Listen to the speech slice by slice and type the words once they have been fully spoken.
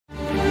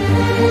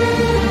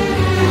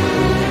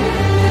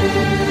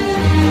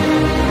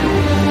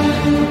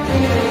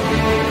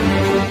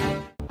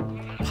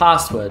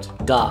Password,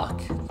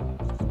 dark.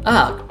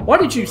 Ah, why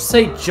did you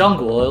say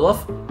jungle,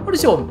 Olaf? What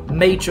is your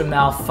major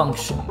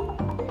malfunction?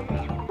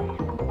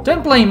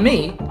 Don't blame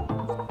me.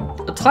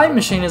 A time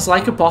machine is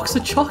like a box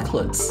of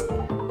chocolates.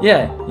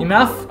 Yeah, your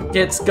mouth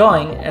gets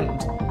going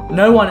and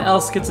no one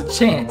else gets a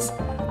chance.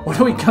 What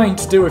are we going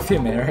to do with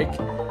him, Eric?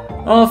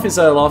 Olaf is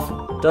Olaf.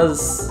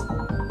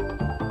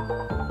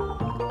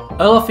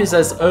 Olaf is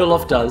as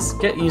Olaf does.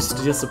 Get used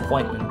to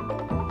disappointment.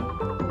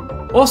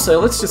 Also,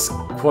 let's just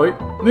quote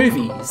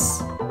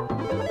movies.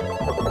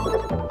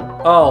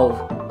 Oh.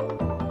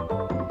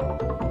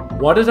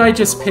 What did I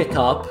just pick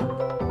up?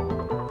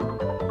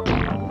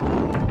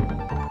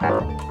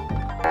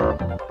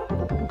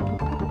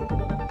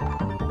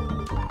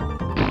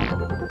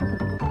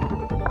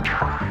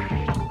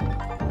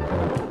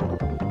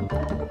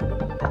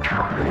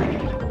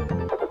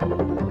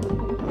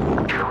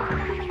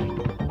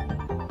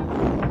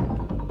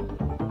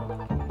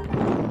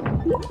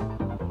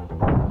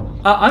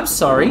 I'm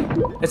sorry.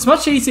 It's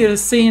much easier to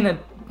see in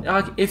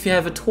if you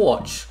have a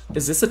torch.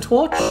 Is this a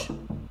torch?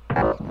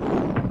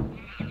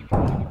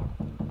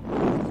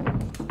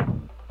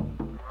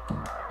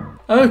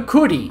 Oh,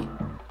 goody.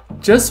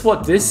 Just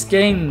what this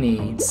game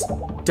needs.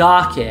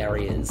 Dark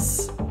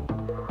areas.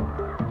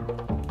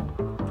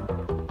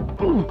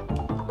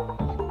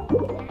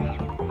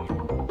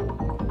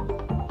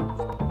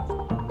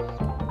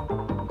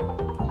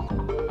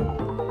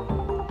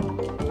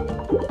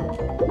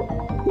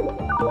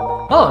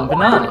 Oh, and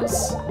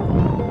bananas.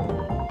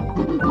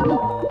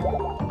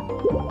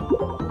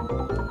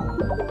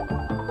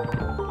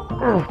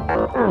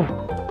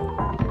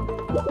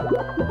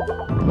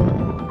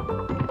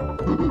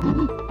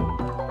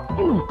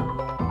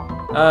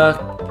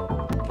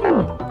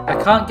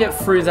 I can't get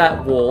through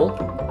that wall.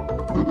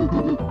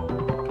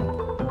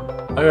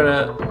 I got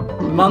a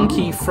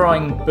monkey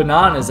throwing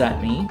bananas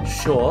at me,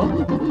 sure.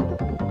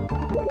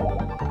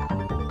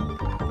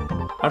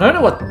 I don't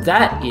know what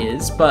that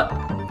is, but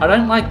I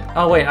don't like...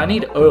 Oh wait, I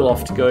need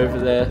Olaf to go over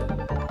there.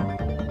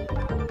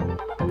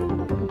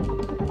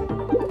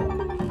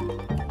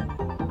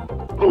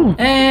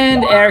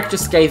 And Eric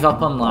just gave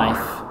up on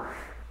life.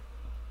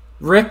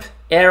 Rip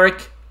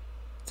Eric,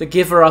 the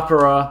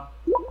giver-upper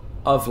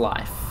of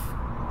life.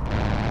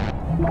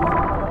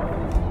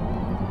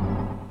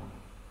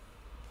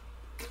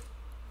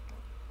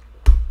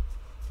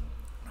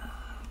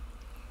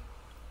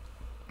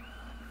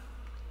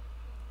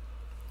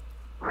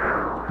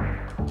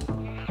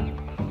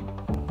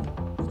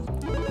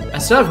 I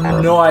still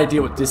have no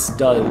idea what this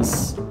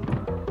does.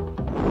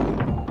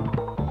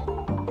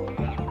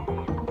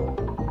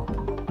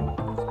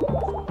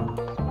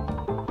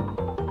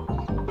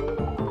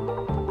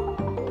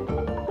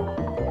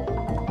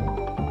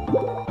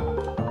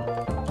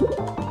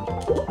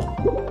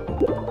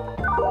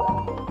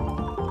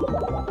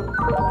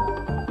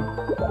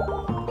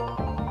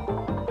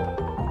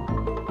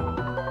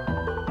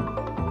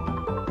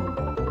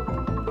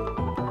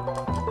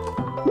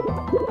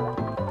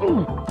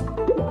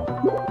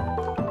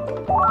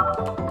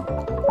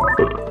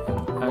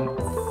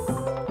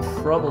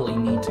 Probably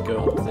need to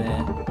go up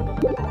there.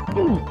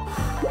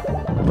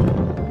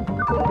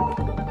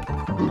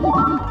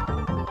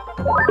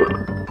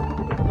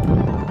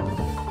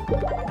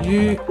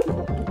 You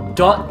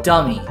dot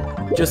dummy.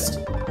 Just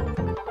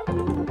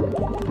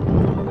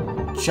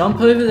jump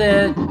over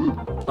there.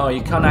 Oh,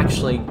 you can't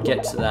actually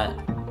get to that.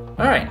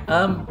 Alright,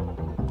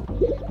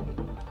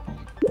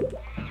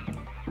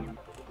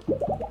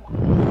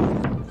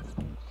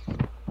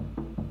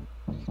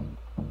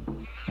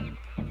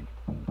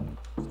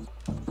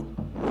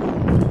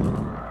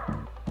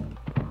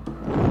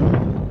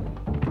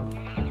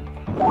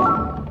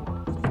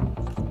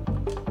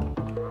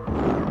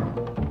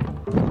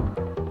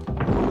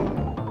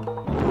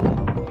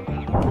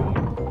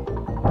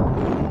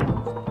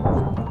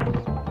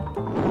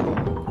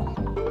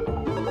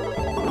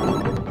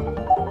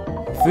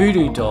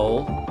 voodoo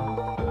doll.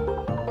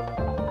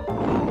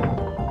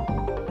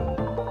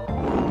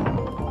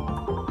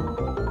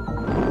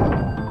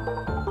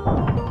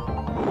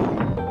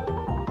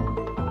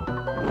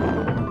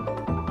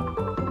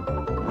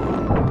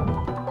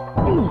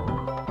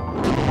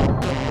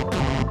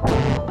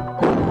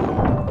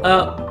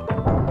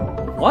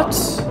 What?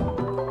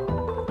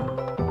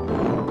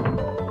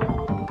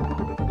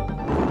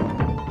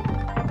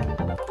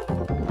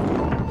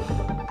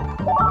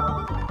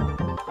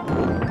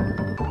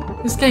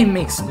 This game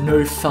makes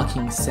no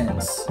fucking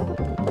sense.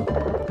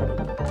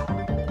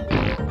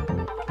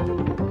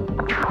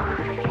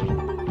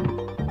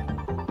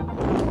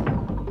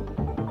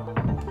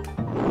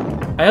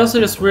 I also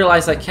just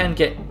realized I can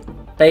get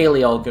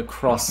Baleog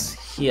across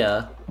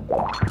here.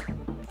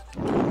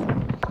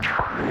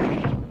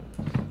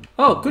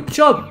 Oh, good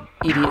job,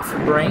 idiot for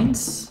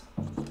brains.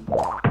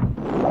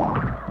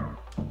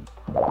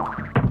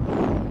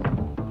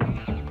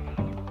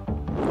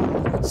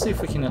 Let's see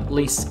if we can at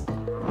least...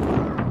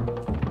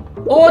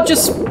 Or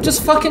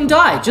just fucking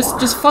die.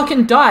 Just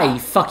fucking die, you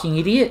fucking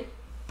idiot.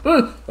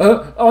 I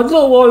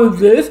don't want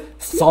this.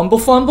 Fumble,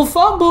 fumble,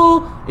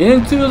 fumble.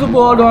 Into the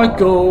water I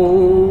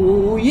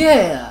go.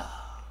 Yeah.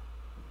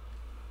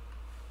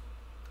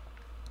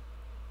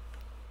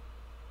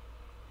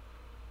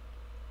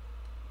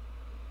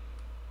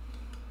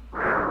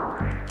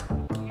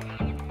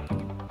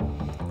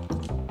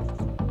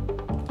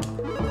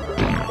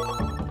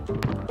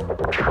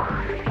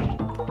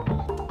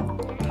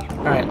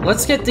 Alright,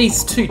 let's get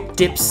these two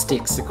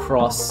dipsticks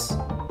across.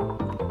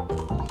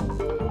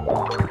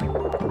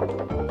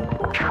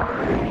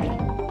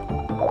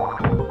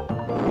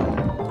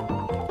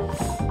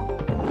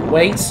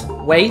 Wait,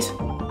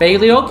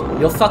 Baleog,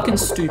 you're fucking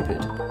stupid.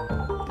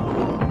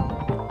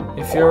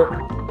 If you're...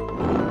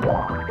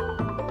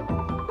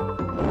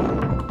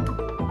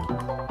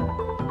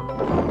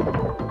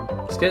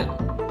 Let's get...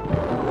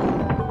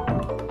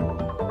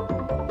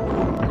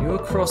 You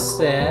across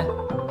there.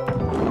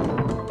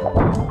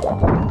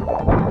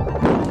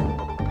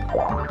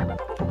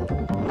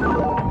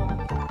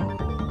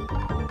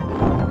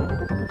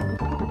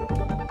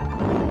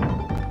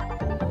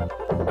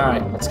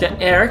 Alright, let's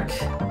get Eric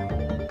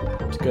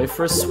to go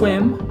for a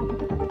swim.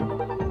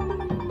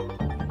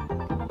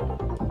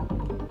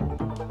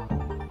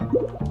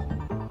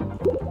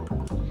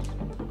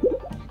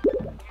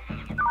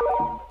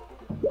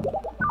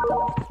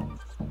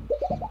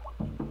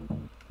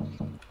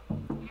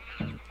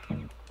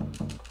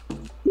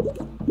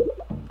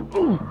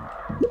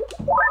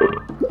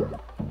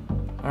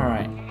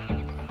 Alright.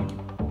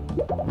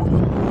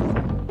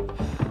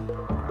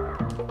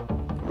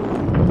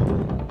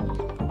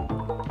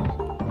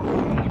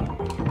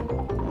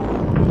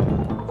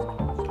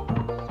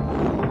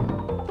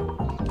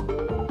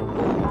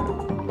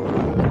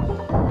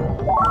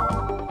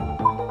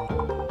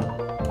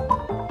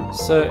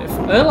 So, if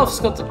Olaf's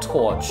got the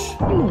torch...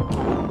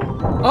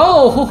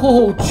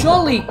 Oh,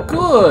 jolly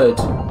good!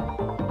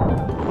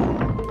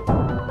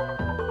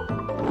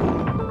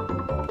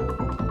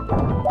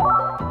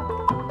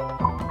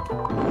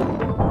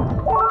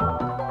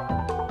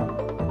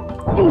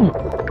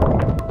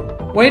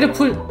 Way to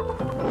put...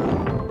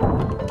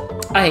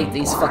 I hate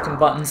these fucking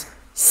buttons.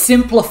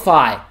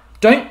 Simplify!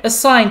 Don't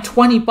assign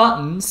 20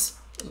 buttons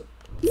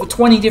for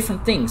 20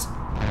 different things.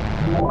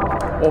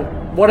 Or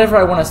whatever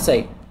I want to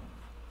say.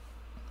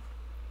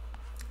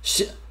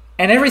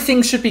 And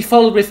everything should be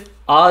followed with,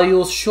 are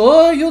you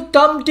sure, you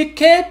dumb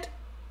dickhead?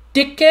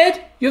 Dickhead?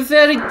 You're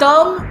very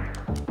dumb?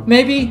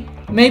 Maybe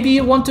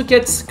you want to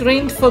get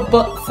screened for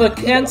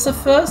cancer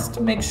first?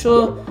 Make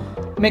sure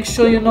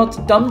you're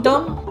not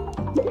dumb.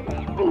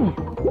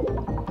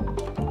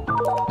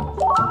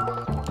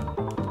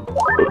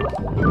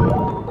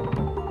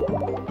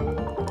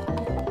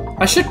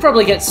 I should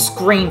probably get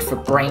screened for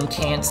brain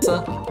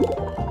cancer.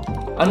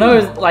 I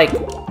know, like,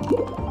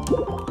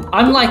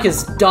 I'm like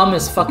as dumb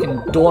as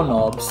fucking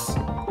doorknobs.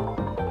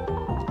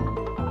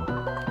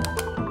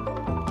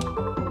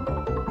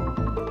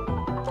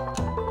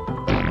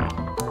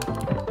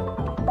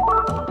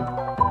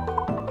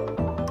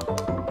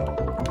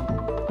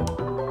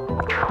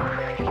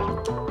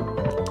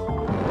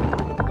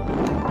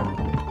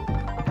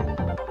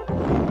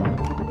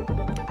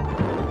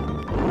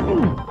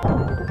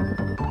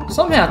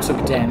 Somehow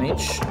took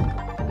damage.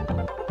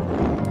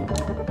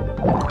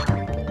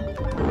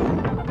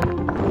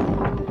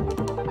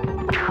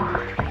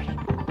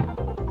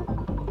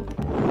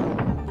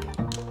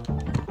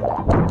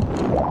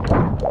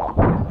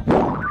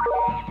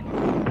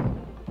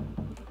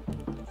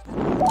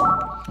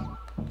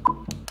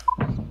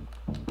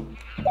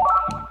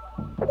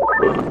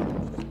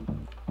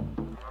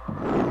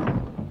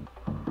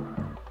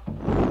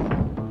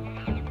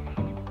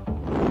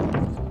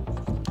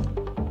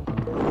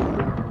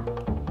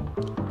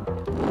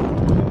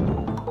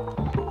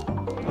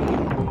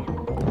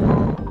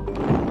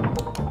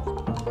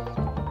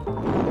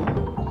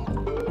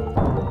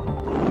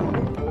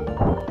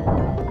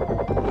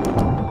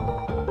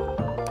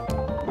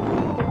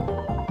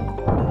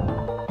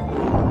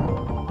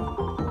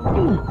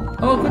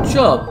 Oh, good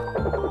job.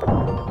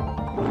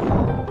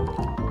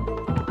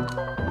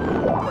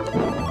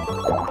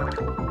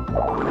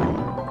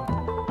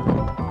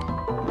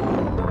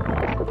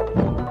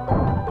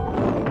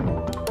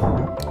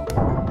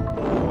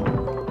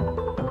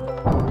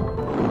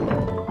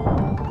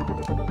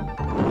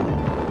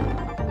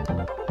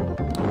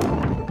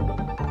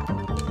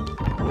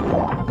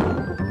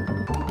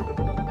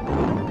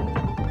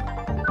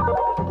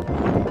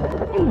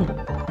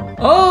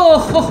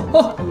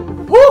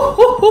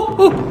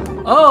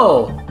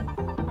 Oh!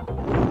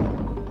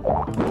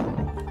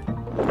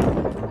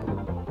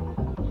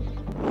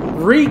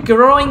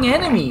 Regrowing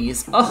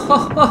enemies!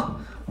 Oh!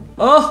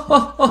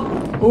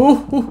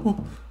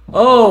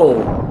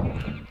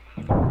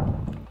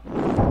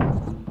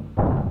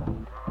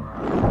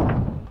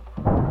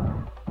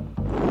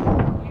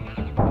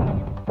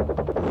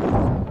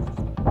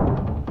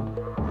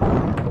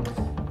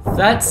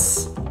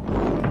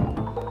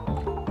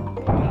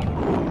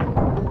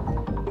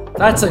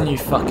 That's a new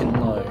fucking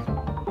low.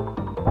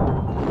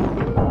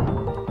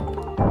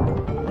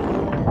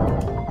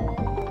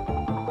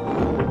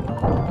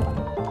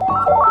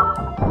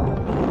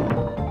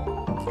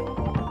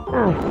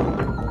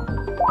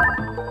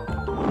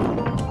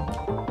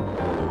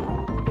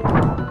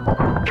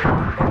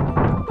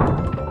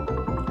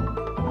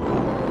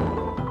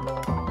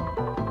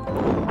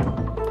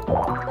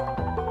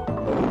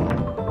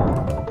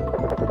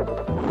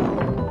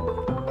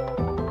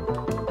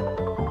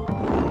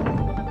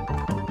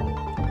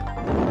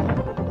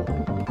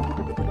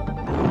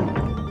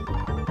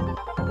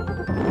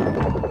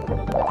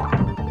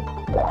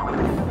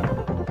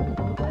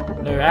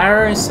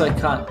 arrows, so I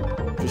can't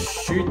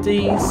just shoot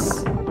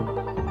these.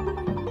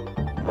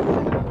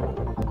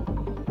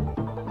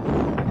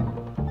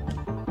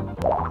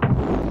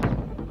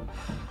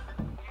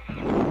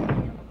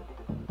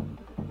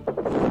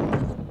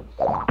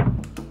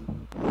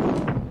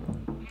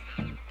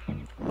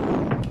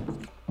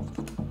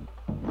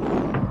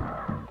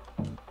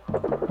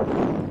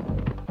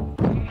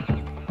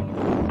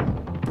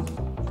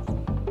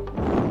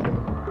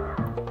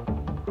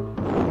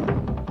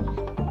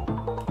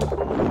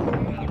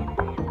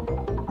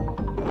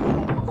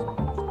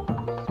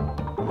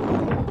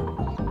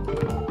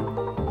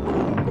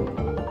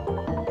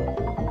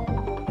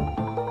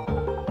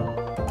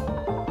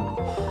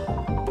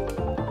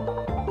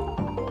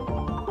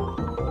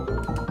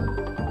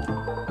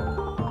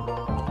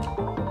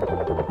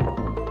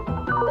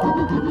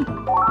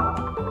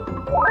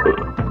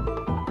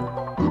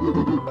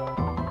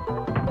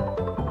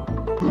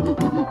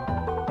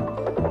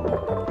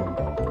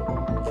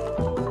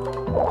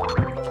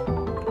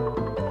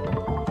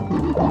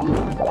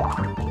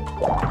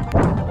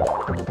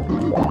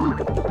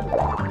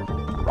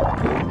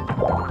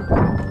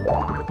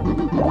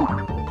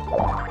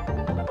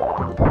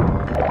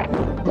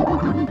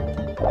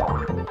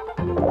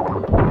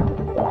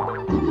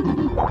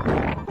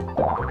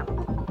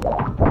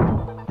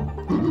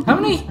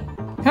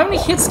 How many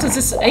hits does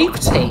this ape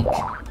take?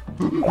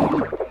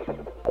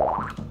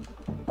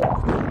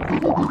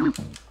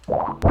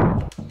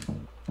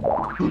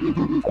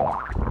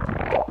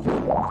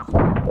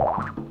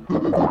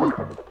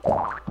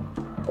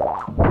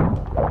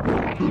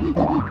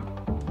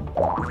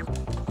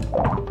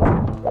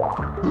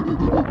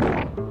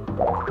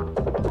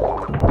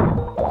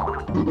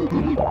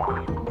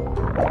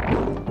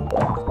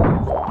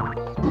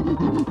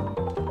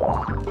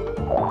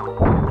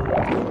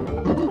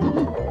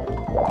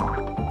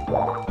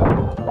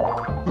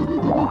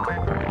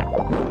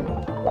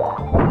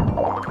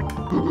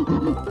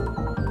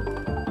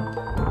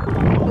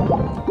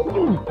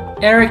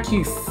 Eric,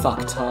 you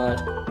fucktard.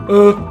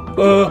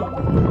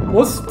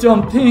 What's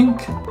jumping?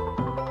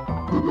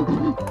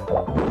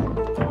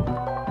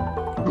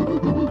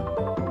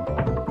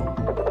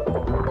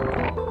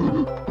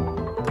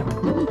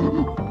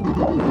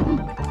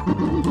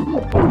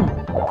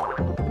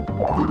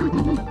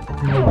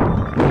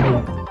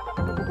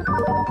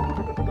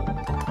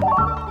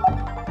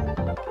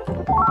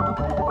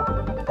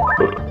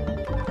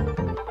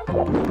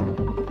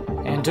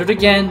 And do it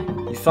again.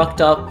 You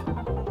fucked up.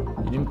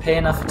 You didn't pay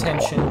enough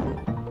attention.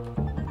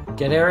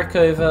 Get Eric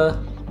over.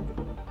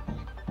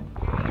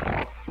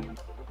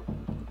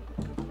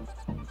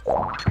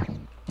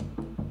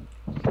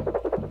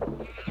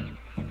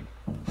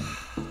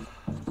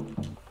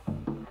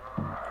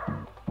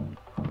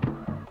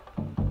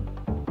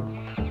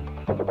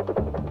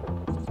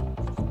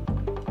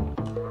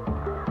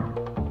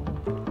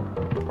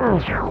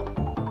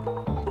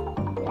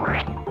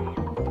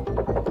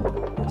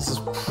 This is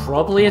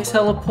probably a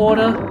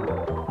teleporter.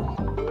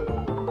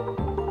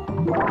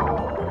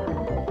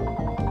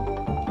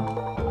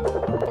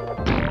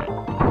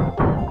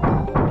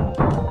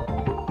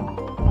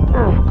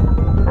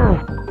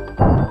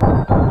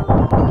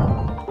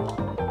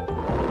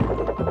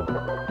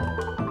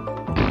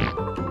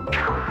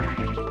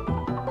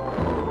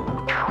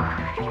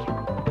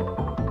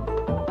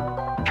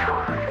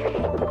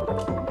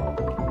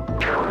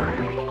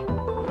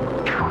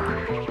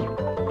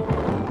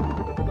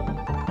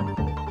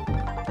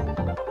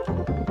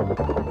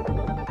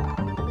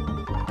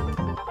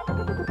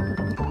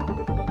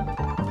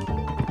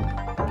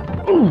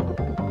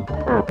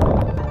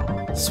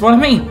 That's what I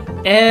mean.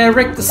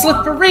 Eric the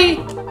Slippery.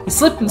 He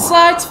slips and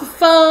slides for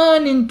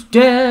fun into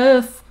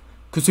death.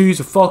 'Cause he's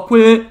a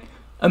fuckwit.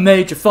 A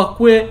major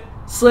fuckwit.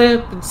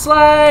 Slip and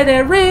slide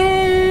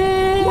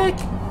Eric.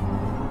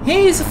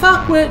 He's a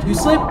fuckwit who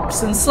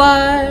slips and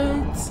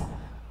slides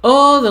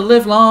all the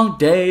livelong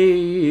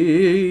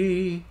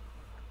day.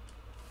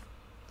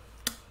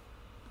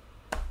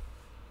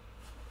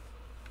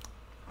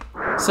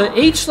 So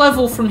each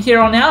level from here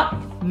on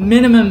out,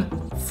 minimum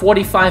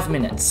 45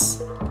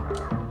 minutes.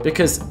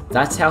 Because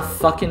that's how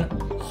fucking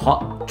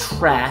hot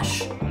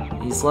trash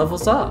these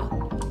levels are.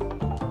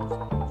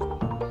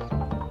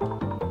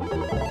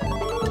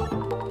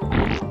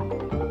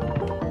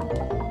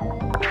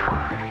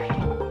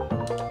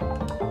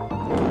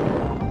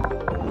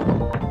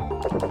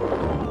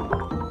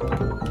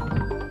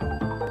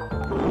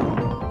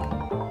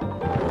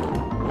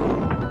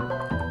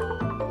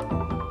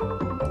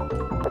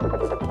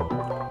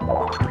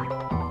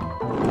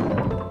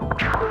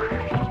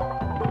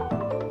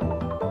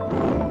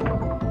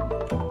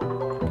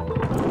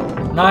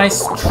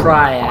 Nice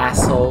try,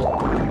 asshole.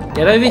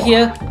 Get over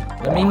here.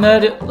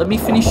 Let me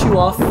finish you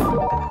off.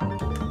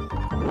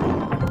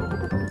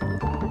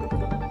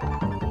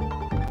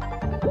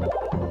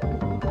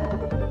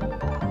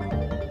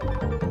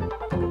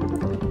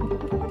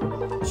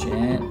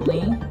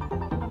 Gently.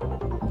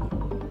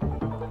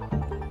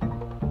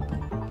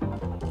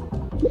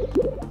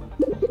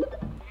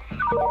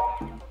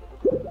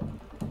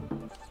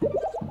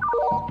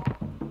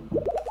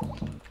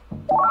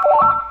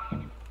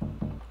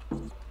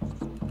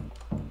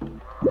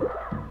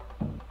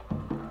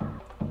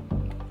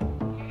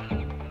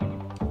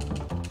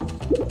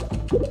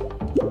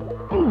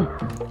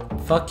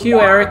 Fuck you,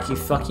 Eric, you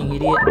fucking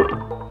idiot.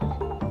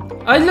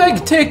 I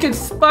like taking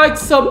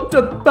spikes up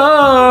the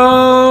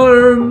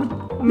bum.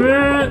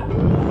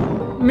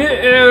 Me,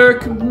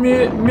 Eric,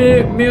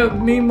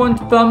 me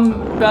want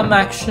bum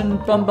action,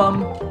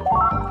 bum.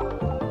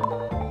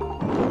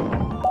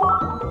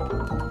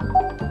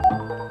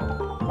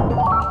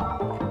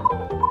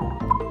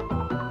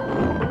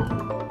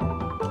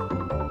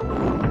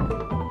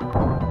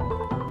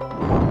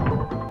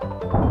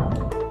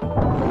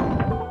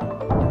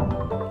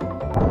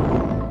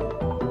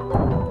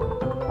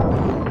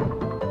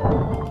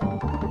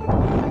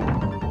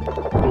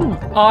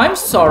 Oh, I'm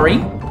sorry.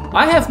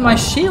 I have my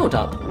shield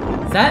up.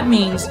 That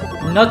means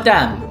no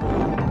damn.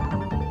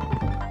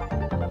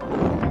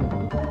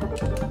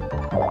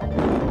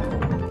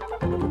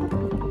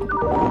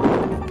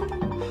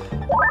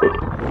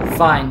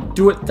 Fine,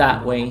 do it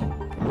that way.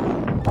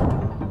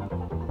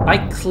 I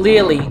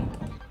clearly...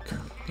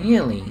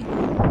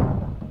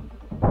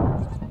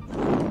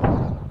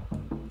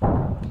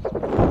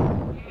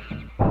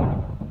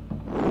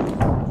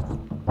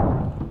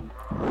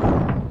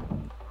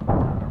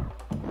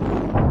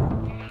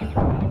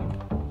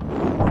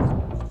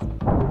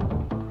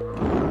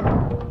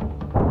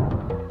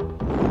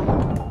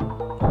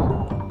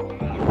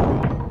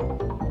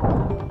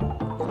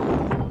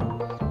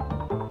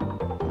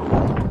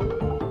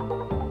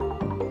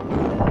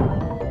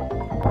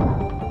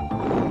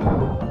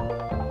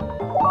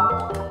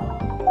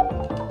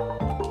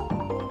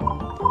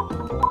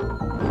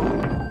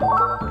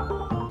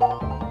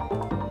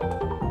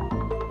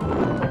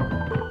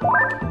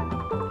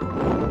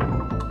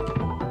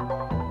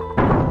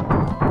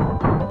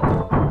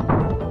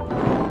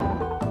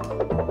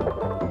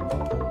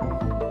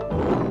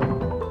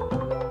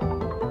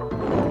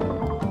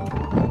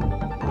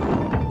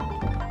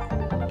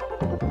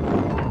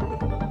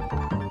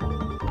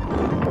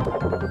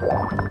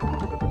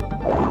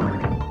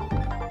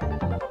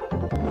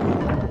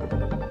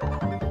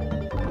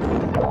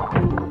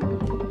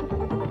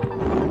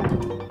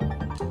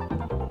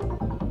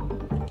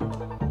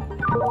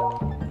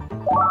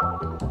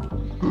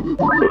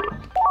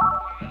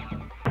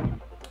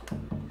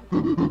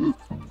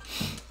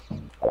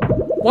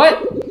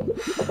 What?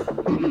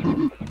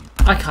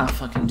 I can't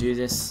fucking do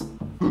this.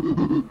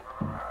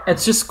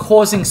 It's just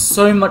causing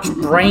so much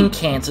brain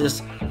cancer,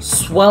 just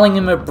swelling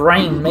in my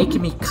brain,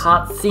 making me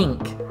can't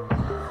think.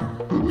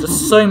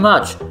 Just so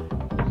much.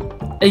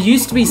 It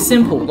used to be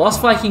simple.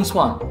 Lost Vikings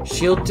 1.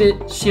 Shield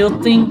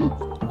thing,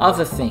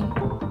 other thing.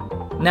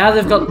 Now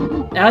they've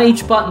got... Now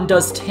each button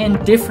does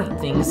 10 different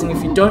things, and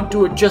if you don't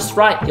do it just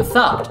right, you're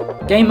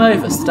fucked. Game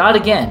over. Start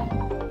again.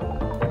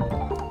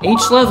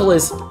 Each level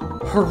is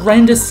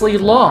horrendously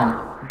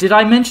long. Did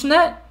I mention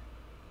that?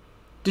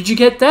 Did you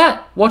get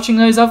that? Watching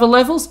those other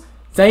levels?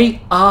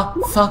 They are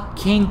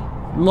fucking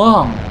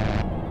long.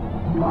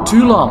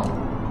 Too long.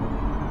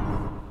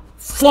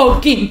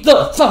 Flogging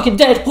the fucking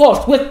dead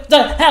horse with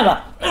the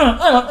hammer.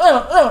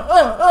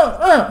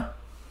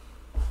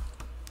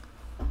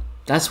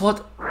 That's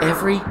what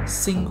every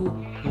single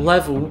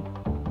level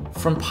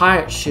from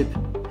Pirate Ship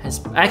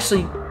has...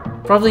 Actually,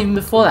 probably even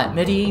before that,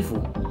 Medieval.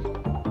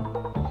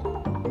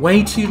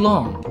 Way too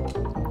long.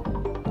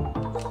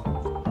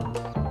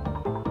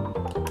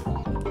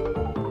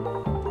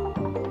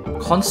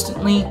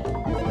 Constantly...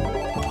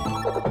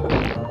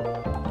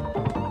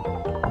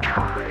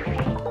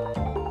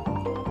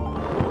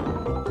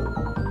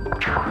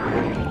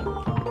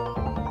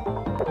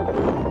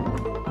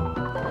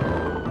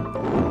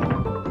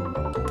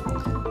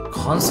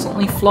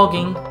 Constantly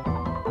flogging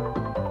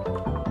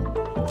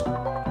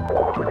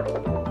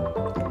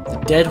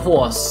the dead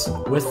horse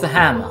with the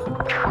hammer.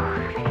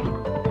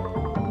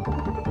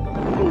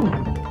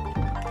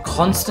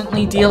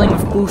 Constantly dealing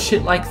with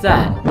bullshit like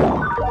that.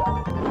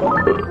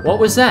 What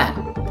was that?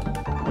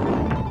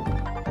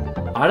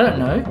 I don't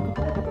know.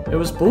 It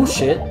was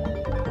bullshit.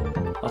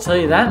 I'll tell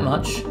you that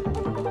much.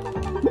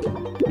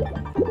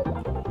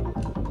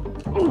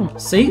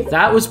 See,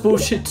 that was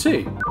bullshit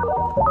too.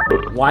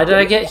 Why did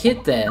I get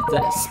hit there?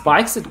 The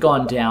spikes had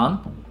gone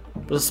down,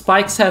 but the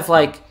spikes have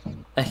like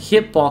a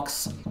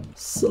hitbox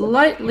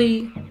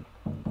slightly...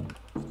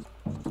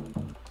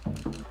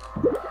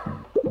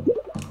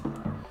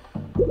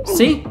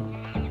 See?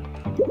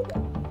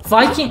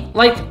 Viking,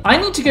 like, I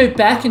need to go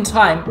back in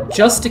time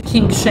just to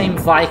kink shame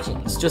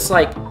Vikings. Just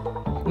like,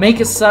 make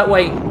it so that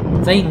way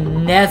they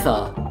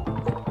never,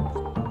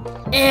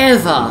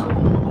 ever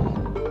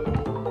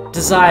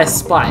desire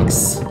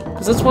spikes.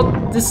 Because that's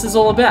what this is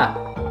all about.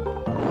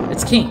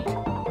 It's kink.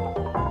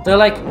 They're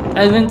like,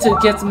 I went to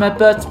get my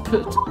butt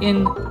put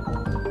in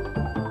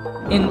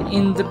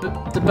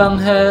the bum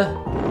her.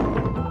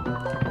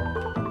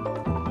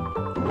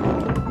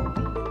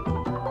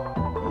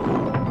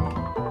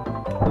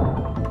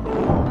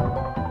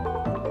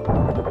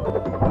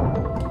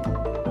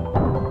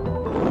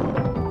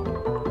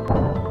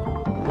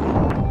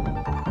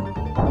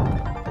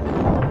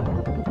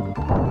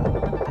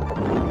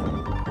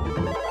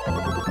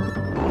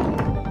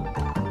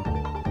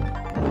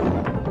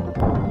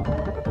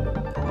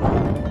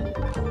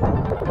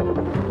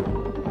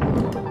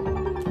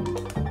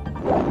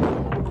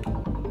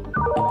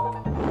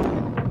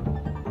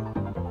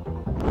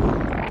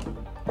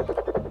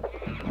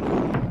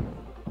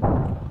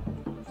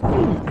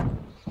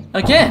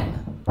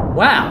 again.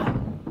 Wow.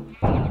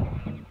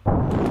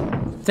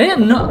 They are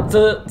not,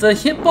 the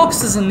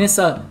hitboxes in this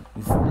are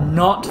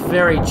not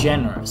very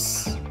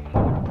generous.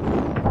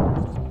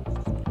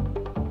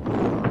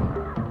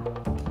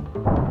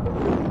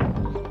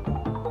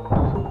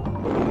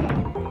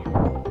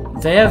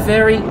 They are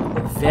very,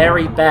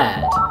 very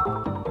bad.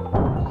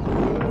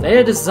 They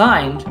are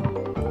designed...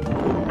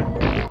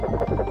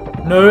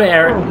 No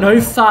error, no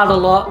fart a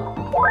lot.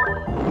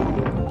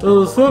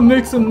 So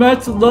mix and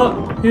match a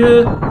lot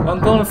here.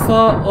 I'm gonna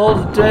fart all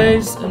the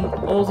days and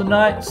all the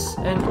nights,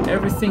 and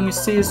everything you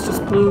see is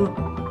just blue.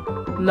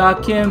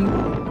 Like him,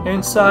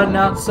 inside and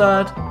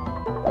outside.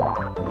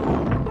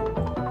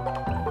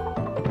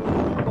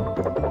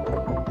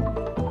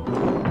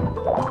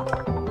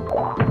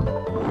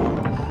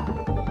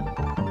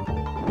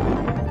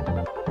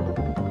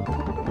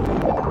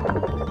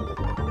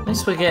 At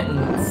least we're getting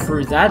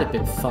through that a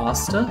bit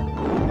faster.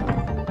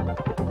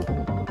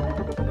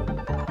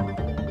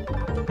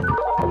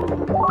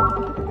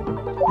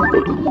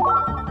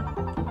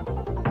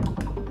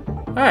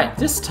 Alright,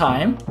 this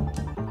time...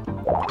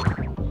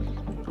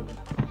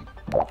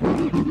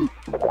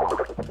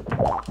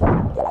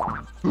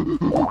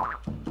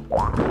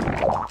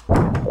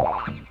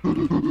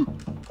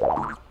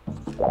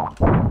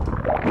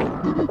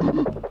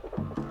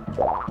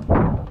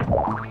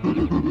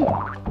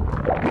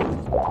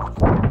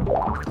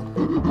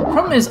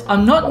 Problem is,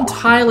 I'm not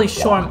entirely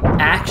sure I'm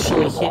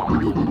actually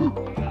hitting him.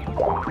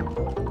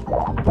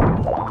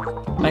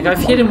 Like, I've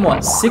hit him,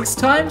 what, 6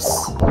 times?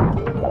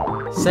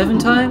 7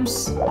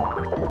 times?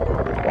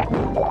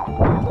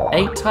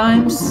 8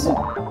 times?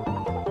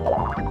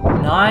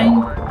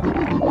 9?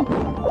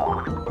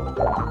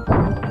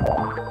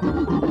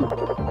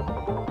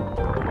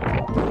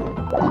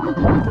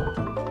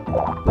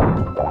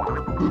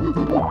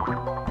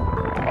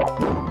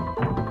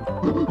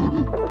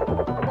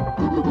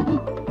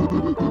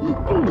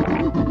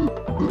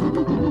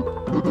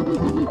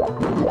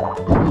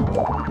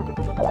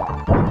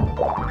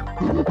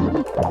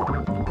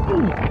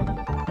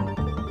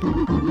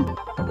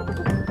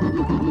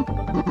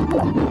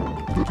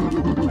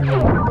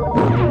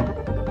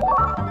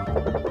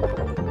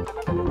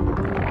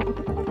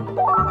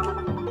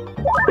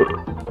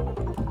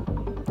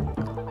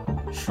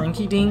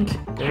 Shrinky dink,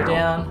 go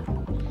down.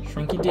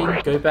 Shrinky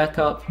dink, go back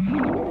up.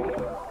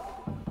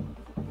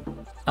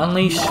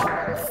 Unleash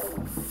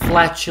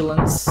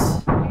flatulence.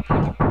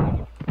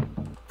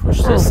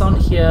 Push this on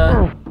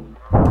here.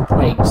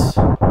 Wait.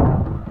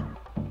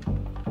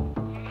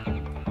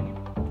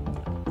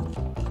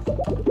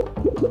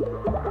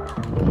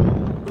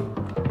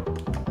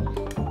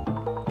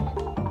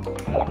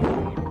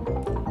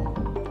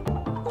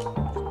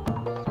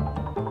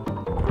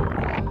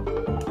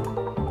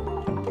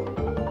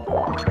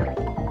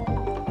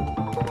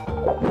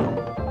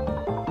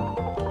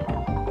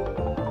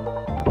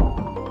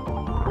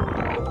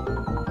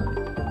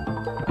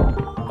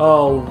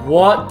 Oh,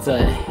 what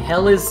the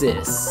hell is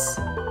this?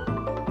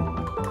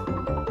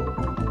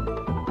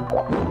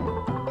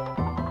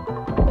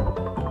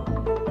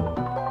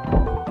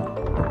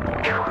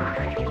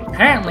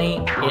 Apparently,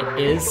 it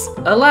is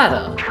a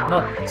ladder.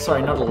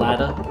 Sorry, not a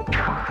ladder.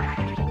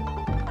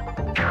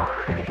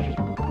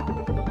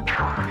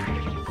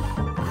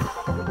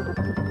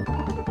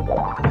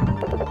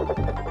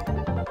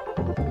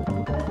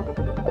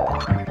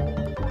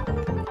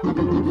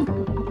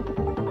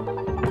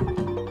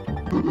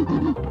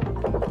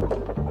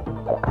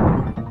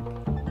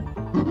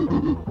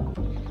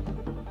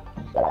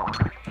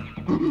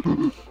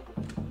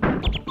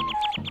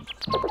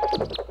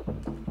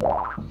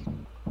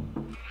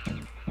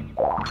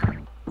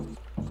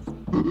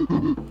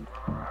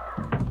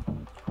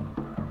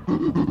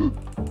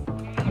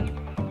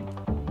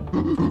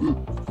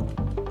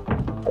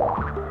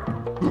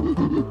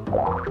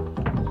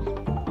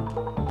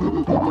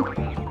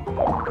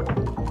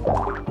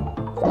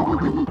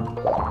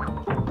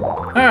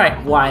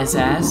 Alright, wise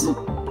ass.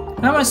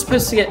 How am I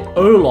supposed to get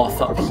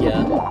Olaf up here?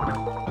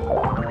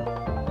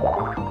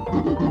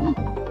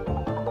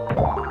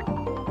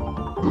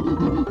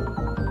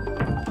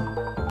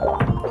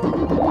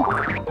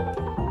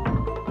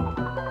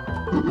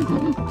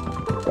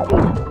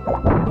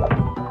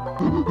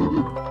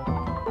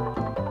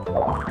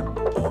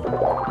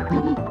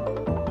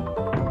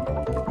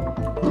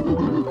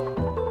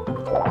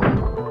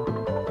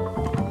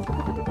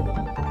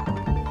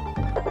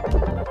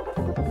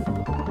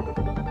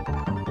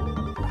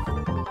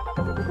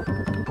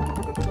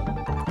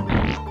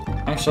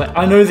 Actually,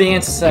 I know the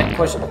answer to that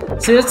question.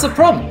 See, that's the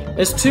problem.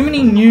 There's too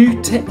many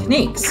new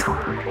techniques.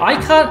 I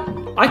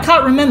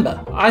can't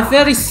remember. I have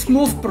very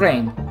smooth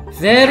brain.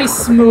 Very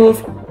smooth.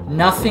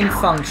 Nothing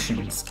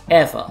functions.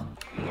 Ever.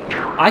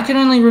 I can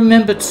only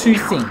remember 2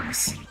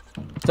 things.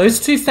 Those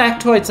 2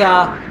 factoids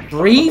are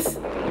breathe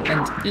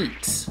and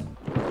eat.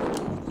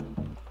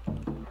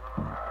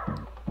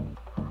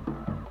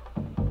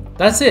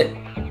 That's it.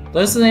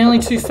 Those are the only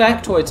 2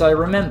 factoids I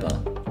remember.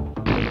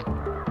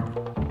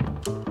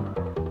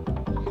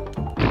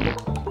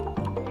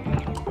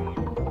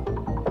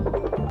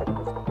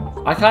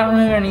 I can't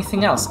remember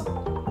anything else.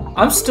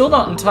 I'm still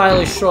not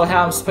entirely sure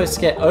how I'm supposed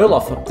to get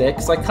Olaf up there,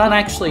 because I can't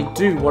actually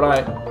do what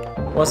I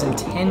was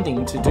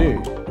intending to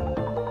do.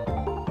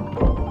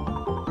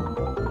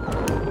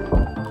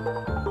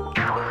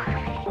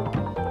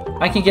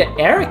 I can get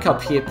Eric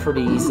up here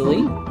pretty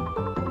easily.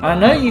 I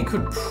know you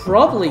could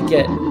probably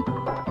get...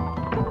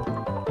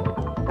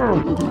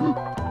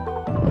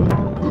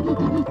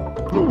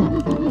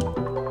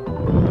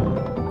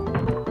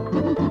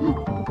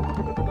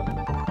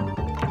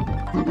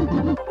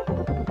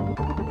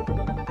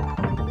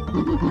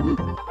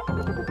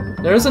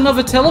 There is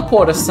another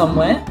teleporter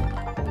somewhere.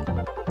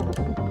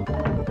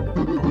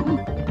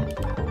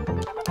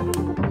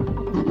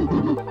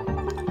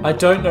 I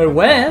don't know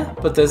where,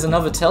 but there's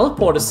another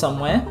teleporter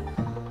somewhere.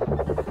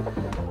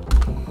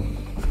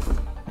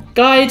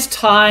 Guide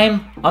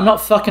time. I'm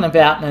not fucking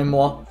about no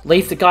more.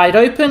 Leave the guide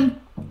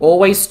open.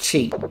 Always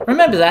cheat.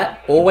 Remember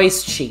that.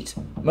 Always cheat.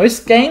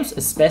 Most games,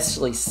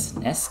 especially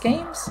SNES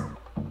games,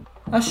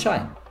 are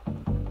shy.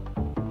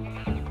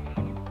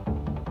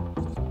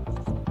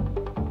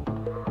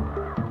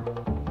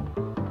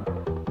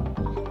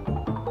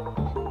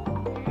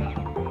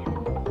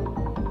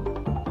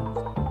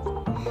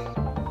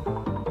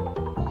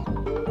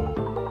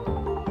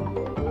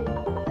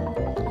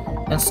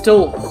 And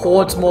still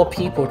hordes more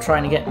people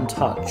trying to get in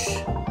touch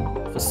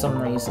for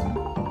some reason.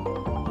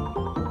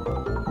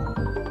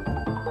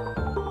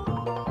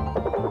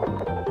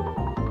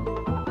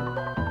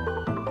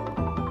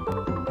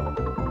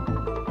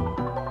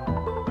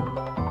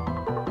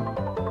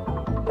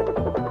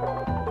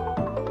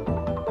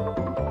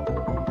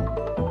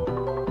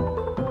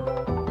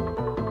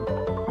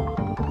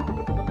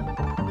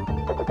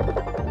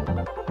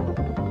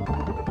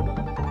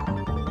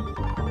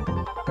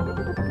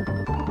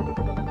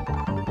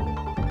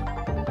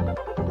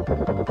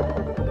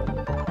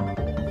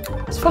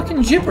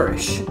 Fucking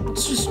gibberish.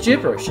 It's just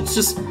gibberish. It's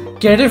just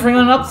get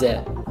everyone up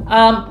there.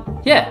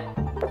 Yeah.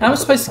 How am I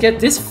supposed to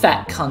get this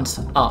fat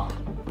cunt up?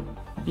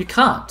 You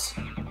can't.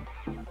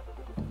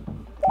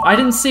 I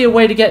didn't see a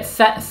way to get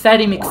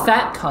Fatty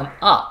McFat cunt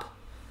up.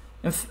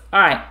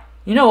 Alright,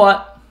 you know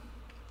what?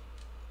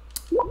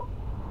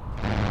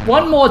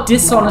 One more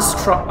dishonest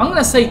try. I'm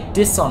gonna say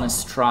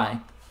dishonest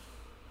try.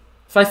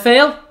 If I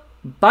fail,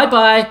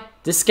 bye-bye.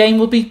 This game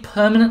will be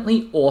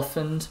permanently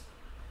orphaned.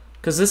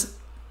 Because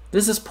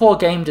this is poor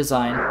game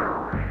design.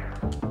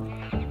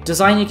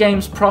 Design your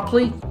games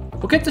properly,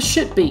 or get the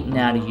shit beaten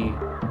out of you.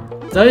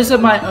 Those are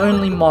my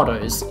only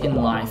mottos in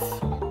life.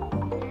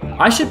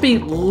 I should be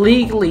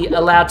legally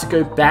allowed to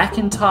go back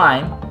in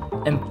time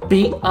and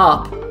beat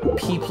up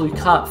people who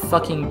can't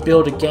fucking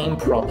build a game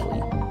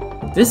properly.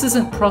 This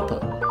isn't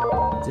proper.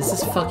 This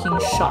is fucking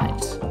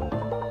shite.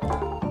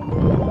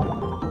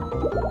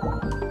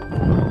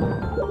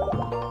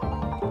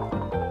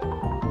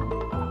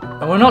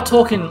 And we're not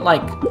talking,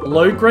 like,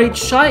 low-grade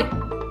shite.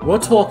 We're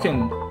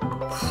talking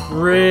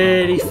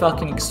pretty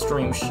fucking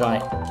extreme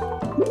shite.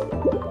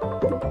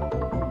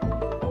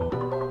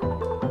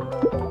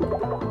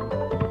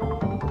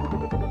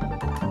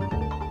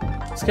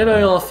 Let's get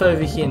Olaf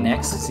over here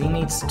next, because he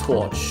needs a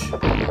torch.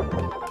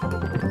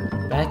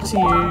 Back to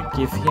you.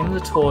 Give him the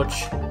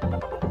torch.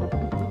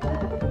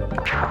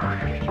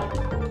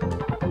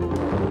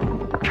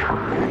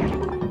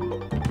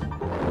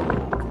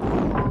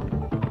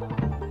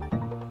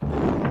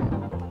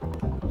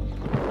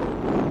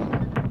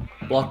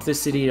 Block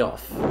this idiot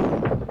off.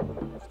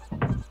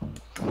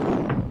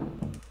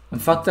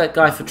 And fuck that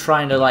guy for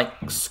trying to, like,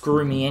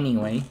 screw me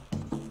anyway.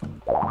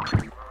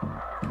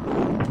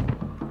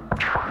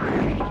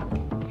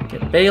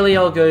 Get Bailey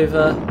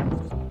over.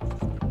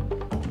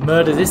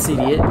 Murder this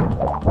idiot.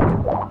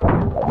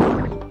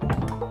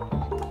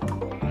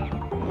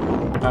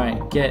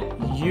 Alright, get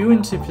you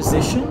into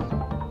position.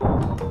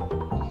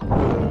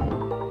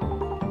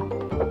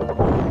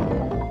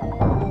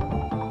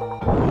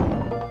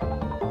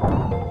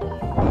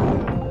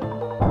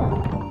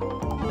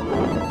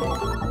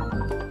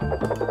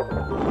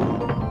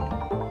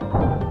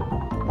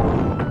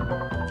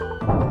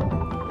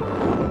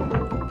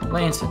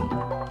 Lantern.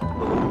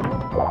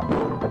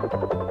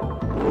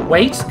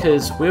 Wait,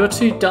 because we're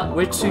too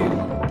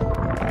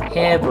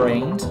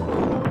harebrained.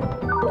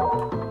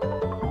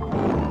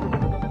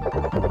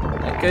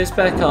 That goes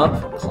back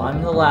up.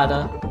 Climb the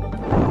ladder.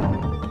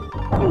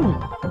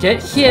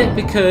 Get hit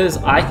because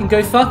I can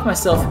go fuck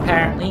myself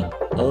apparently.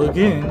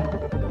 Again.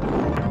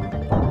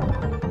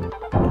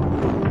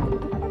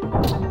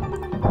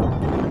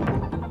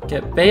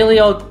 Get Bailey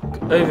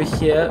over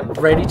here,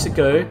 ready to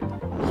go.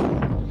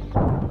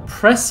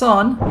 Press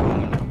on.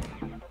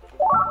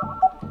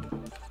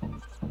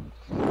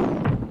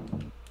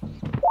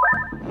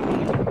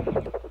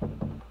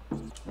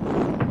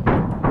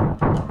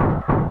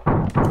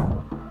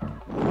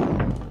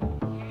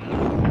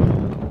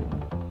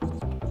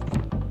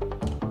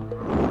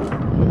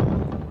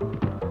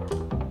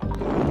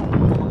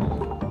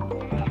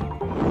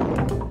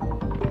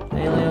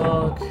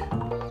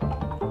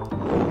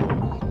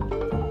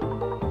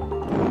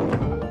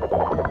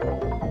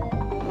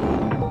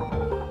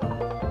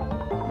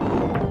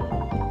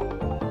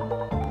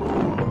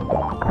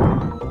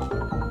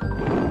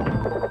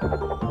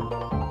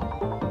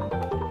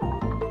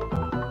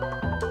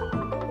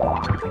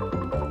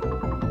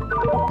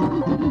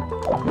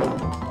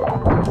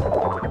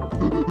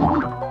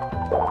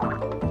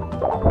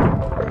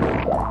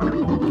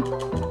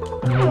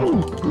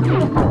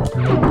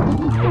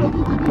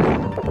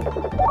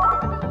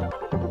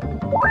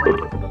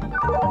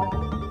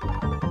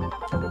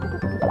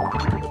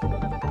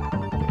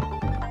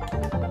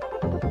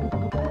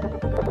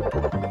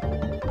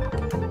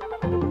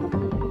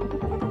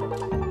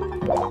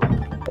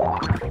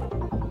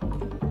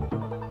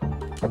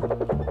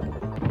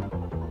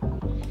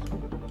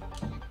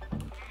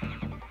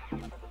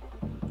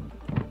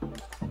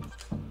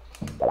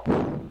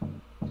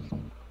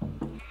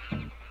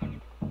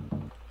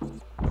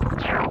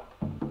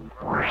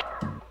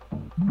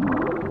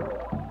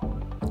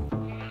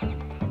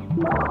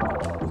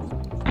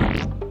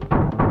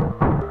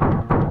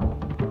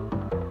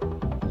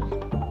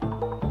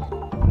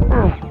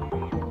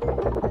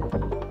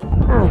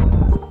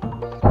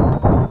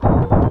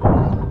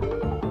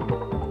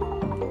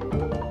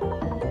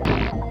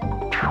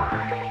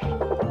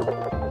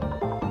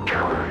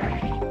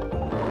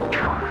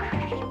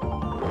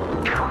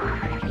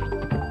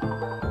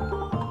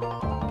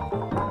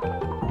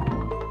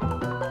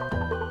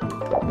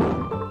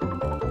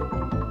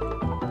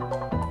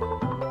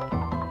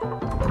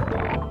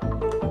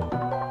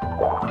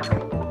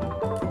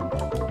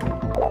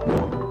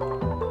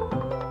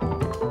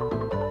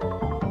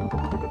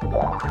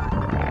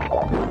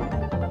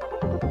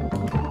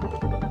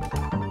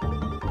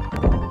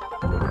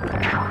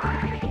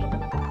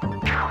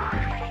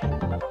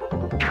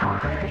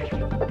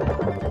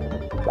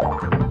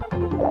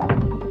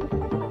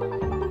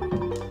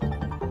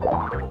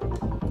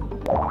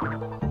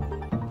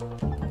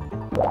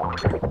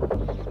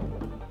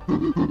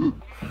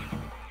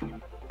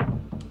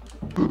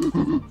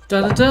 Da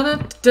da da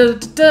da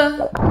da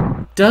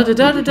da da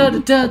da da da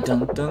da dun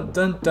dun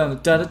dun dun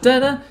da da da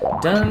da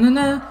da na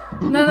na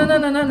na na na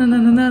na na na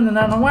na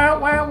na na wow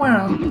wow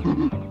wow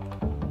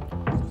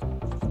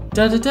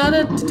da da da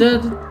da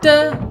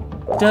da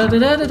da da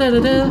da da da da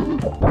da.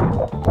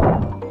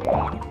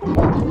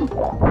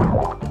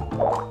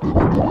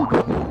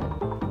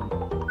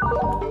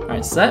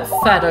 Alright, so that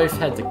fat oaf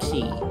had the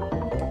key.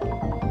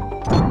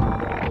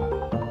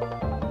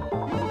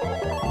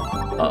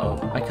 Uh-oh,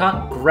 I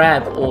can't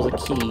grab all the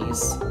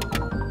keys.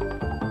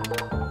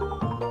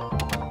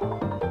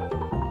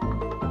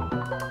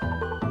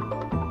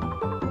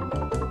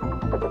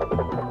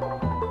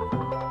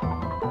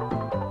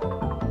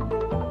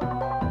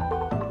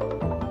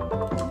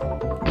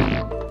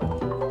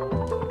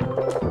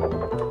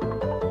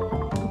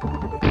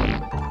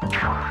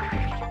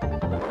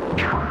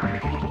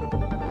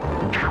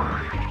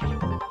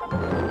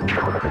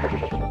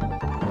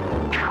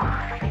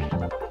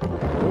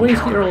 Wait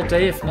here all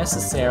day if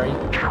necessary.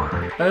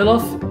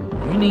 Olaf,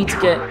 you need to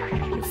get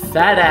your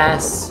fat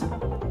ass.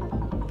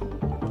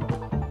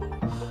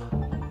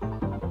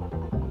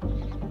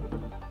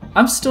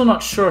 I'm still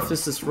not sure if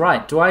this is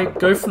right. Do I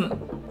go from...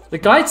 The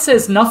guide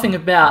says nothing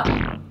about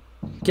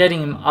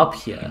getting him up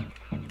here.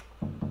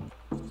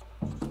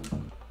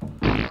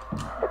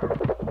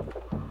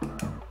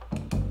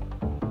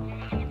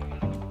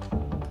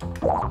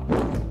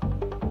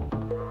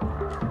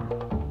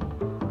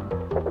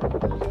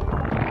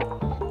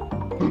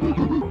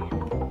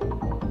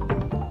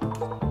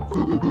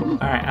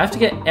 Alright, I have to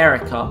get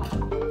Eric up.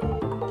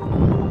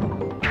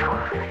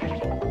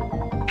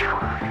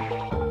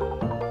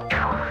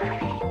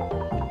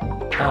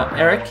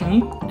 Eric, can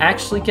you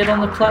actually get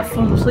on the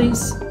platform,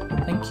 please?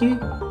 Thank you.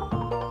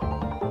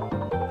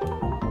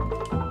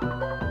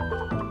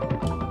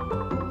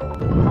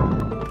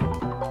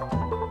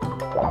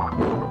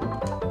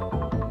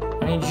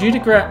 I need you to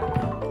grab...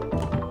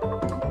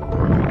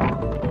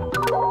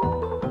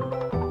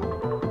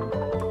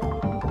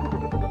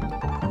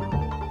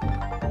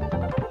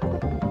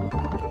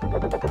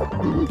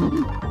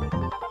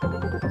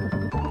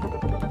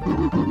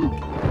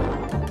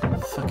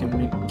 Fucking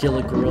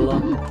McGilla Gorilla.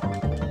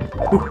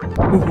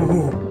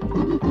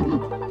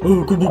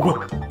 Oh, good boy.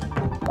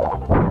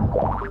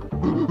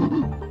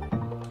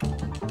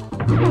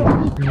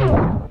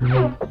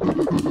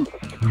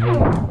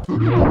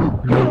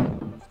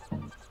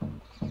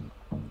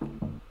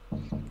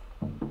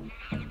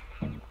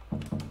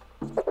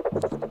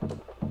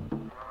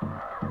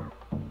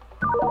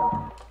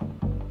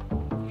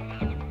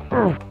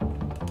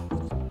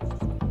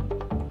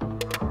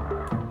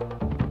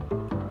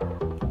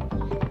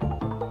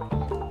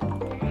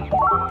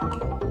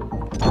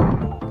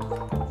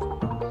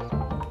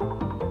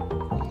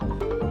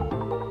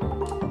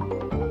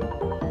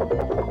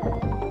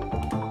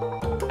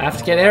 I have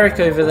to get Eric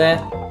over there.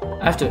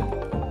 I have to...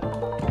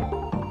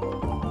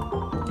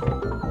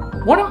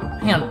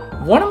 Hang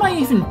on. What am I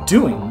even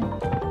doing?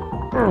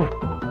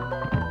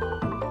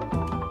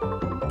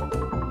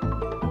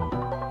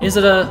 Is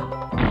it a...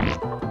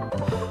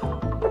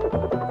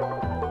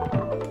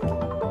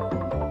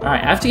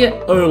 Alright, I have to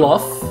get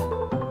Olaf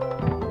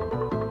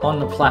on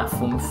the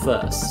platform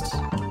first.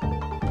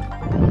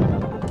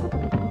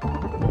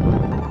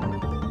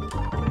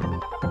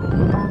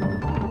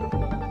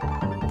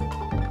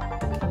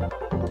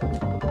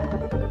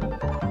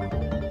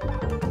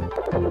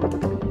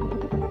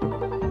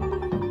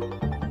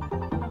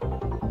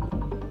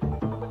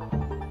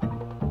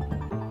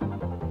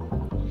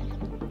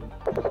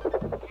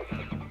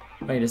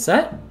 Wait, is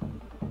that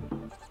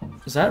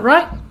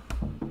right?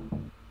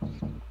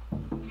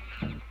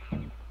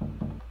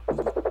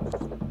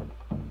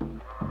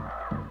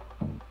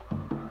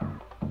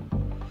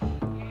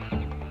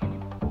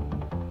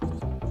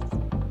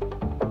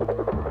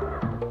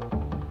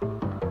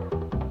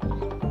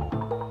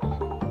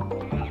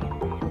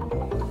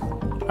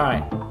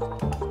 Alright.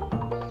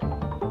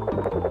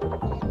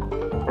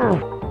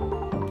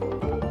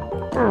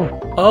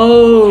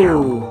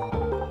 Oh!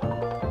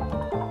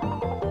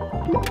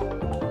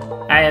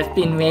 I have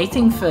been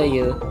waiting for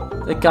you.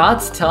 The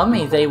gods told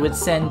me they would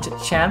send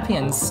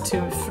champions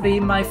to free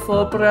my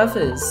 4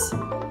 brothers.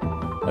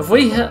 If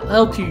we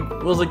help you,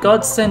 will the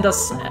gods send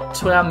us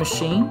to our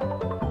machine?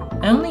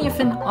 Only if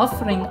an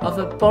offering of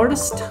a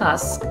boar's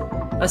tusk,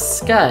 a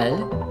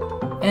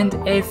skull, and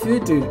a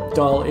voodoo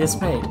doll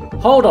is made.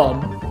 Hold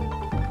on.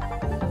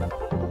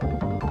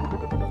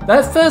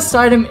 That first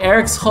item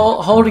Eric's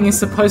holding is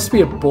supposed to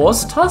be a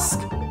boar's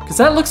tusk? Because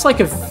that looks like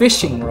a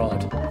fishing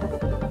rod.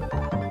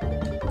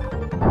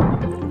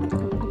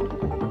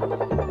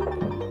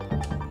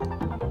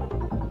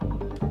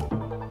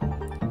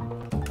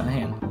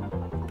 Man.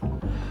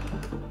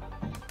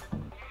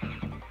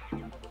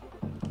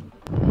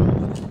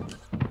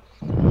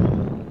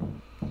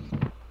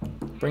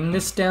 Bring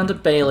this down to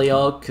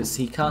Baliog, because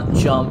he can't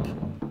jump.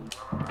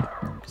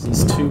 Because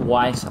he's too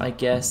white, I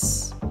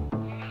guess.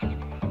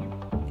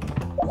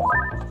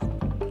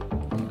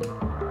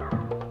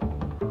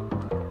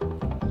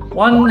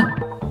 One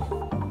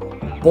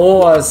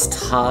boar's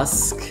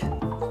tusk.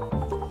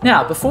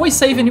 Now, before we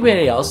save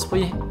anybody else,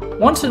 we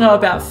want to know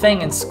about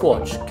Fang and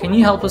Scorch. Can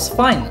you help us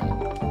find them?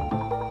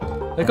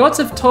 The gods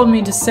have told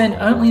me to send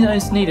only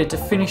those needed to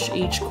finish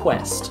each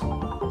quest.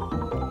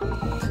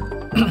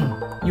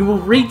 You will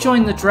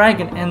rejoin the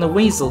dragon and the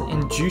weasel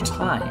in due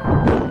time.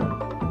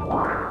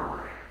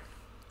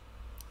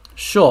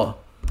 Sure.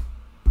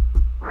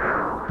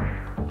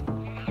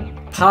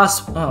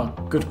 Oh,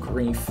 good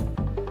grief.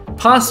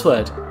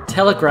 Password.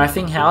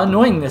 Telegraphing how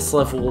annoying this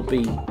level will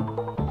be.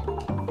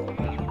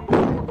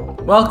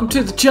 Welcome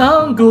to the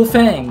jungle,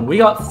 Fang. We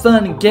got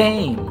fun and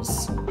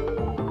games.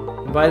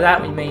 And by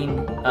that we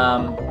mean,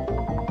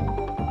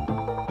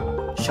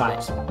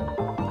 shite.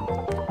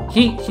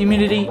 Heat,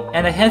 humidity,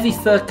 and a heavy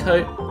fur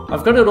coat.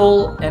 I've got it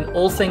all, and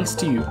all thanks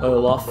to you,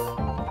 Olaf.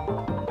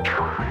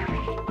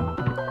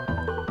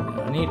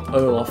 I need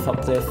Olaf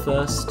up there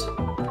first.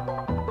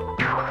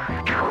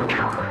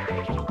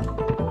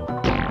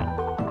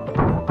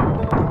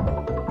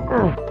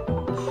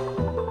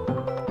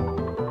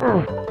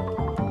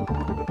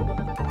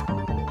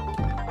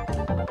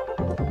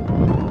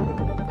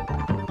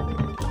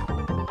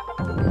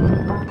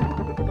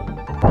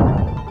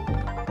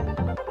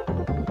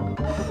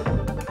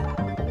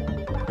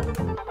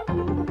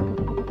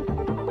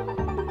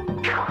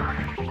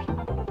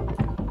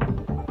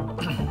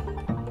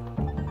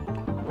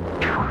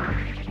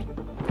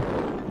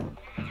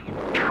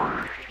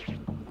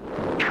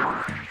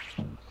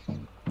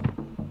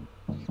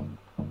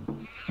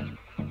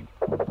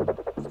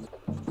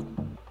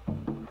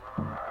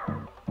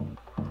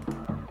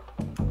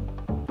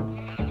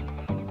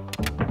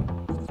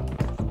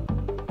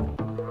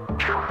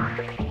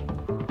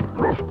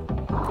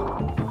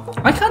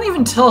 I can't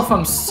even tell if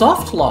I'm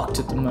soft locked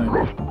at the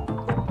moment.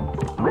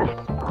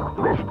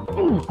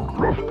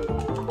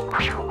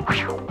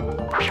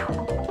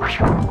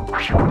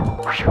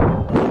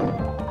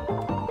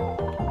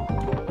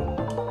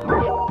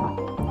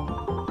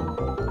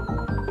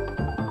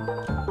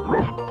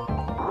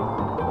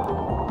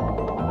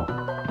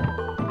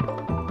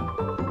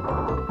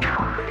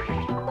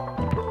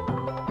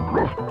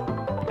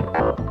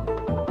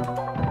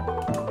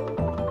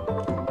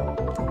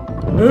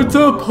 It's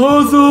a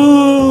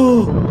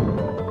puzzle!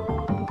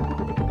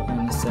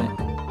 In a sec.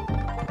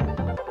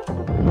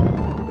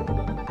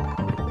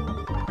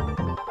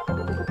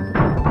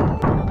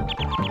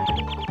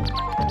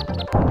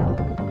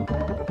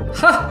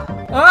 Ha!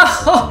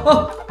 Ah!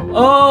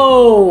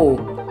 Oh!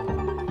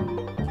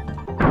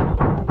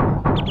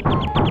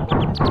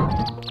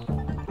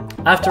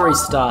 I have to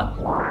restart.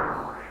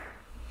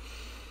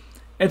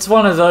 It's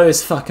one of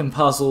those fucking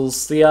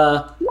puzzles.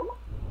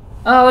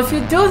 Oh, if you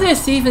do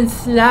this even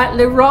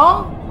slightly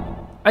wrong,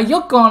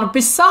 you're gonna be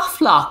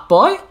softlock,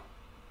 boy.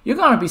 You're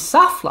gonna be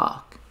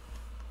softlock.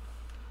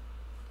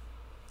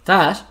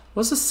 That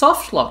was a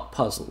softlock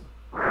puzzle.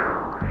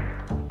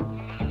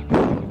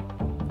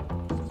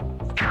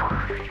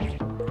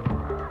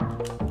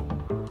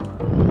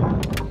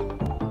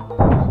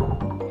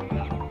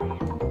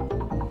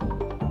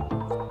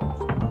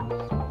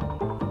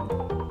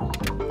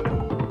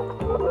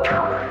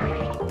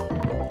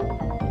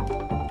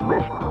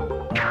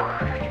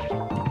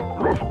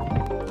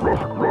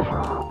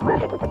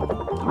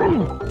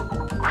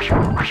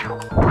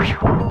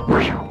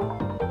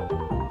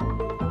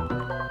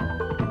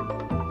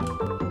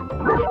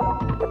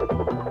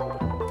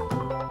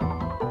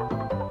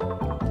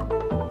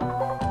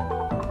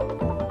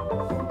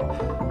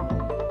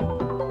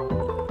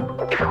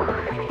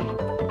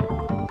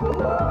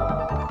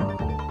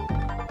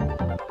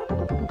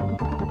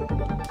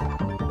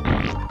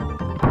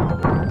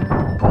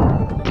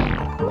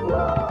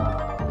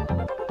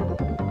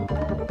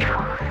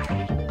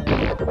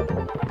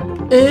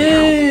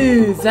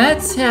 Ooh,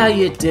 that's how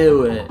you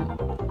do it.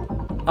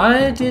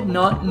 I did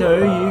not know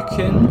you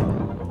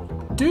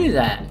can do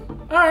that.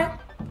 Alright.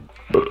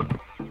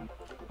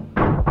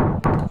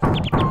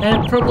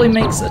 And it probably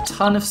makes a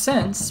ton of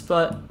sense,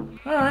 but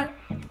alright.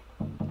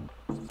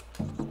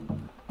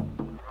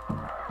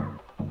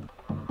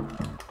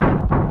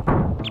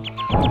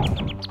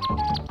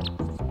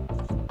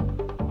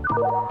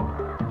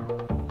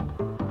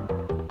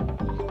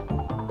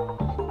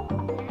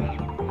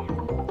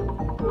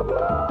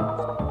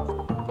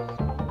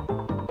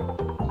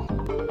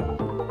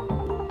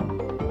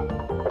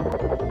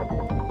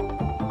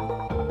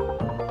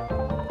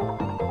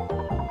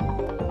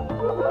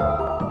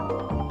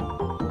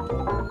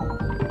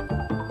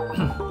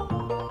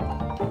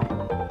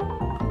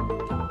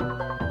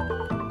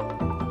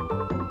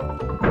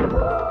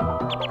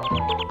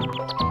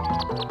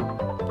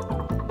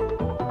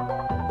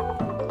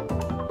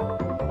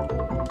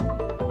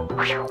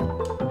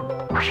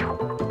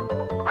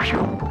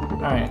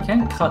 Alright, I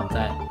can cut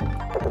that.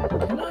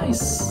 Can I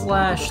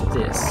slash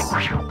this?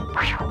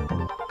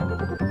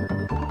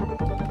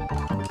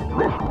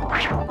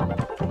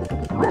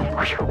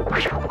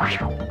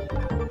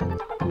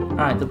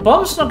 Alright, the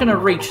bomb's not gonna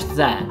reach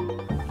that.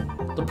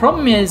 The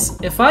problem is,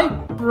 if I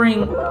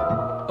bring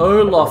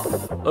Olaf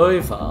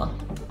over...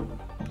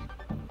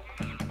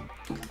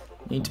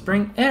 Need to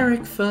bring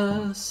Eric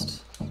first.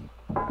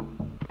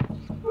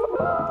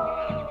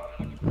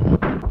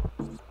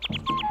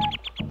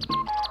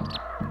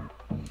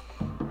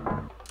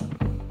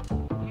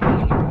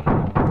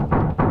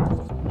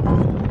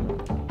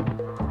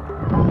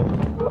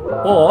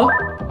 Or,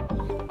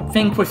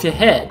 think with your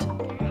head.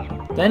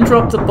 Then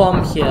drop the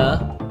bomb here.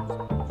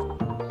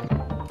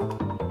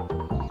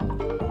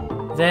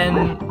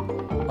 Then,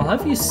 I'll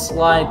have you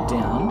slide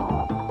down.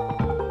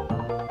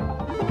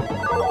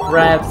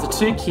 Grab the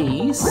 2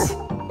 keys.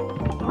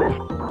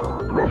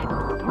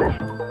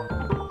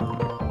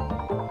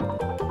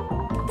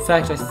 In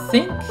fact, I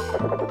think...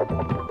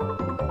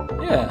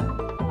 Yeah.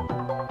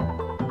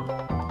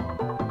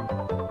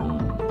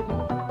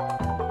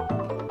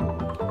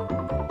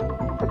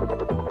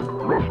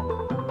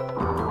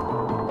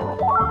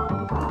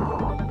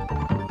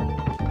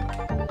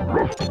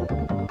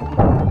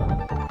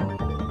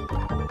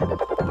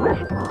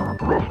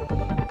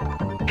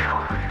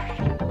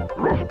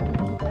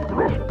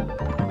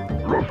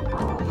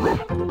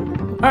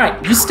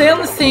 Alright, you stay on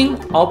the thing,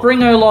 I'll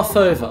bring Olaf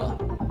over.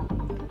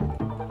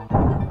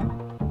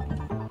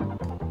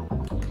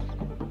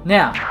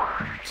 Now,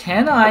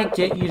 can I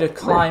get you to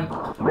climb...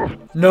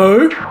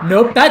 No,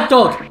 no, bad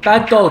dog,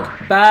 bad dog,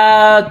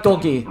 bad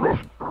doggy.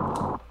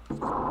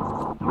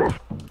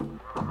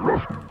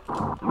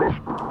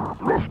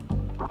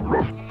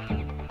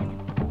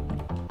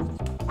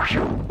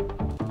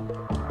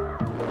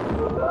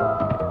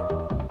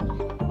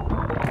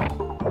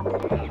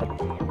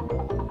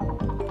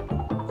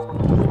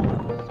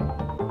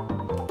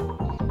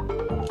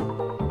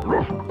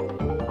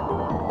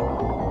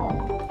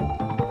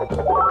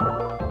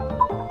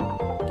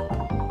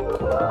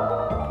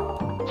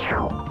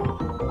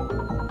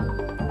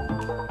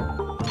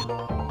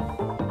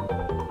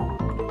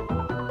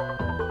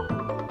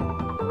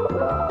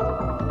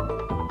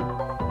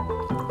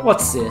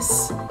 What's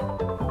this?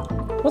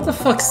 What the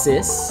fuck's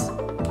this?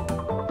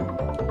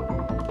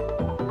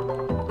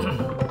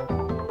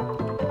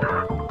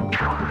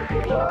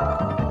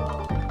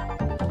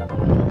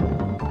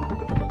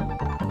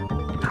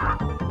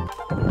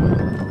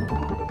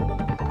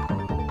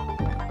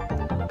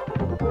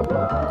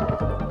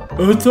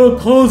 It's a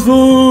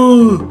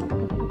puzzle!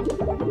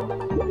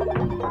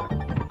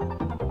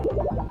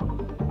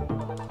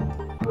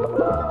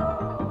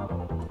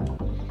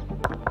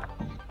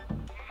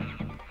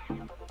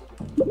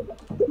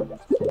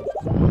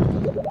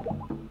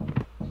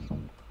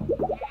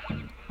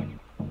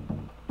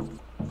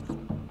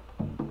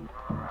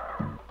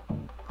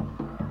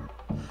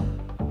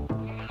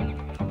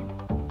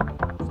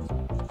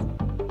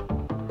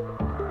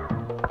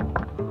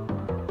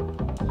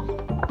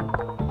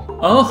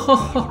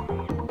 Oh,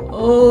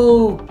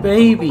 oh,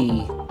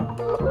 baby.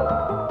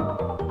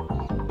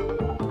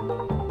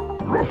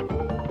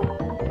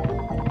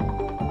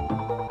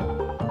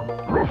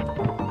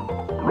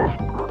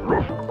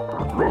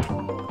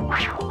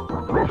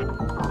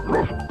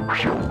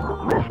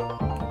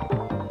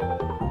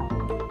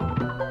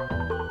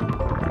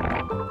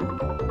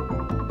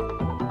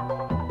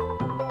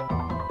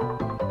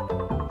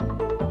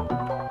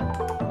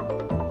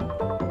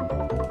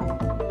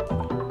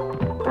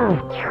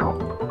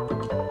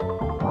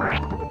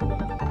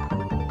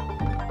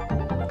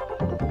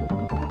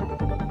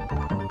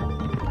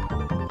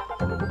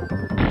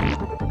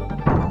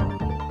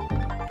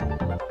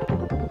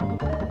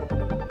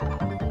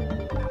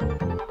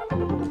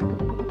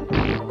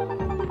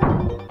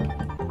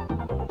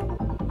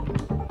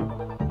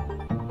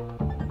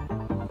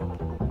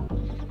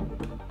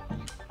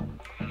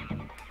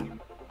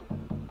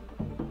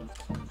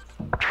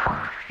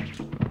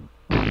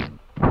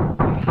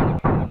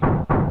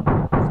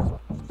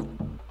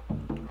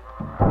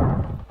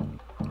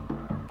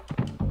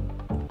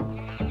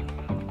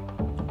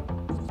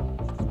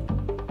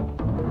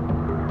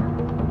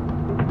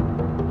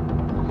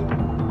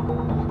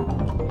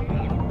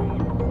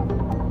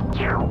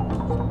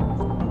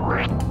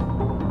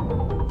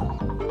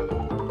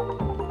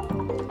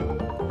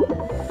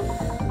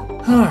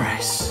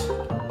 Alright.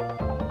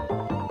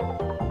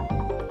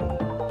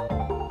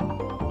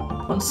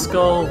 One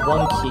skull,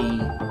 one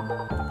key.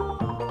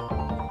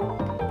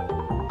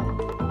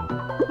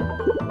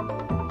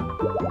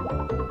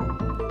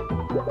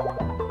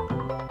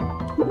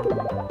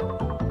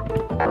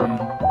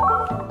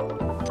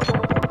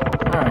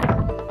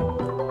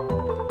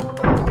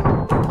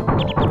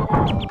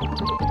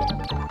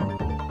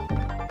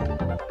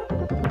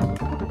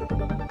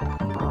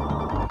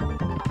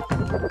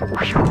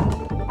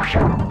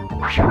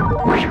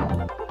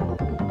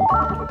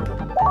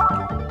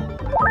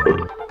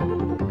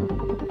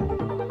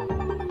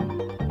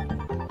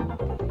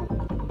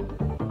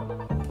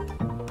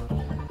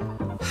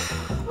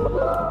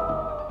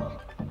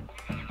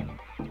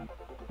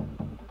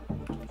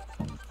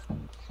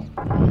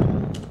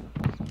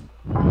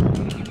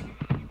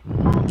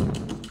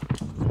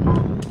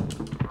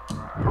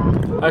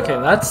 Okay,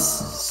 that's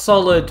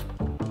solid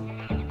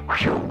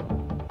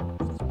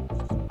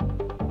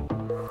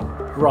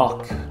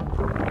rock.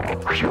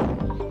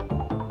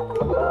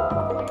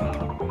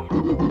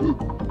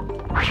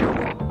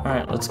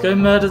 Alright, let's go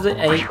murder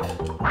the ape.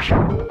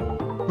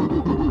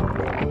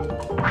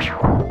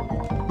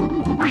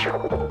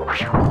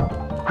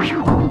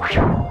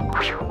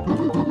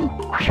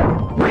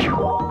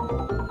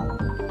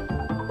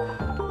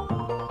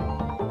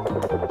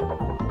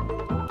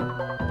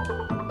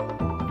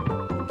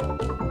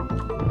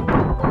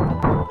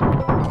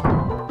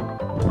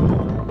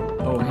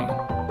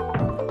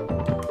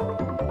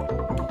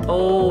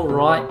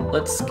 Alright,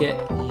 let's get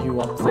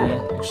you up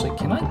there. Actually,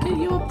 can I get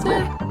you up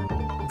there?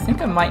 I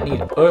think I might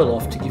need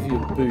Olaf to give you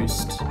a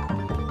boost.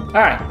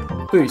 Alright,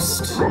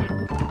 boost.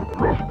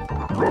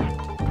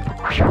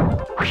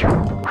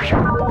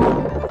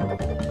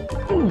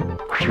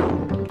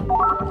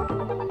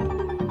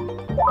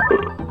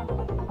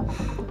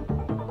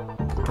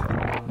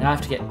 Now I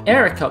have to get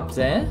Eric up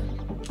there.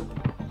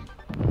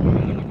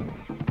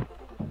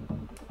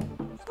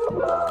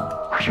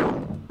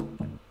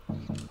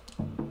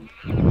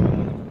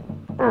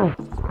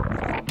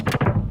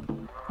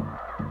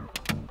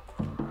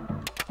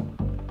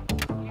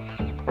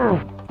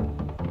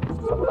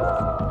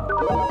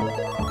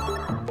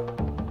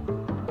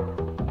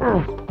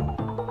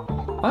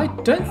 I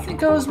don't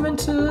think I was meant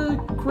to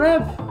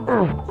grab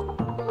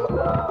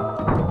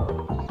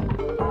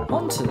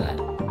onto that.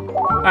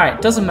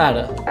 Alright, doesn't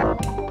matter.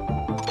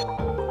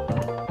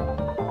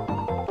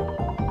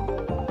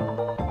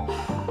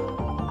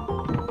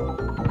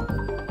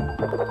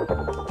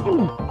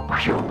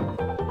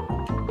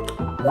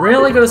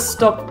 Really gotta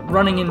stop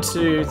running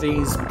into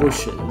these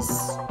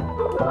bushes.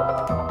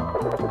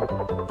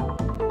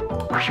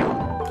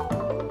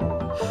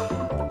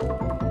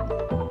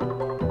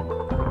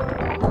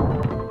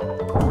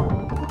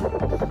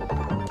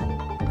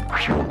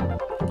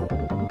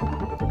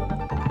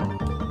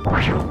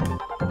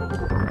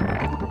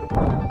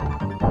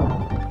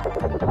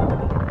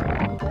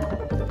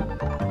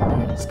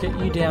 Let's get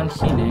you down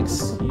here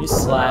next. You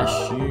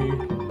slash,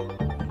 you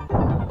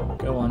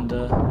go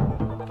under.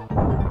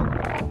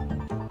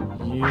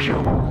 You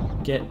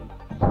get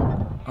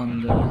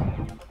under.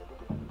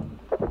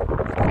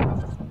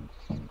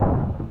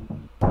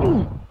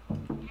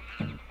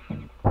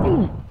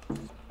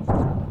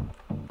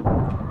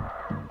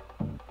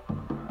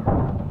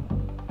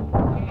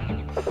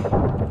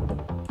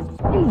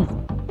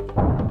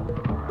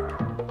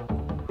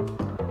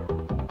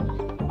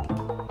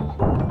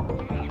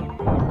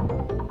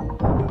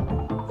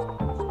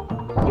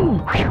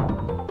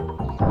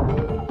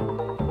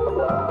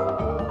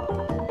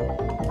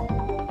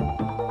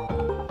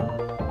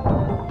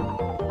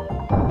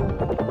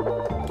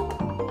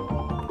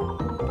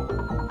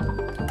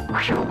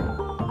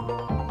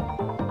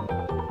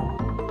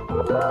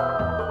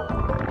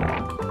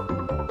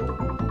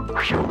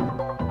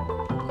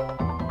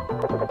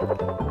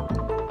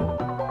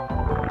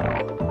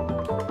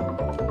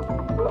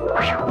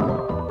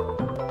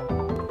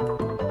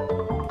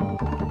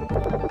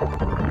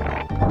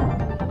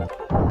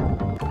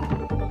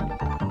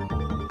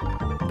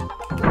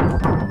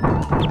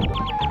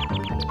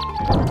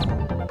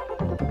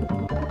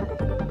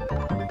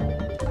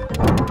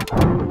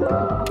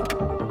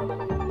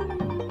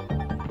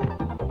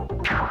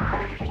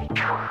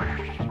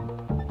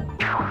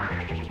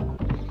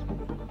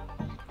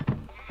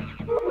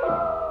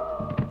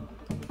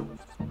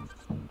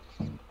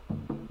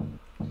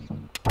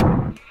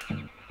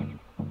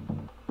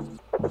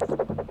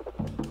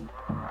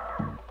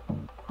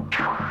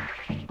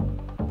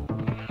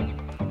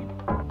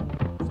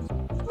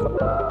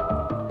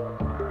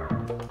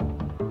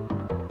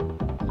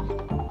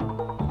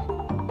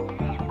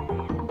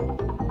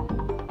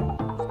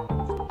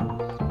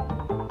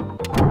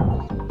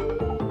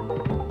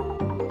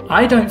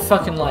 I don't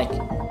fucking like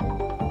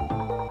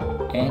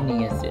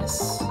any of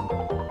this.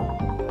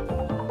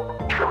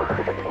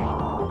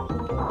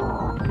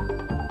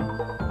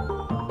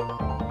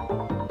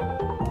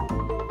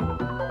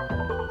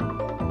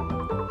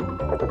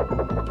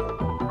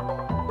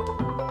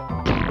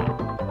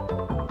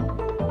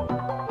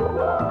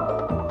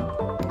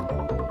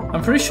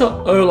 I'm pretty sure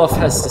Olaf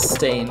has to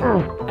stay and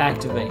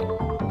activate.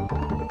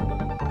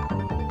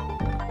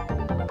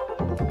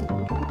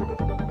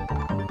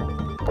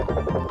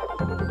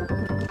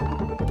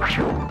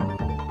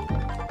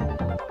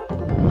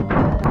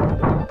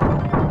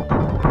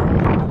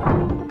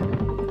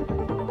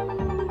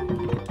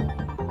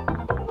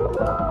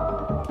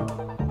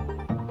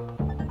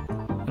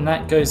 And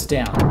that goes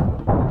down.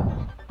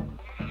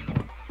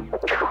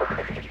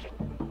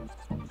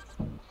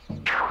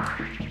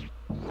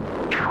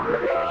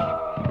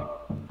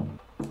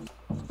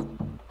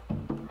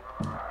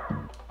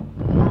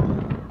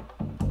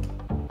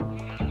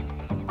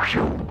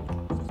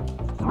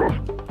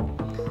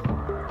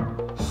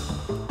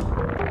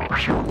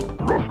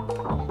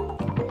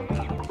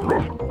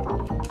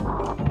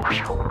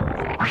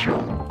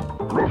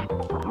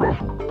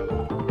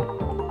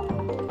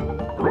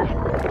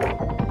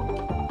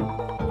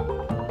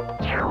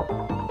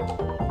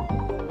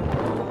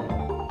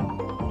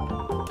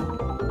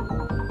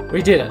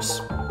 We did it.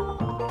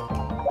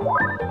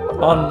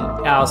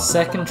 On our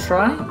second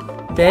try.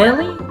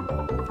 Barely?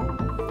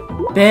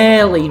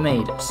 Barely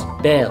made it.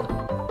 Barely.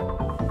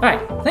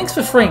 Alright, thanks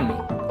for freeing me.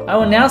 I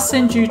will now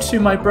send you to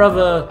my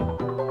brother...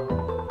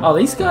 Oh,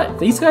 these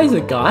guys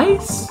are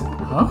guys?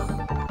 Huh?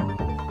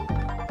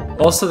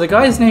 Also, the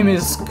guy's name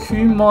is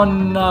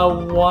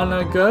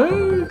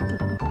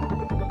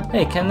Kumonawanago?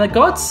 Hey, can the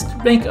gods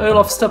make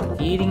Olaf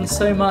stop eating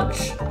so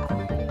much?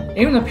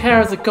 Even the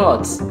power of the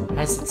gods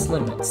has its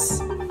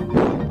limits.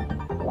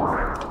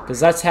 Because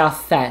that's how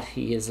fat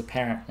he is,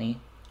 apparently.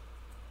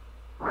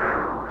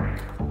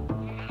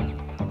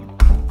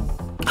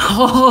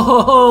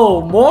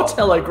 Oh, more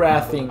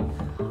telegraphing.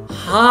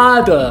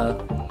 Harder.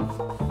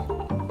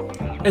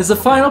 Is the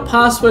final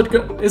password,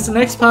 is the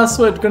next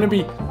password going to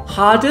be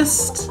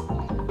hardest?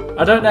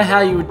 I don't know how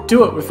you would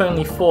do it with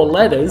only 4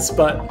 letters,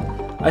 but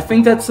I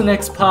think that's the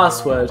next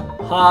password.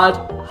 Hard,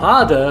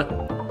 harder,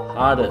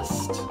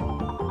 hardest.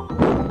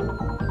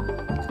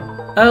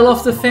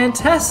 Olaf the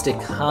Fantastic,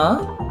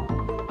 huh?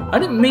 I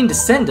didn't mean to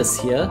send us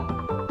here.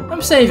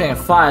 I'm saving a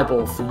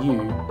fireball for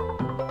you.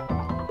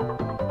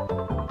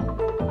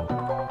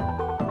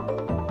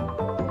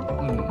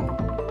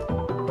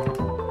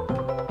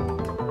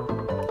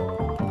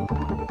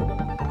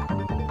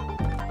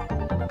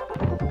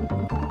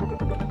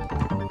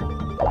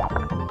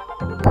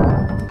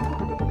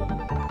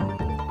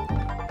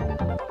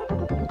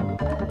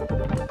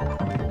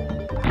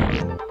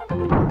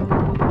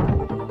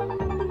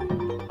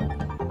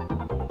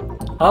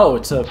 Oh,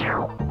 it's a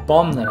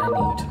bomb that I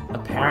need,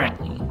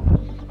 apparently.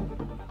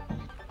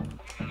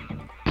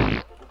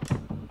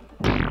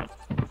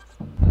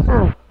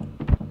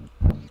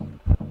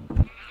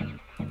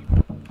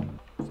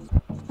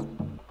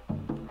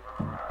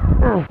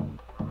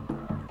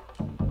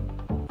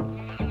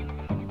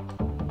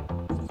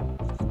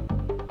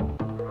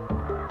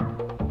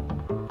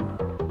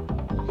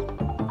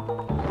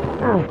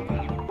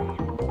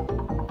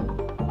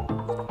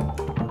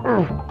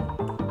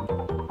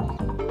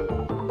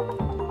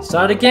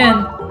 Start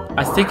again.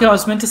 I think I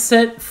was meant to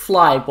set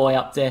Flyboy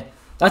up there.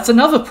 That's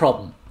another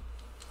problem.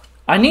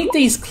 I need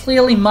these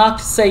clearly marked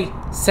to say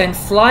send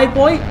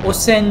Flyboy or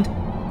send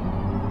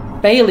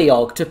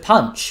Baleog to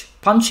punch.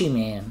 Punchy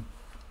Man.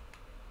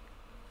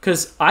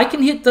 Because I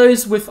can hit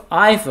those with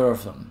either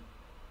of them.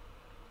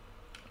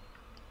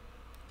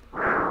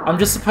 I'm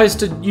just supposed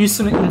to use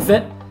some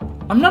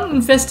I'm not an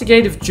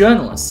investigative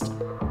journalist.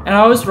 And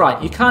I was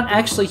right, you can't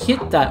actually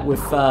hit that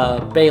with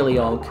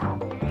Baleog.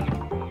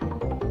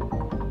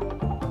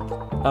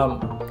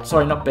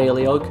 Sorry, not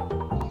Baleog.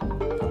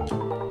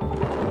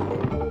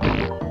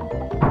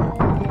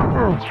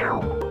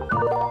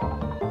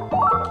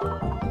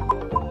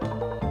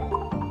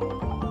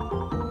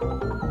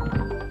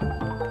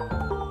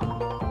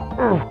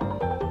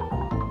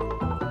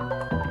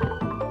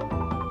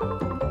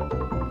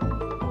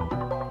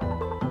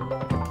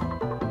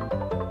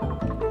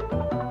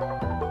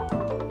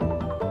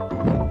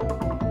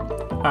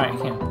 Alright,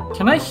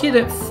 can I hit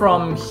it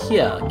from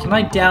here? Can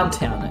I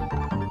downtown it?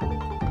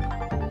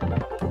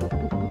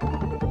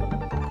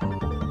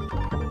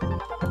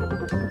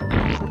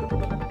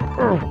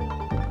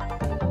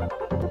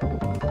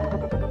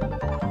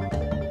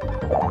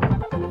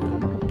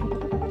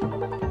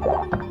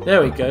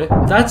 There we go.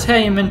 That's how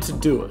you're meant to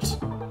do it.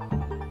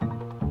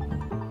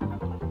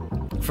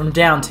 From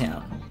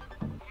downtown.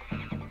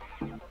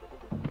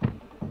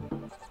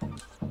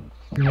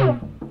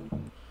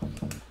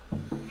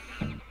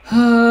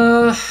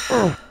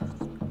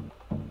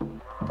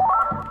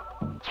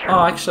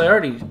 Oh, actually, I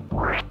already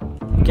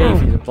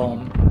gave you the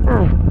bomb.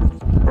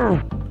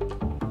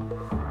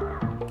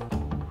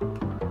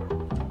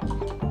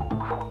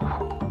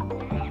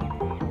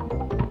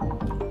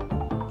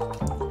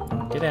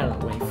 Get out of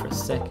the way for a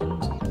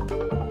second.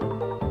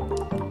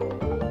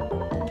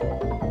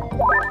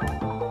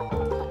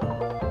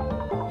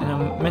 And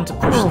I'm meant to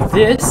push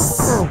this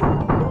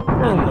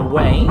in the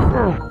way.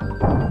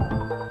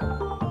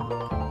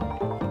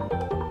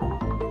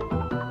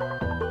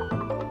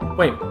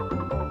 Wait,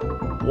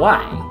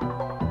 why?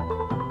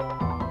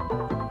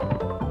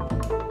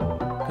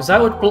 Because that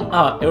would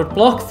it would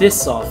block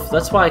this off.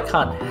 That's why I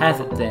can't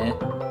have it there.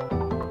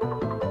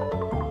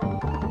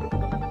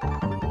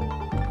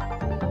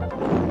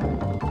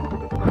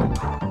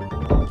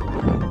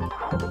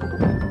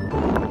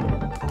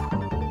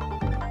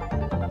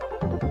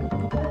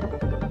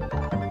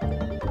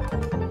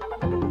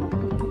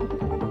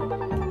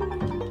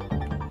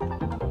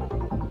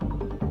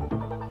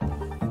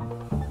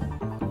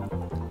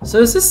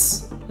 So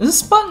is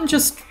this button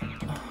just...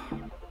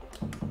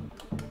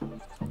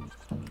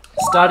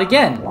 Start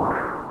again.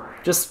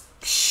 Just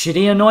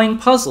shitty annoying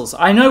puzzles.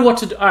 I know what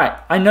to do. Alright,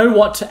 I know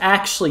what to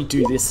actually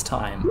do this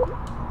time.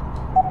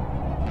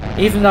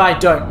 Even though I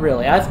don't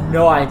really. I have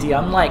no idea.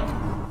 I'm like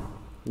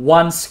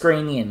one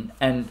screen in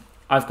and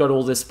I've got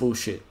all this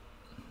bullshit.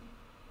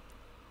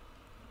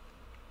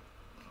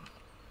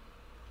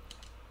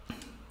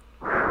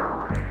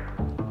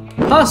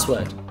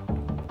 Password.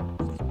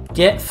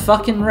 Get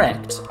fucking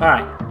wrecked.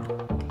 Alright.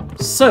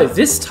 So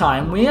this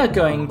time we are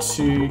going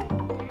to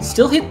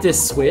still hit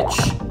this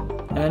switch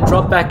and then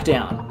drop back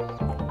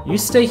down. You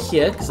stay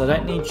here because I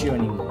don't need you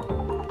anymore.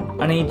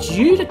 I need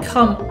you to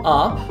come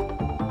up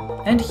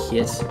and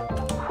hit.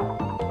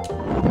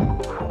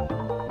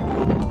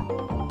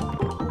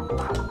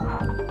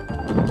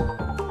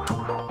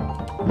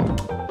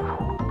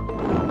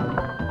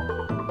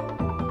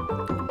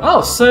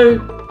 Oh, so...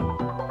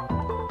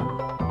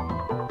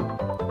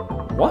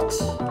 What?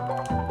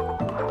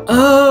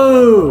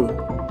 Oh!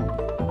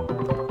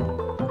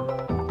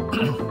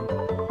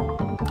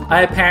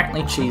 I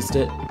apparently cheesed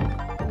it.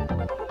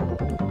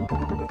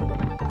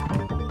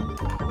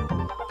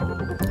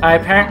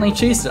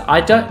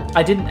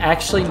 I didn't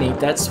actually need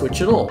that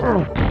switch at all.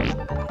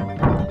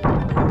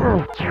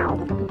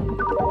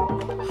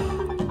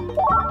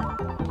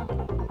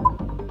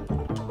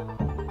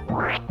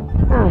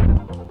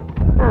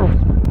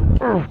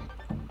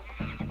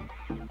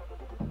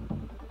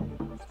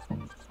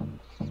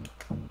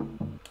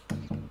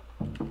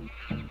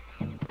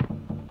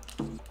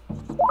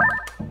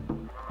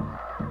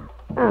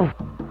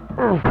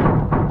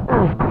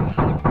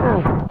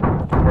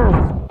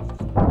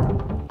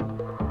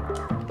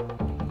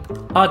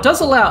 It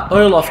does allow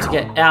Olaf to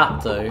get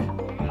out, though.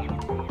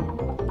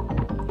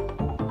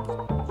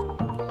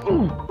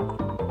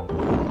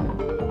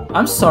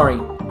 I'm sorry.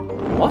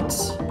 What?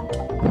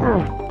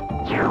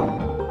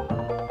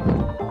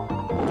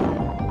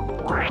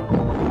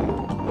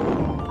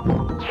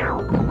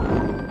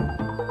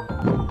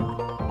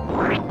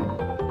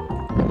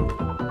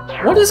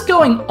 What is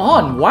going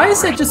on? Why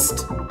is there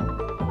just...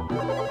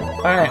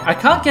 Alright, I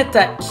can't get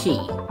that key.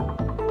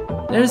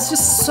 There's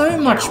just so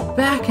much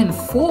back and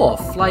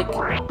forth, like...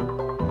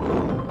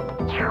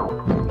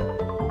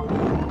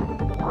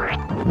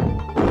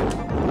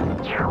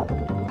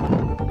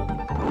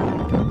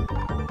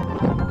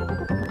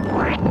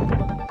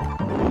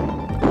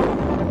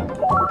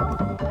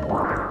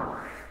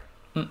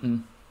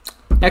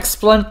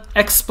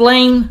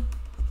 Explain!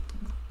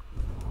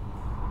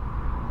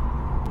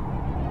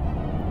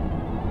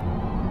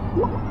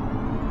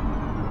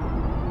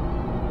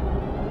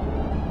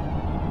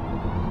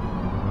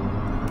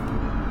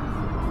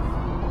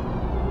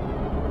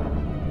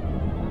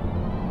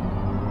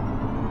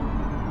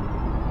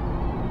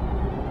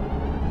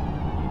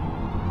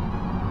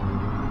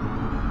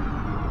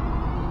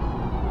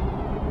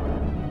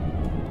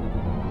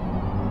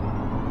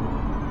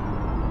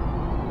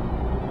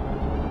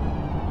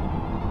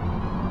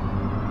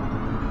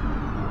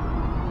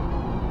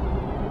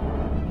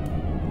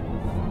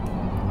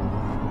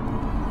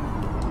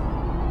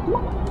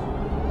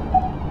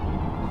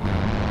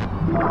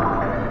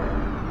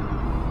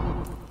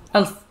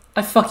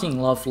 I fucking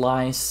love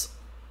lies.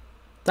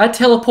 That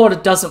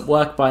teleporter doesn't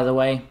work, by the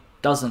way.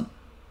 Doesn't.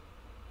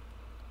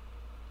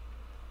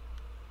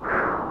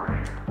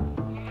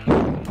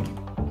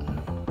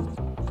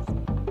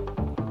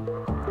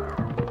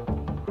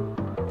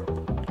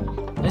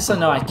 At least I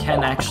know I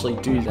can actually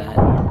do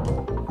that.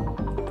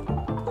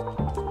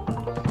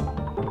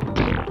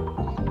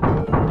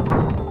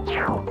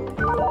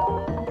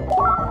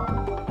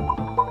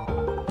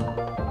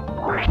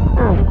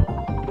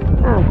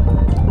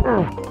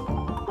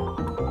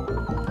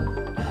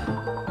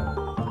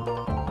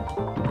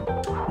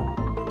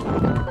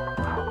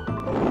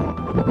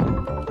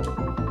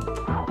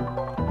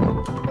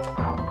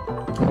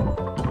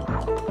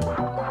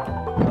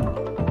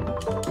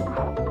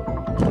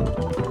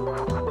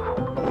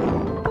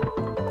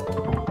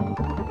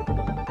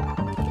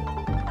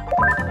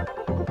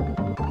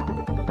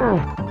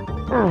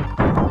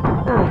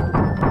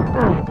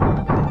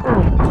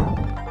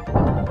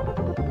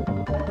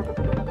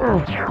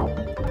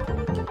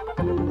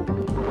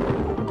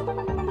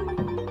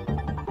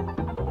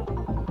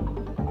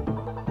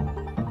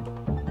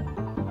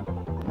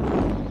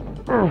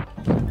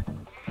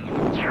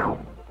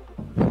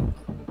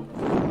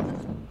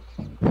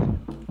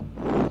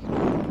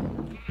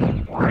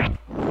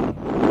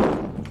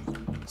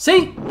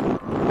 See?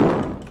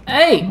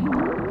 A!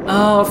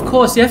 Oh, of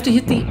course, you have to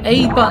hit the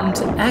A button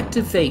to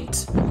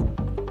activate.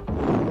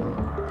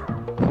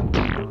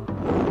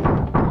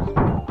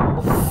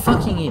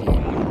 fucking idiot.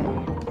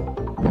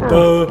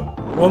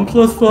 1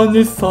 plus 1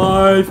 is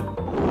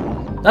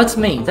 5.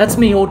 That's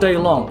me all day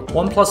long.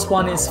 1 plus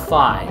 1 is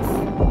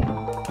 5.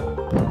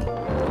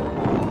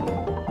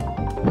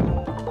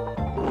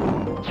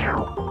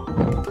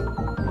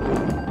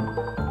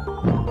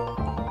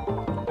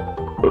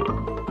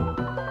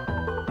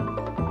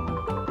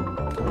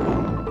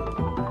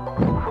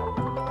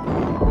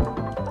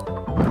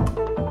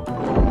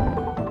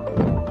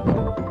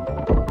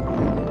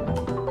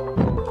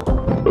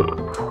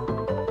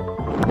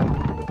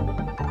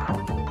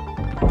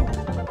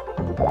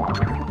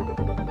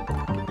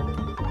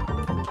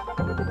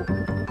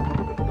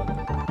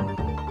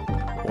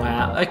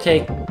 Wow,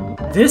 okay.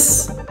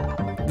 This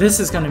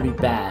is gonna be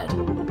bad.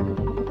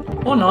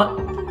 Or not.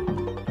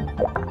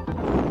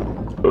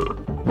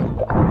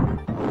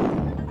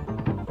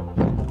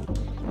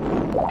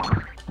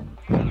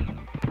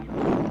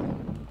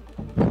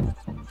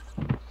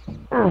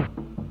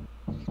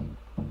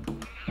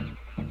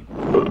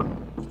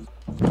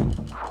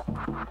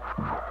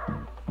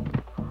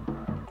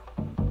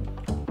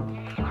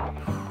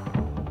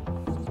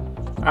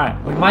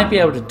 Alright, we might be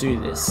able to do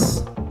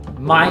this.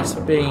 Might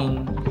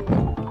being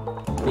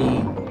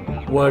the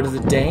word of the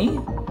day.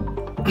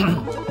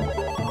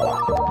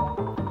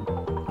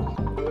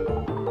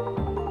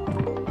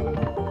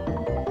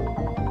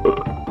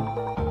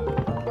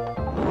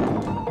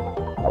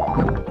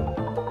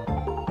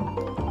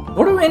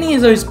 What do any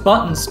of those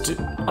buttons do?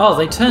 Oh,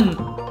 they turn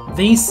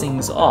these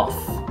things off.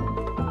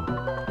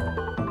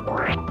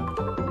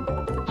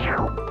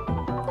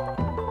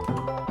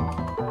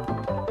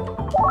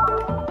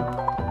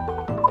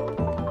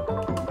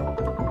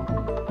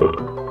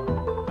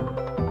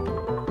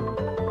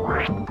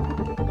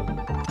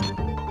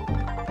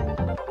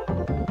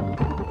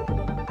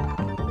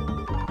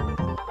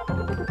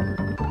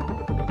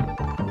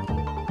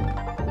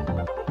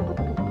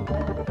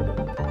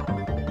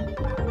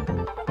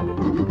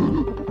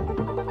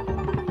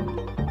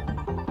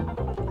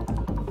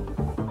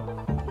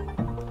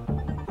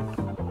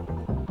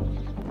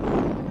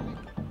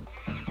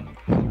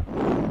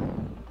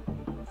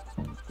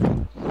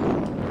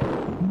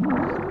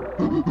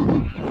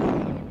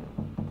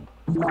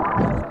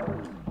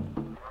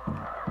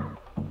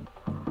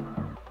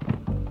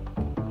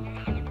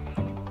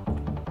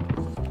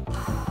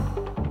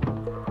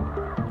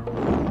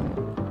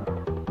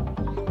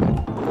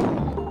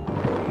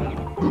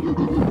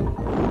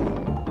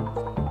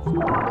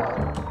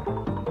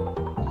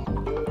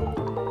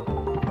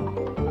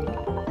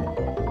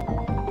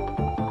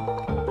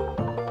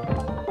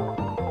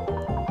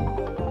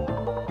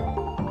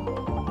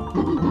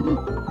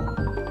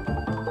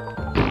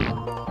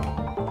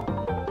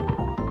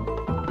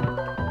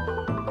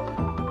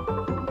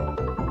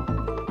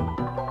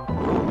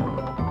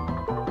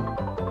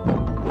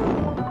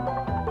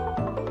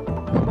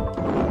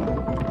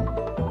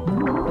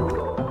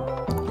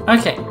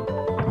 Okay.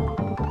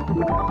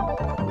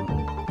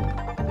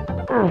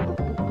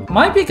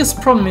 My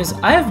biggest problem is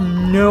I have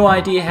no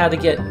idea how to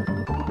get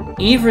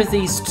either of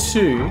these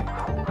two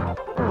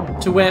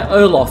to where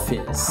Olaf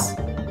is.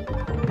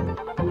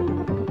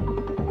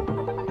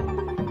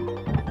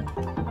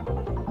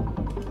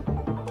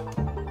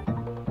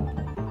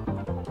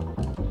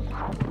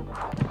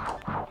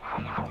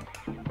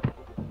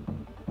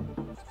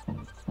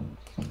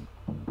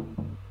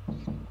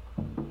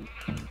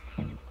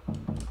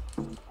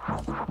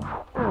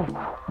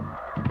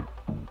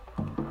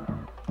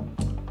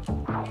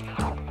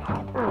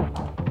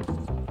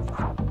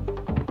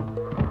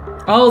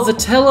 Oh, the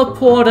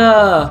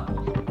teleporter!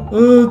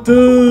 Oh,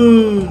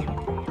 dude!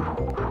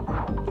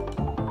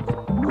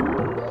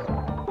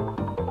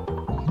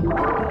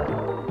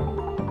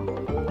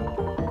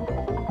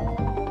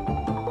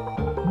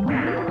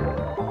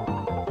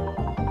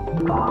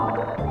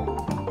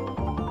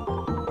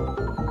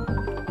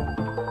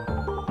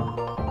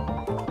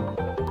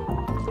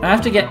 I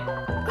have to get...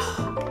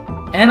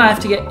 And I have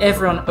to get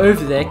everyone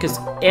over there, because...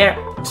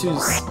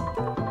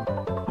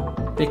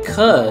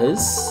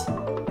 Because...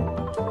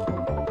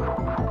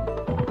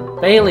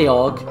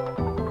 Baleog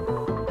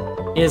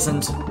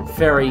isn't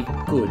very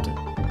good.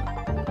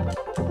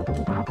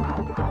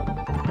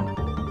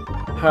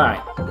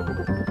 Alright.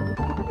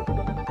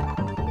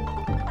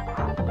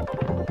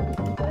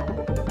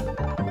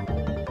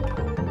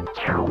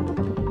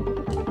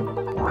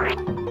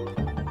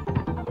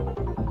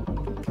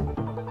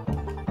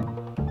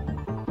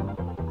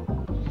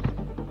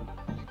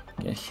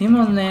 Get him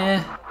on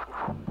there.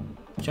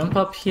 Jump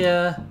up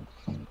here.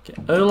 Get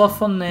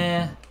Olaf on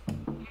there.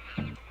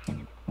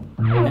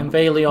 And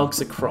Baleog's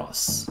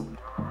across.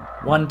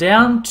 1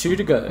 down, 2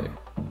 to go.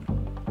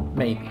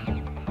 Maybe.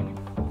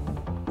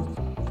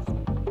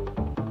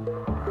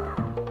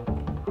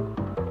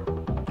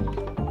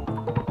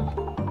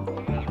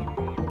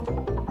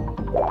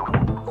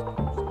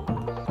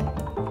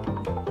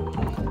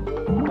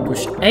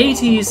 Push A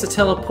to use the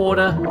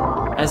teleporter,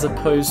 as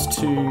opposed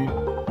to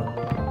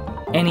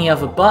any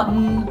other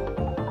button.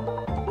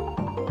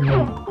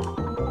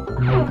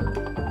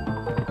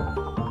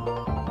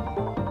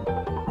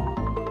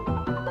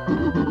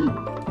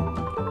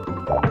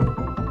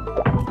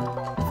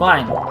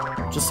 Fine.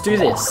 Just do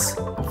this.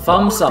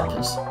 Thumbs up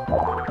it.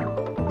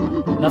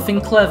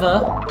 Nothing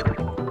clever.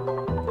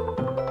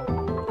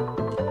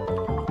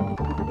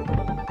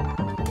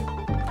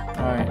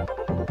 Alright.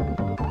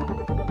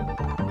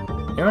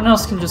 Everyone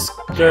else can just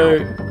go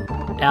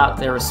out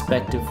their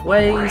respective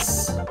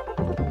ways.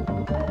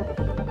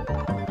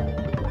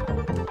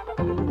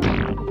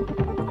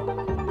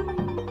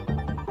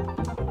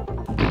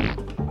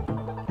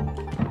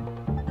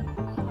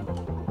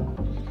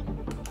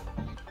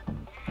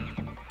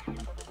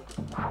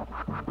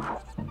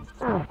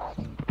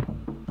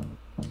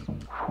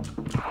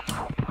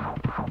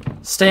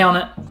 Stay on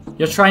it.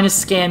 You're trying to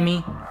scam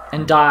me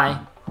and die.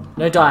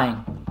 No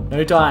dying.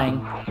 No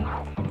dying.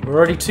 We're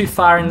already too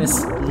far in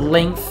this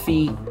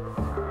lengthy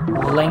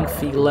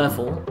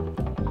level.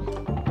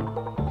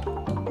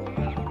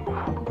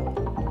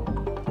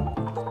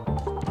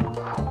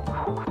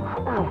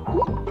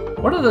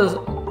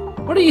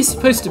 What are you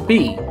supposed to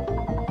be?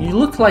 You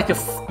look like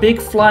a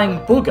big flying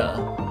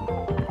booger.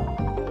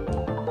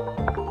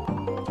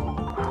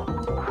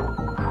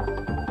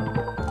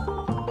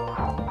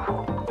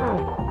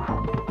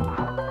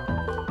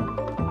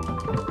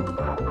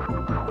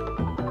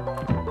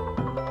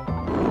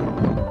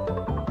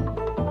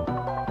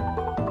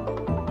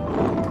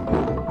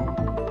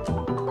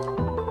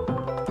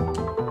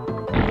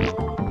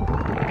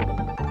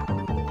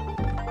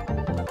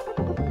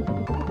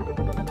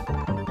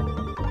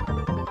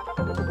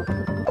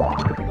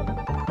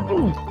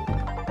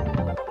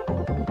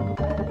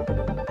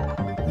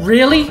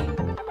 Really?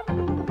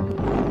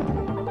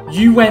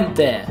 You went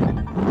there.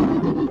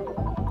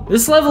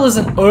 This level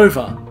isn't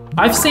over.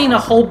 I've seen a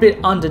whole bit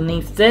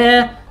underneath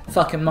there.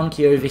 Fucking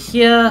monkey over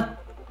here.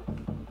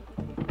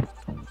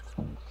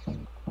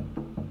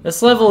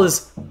 This level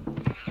is,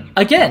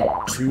 again,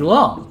 too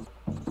long.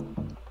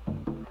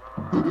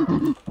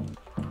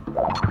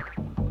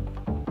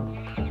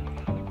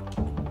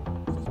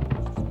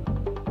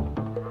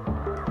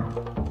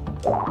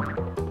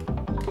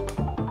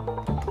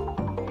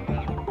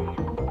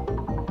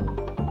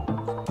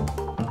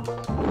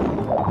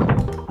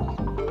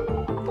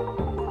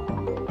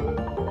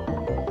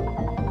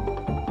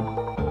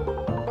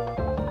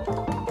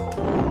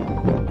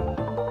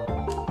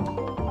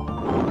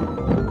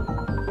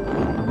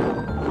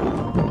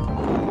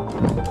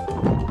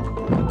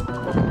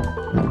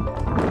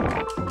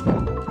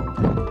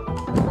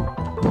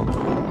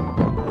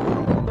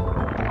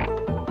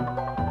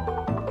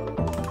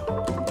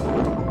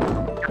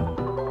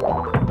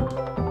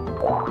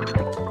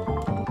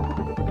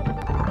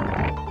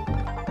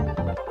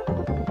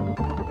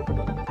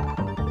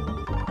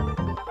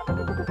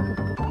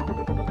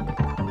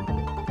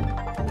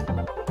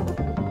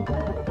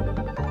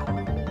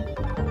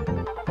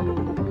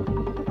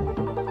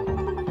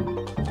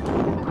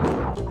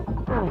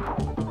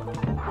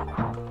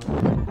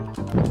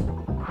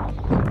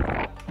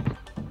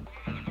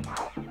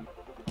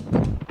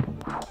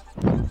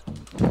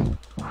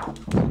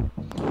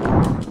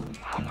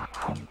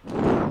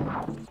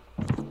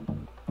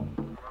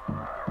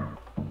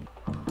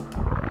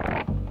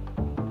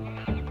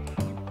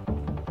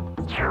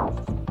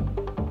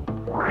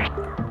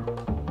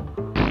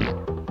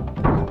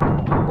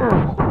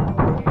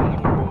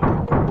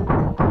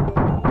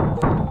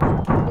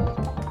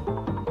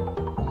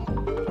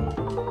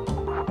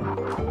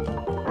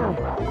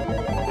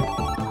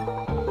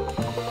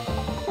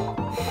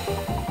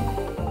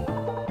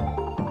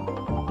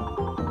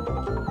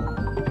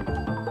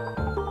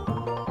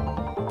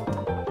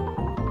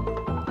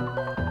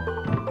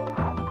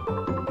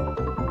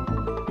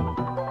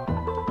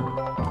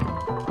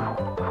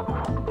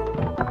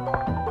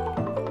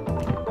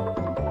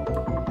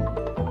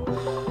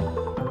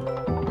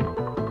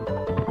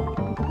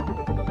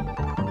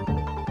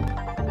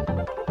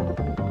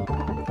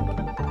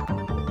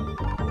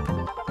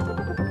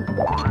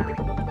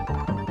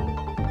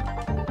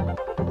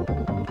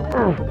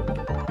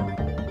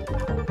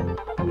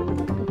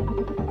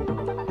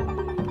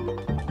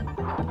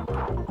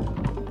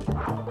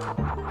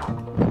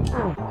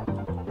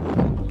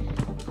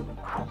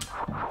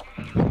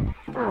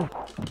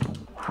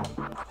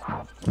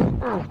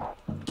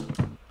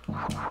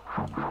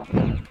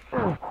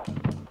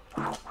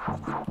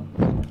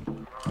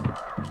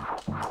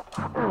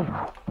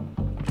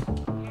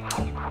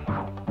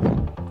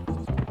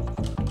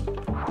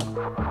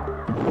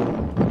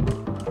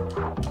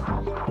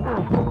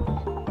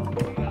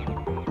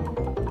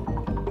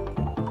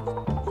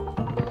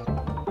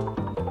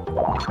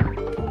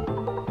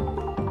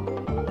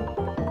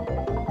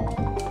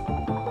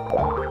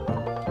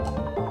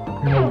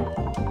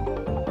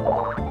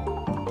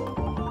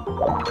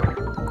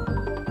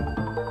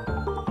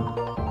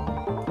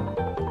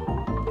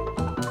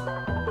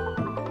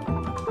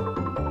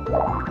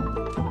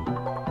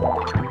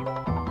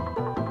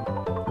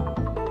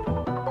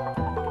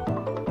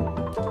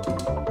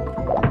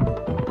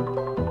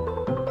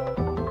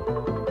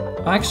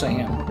 Actually, I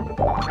am.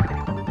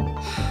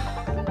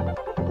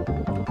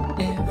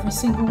 Every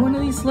single one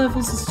of these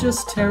levels is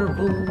just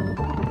terrible.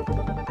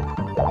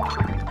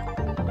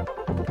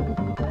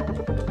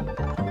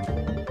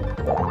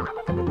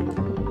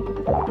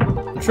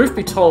 Truth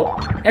be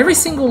told, every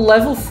single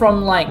level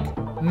from, like,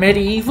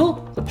 Medieval,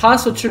 the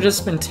password should have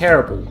just been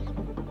terrible.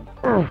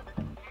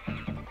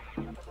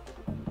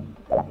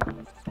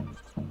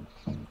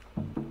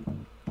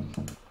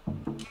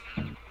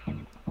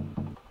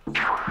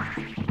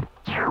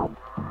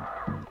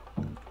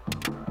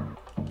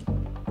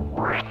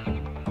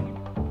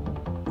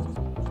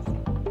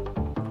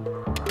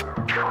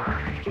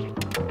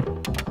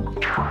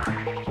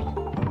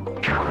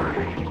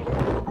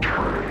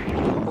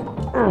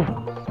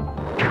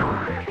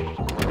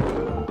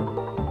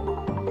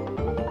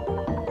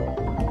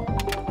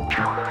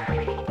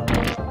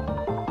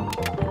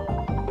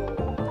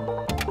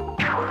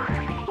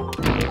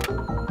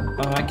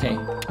 Oh, okay.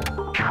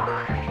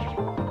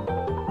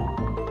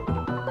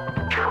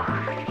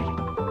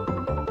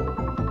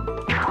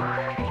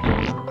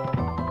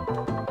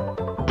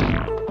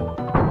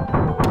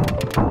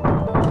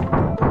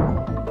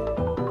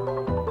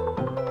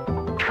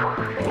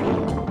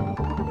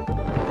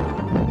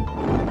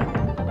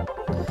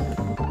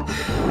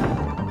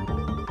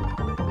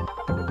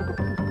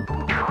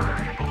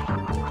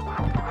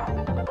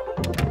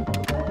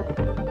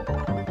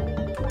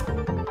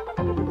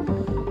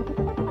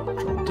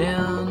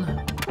 Down.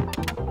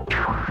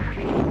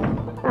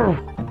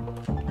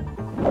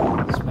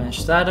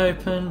 Smash that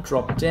open,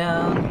 drop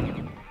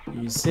down,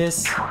 use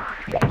this.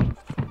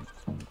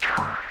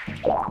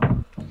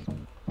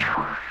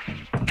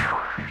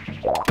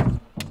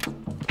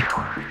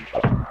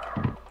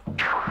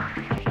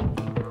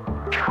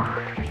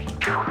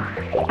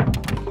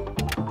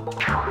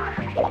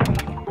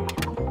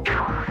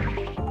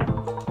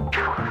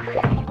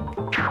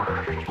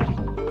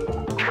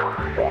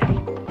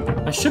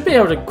 I should be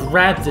able to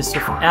grab this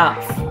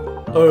without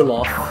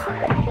Olaf.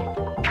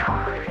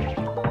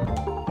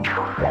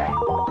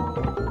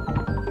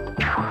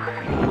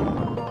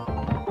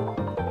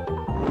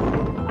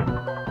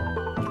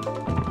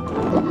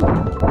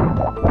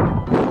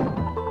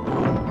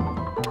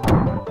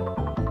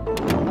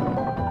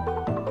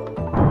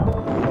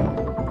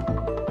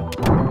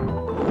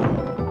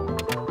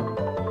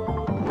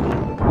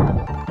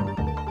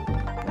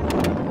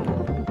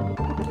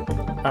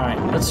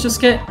 Alright, let's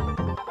just get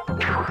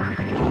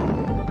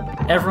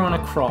everyone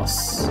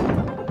across.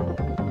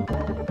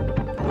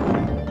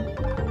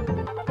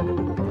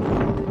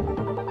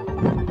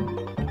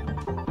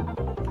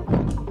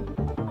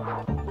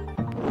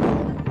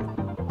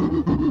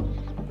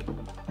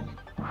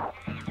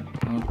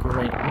 Oh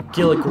great,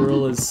 Gila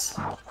gorillas.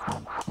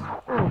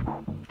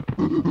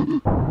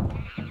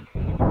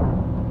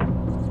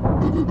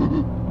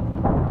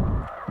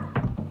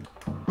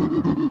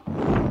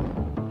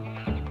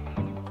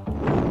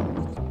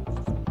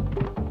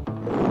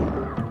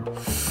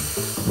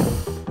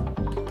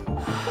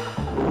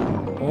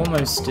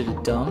 Almost did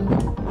it dumb.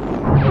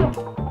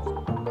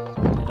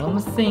 Get on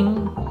the thing.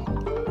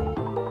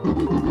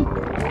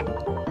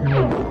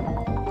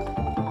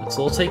 Let's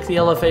all take the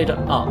elevator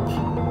up.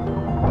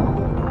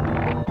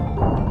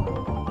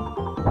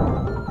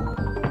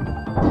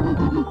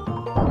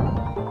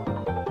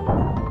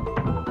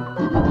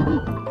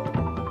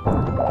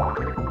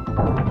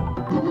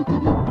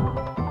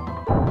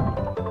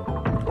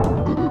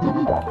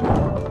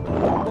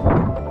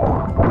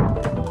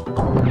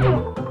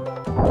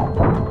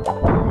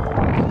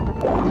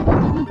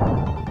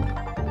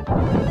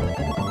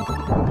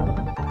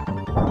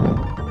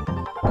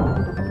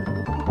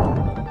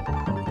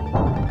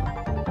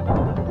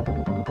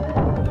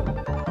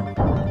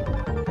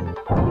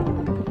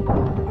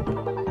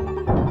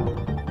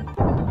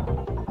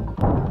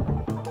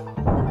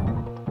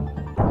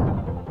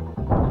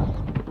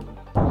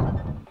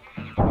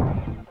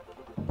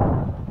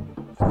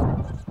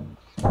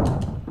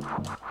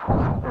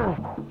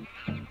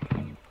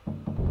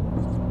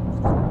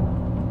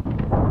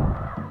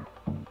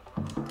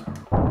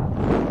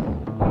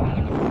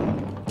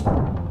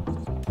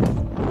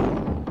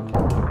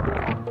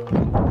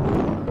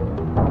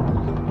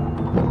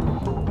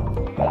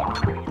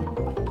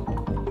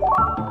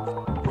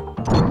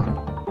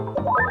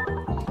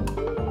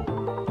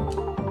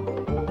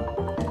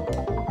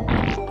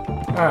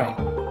 Alright.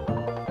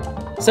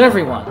 So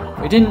everyone,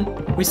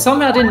 we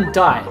somehow didn't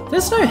die.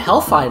 There's no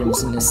health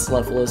items in this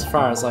level as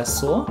far as I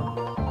saw.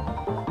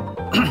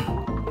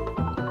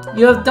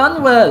 You have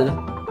done well.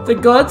 The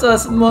gods are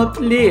more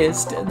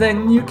pleased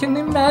than you can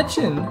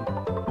imagine.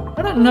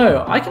 I don't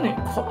know, I can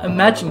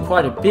imagine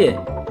quite a bit.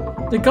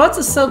 The gods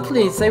are so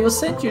pleased they will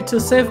send you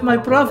to save my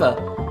brother,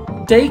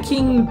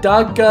 Daking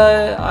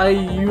Daga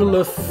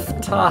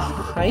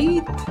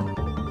Ayulaftahite?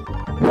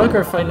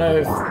 Bugger if I know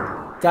if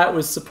that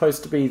was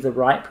supposed to be the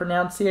right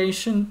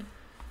pronunciation.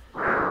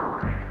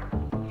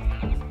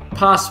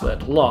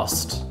 Password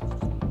lost.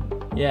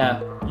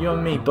 Yeah, you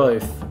and me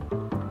both.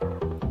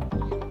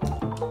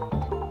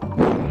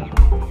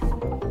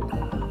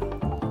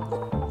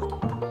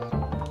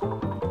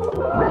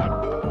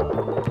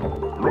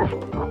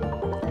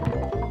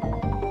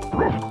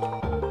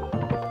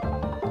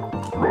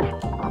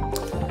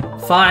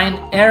 Fine,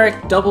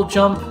 Eric, double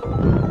jump.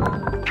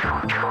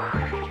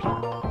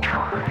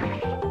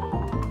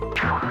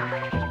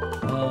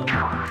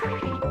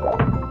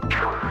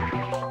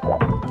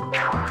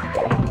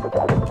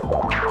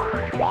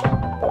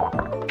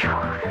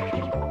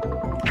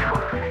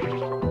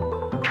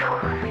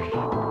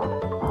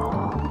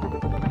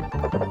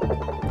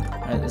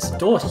 there's a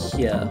door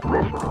here.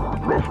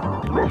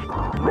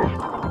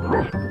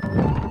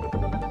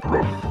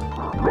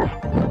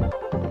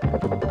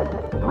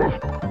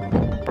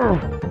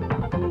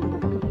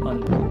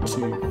 One,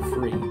 two,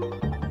 three.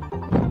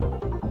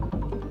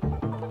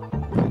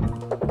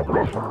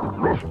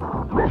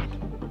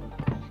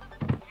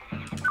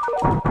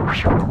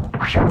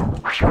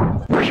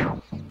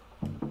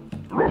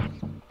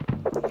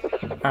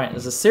 Alright,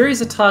 there's a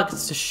series of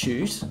targets to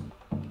shoot.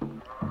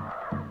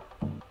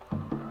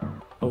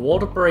 A wall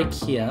to break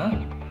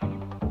here.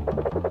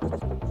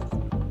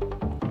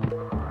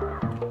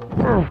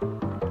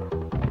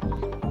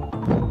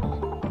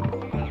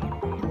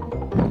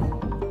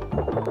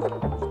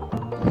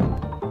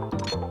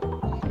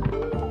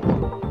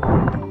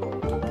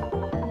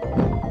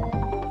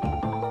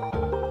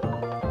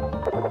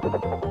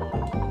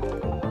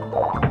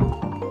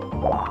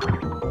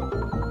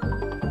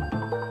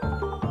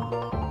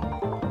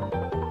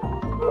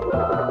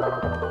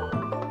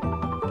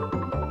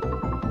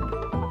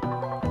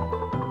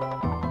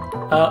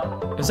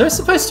 Is there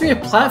supposed to be a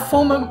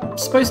platform I'm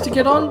supposed to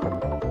get on?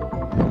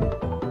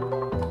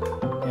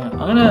 Yeah, I'm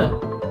gonna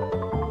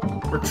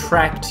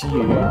retract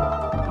you.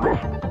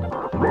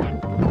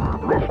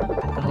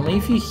 And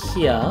leave you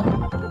here.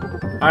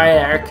 Alright,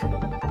 Eric.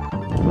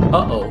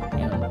 Uh-oh,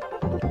 yeah.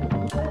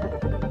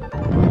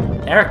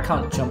 Eric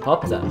can't jump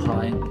up that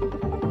high.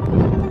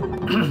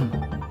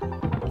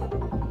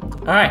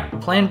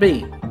 Alright, plan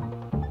B.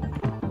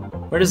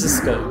 Where does this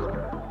go?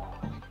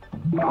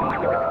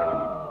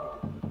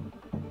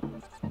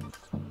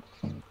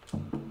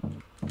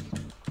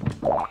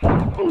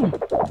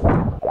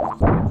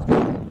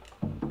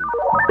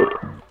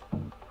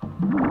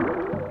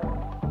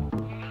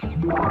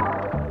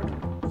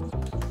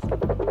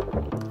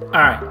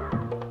 Alright.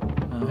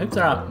 I hope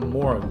there aren't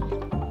more of them.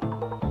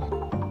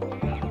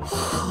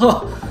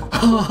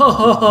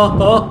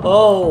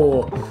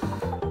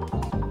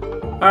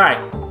 Alright.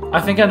 I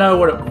think I know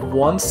what it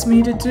wants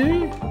me to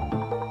do.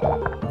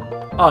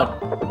 Oh.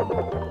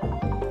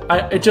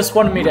 It just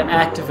wanted me to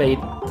activate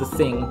the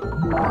thing.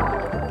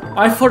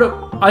 I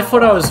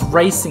thought I was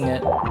racing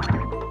it.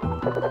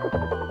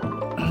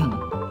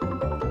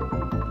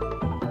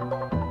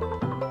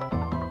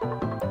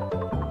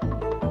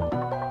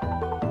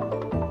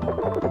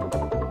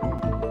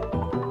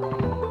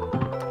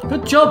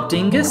 Good job,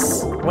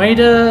 Dingus. Way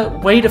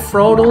to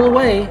throw it all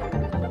away.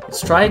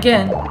 Let's try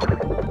again.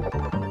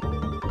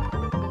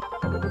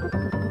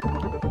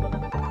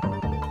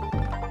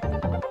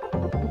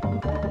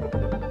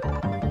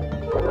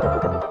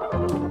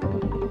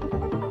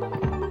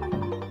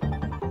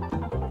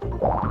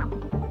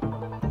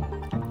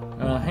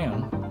 Hang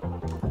on.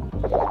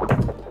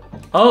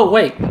 Oh,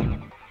 wait.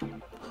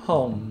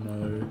 Oh,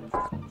 no.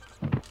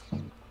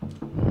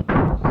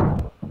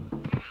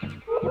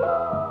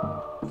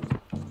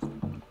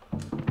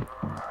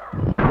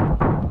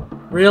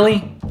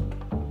 Really?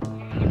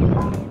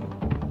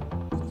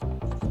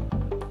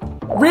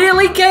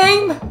 Really,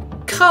 game?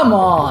 Come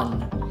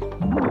on.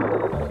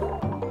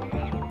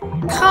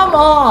 Come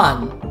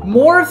on.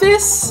 More of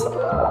this?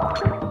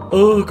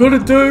 Oh, gotta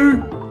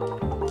do.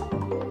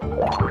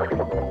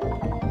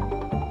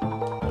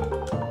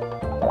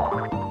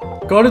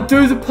 Gotta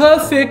do the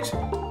perfect.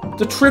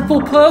 The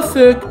triple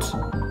perfect.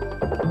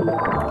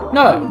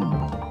 No.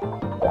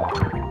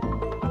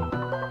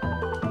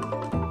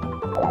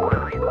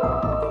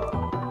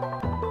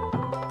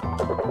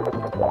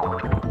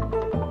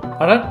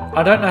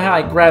 I don't know how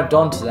I grabbed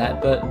onto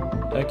that, but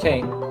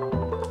okay.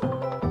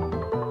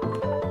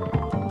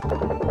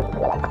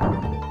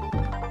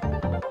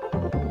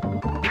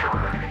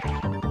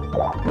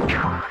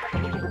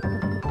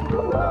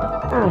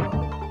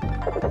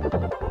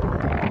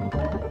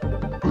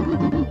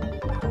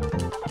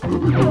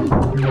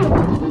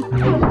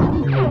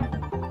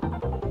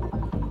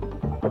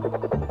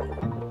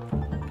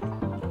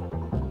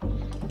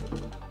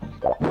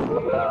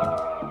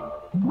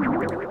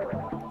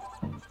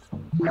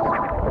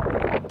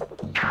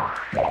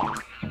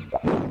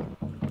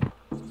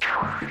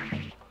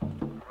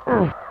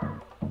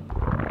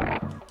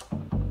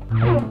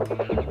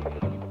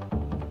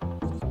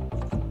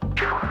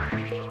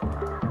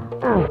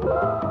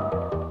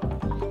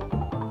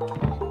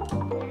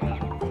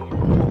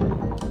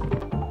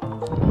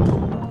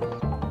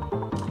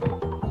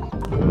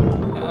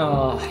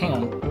 Oh, hang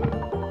on.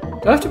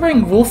 Do I have to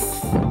bring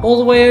Wolf all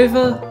the way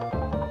over?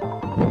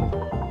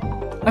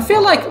 I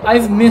feel like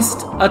I've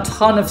missed a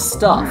ton of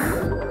stuff.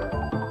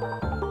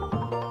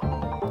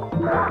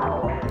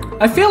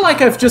 I feel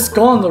like I've just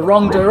gone the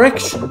wrong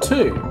direction,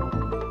 too.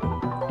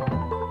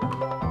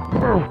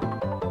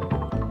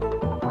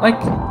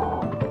 Like...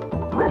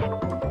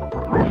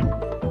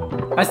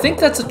 I think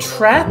that's a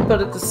trap,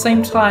 but at the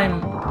same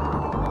time...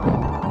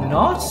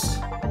 not?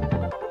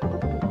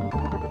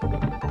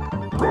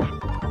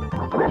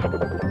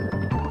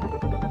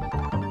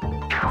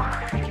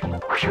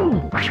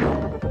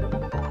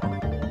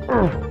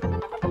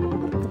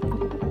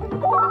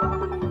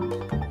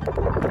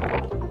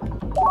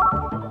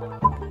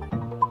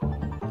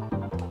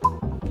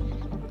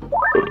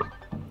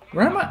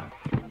 Where am I?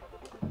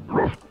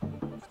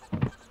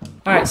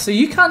 Alright, so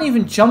you can't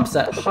even jump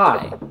that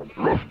high.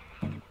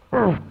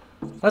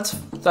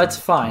 That's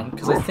fine,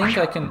 because I think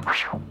I can...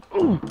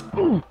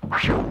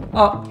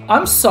 Oh,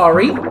 I'm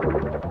sorry.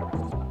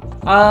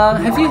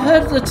 Have you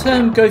heard the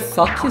term go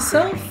fuck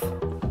yourself?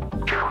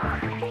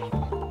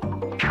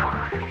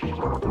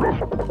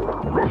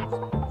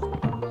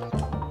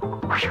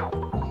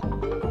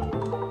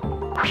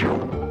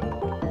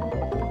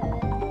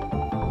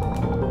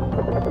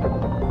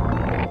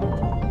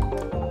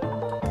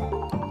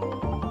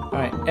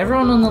 Alright,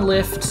 everyone on the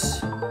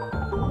lift.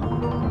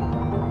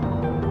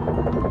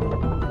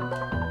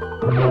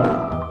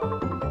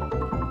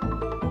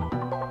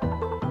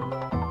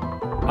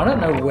 I don't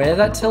know where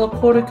that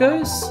teleporter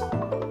goes.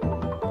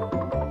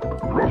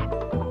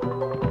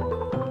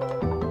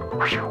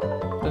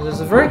 But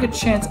there's a very good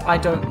chance I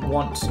don't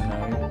want to know.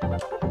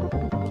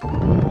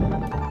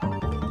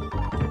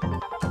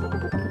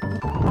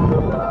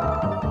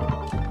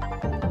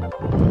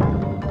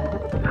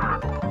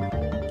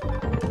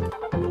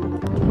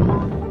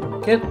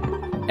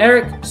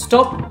 Eric,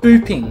 stop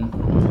booping.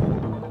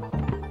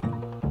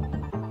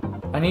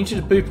 I need you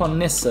to boop on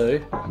this, though.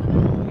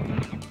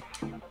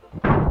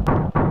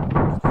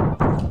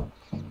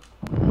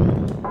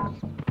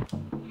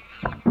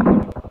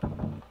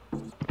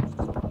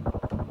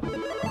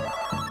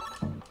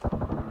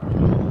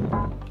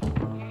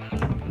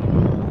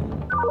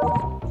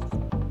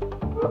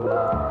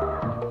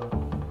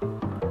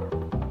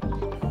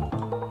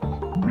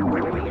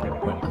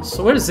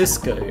 So where does this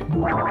go?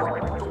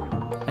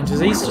 And do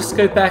these just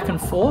go back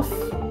and forth?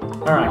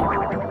 Alright.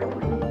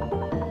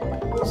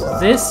 So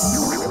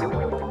this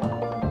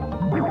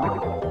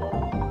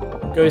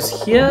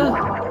goes here.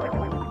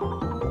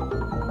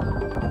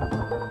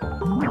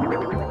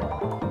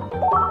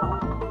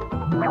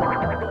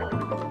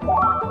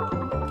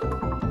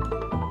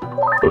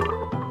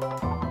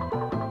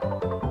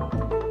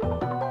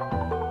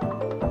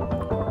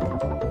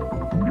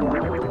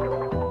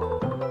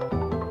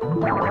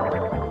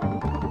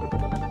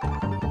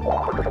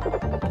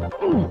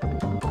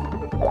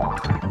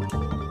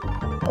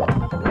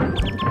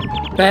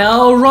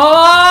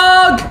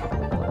 Balrog!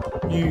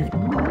 You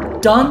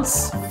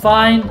dunce.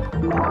 Fine.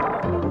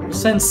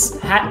 Since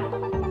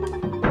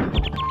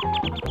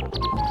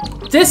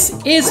this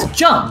is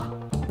jump.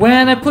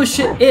 When I push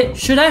it, it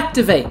should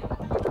activate.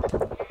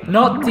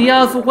 Not the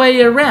other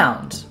way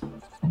around.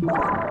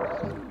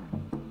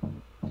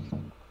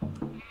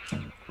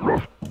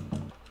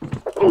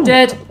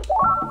 Dead.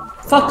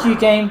 Fuck you,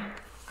 game.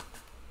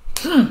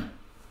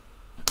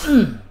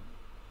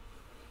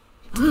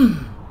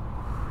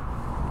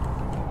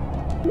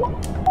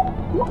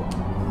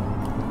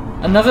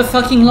 Another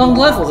fucking long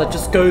level that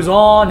just goes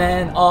on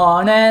and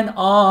on and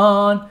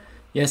on.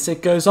 Yes,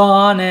 it goes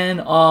on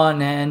and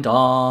on and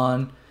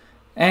on.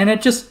 And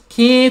it just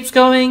keeps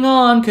going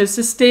on because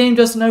this team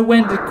doesn't know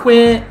when to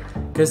quit.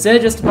 Because they're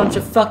just a bunch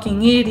of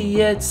fucking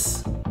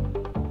idiots.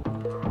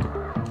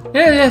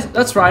 Yeah,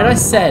 that's right, I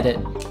said it.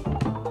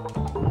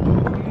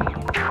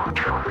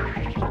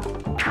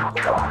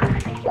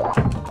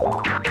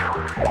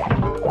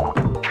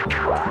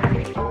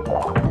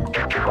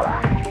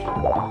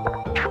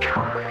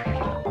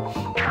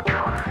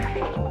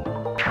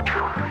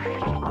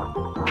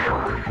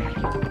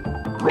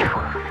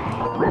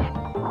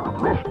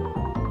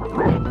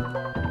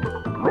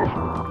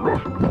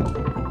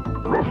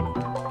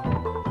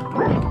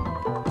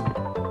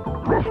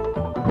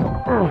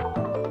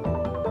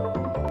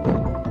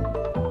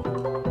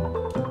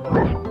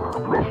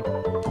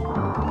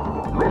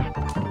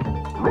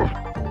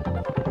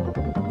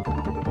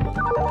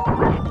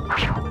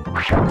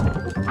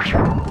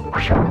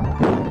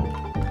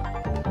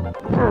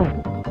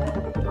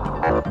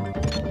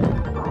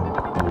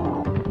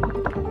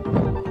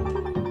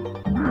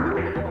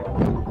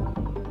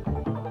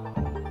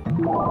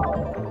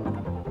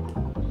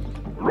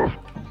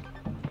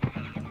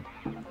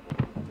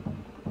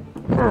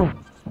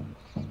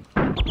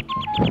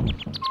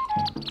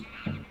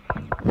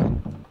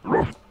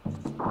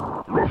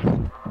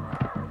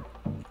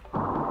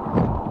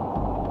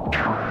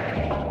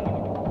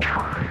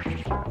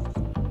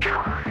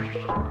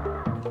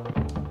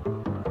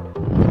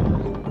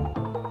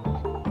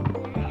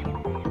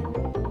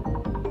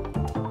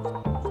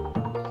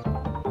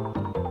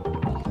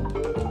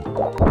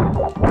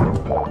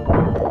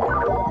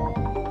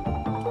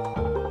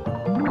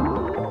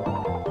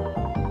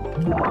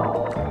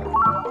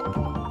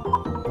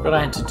 But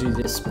I had to do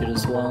this bit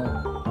as well.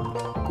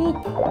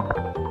 Boop.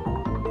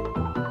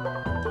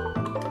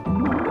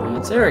 Now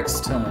it's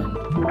Eric's turn.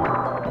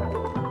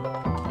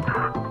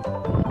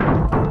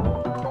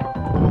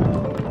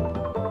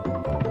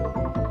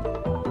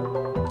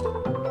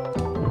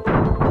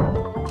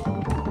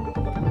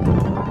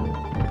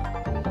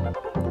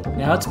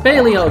 Now it's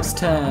Baleog's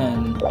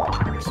turn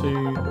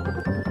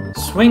to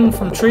swing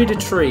from tree to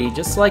tree,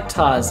 just like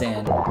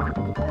Tarzan.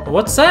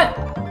 What's that?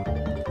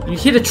 You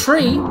hit a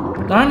tree?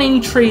 There aren't any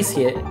trees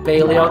here,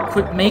 Baleog.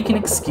 Quit making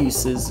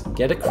excuses.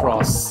 Get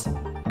across.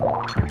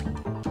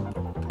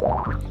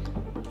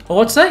 Oh,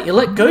 what's that? You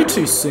let go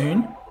too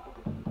soon?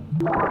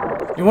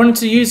 You wanted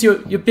to use your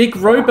big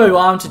robo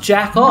arm to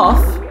jack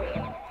off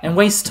and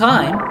waste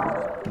time?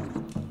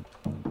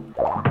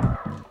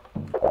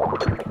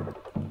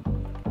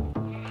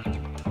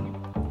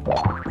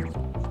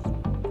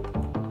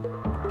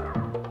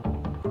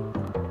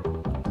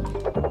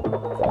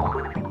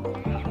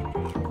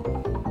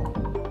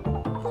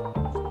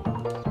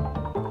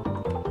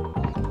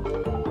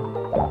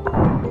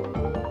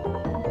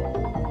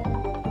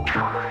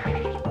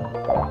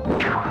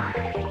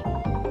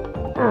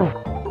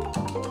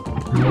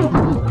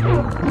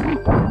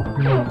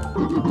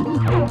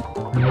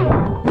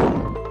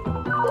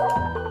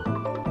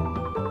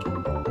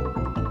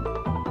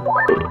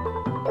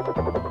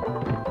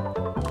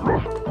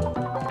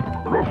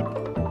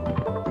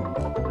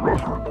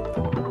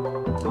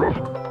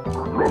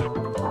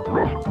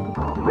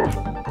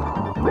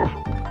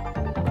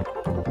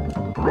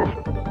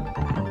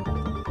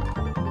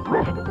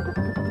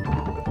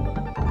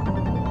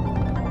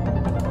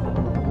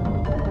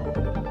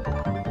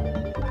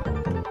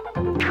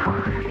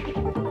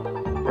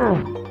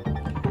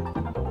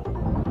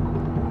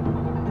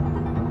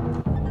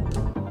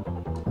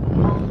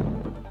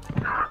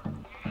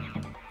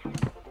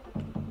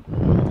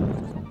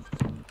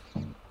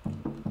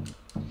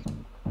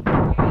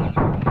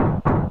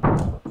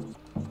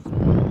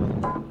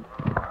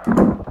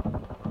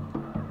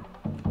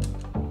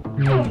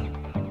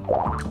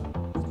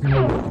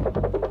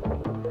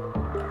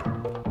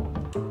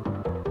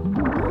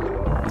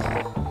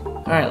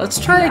 Alright, let's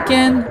try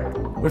again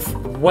with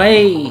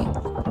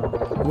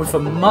a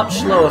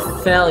much lower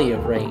failure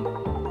rate.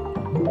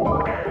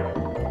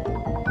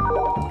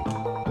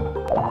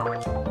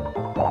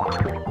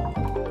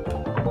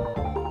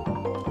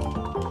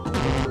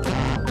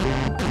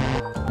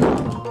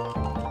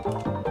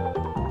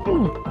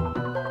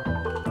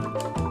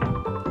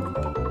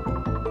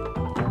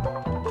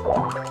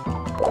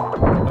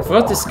 I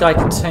forgot this guy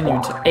can turn you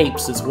into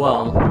apes as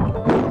well.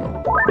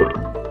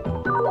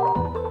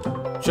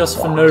 Just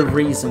for no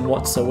reason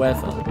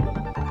whatsoever.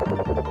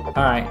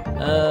 Alright,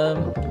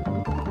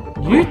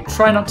 you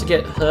try not to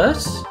get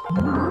hurt.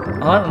 Oh,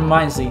 that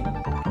reminds me.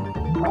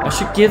 I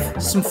should give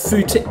some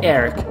food to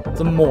Eric,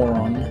 the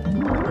moron.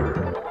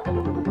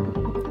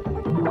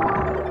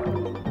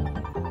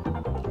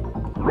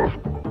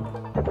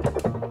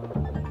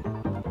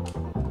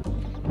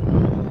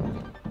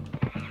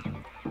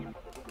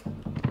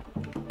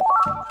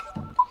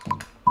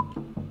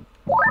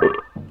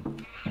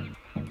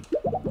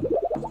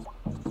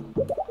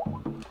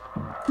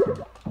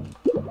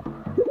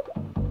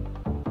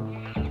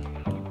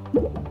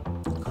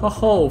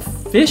 Oh,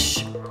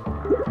 fish?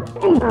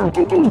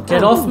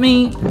 Get off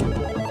me!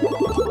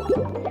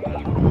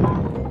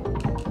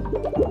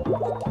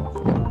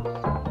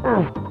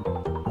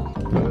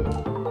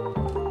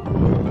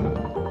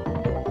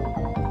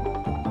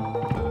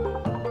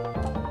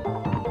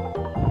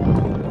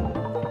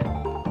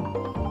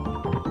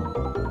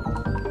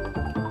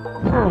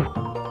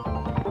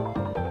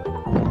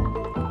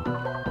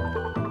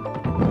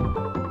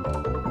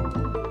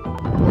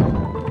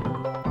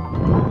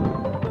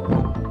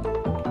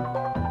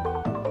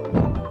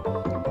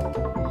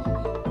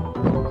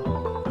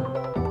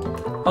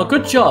 Oh,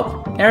 good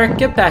job. Eric,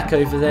 get back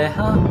over there,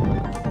 huh?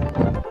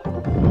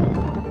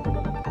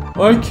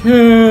 I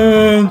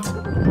can't!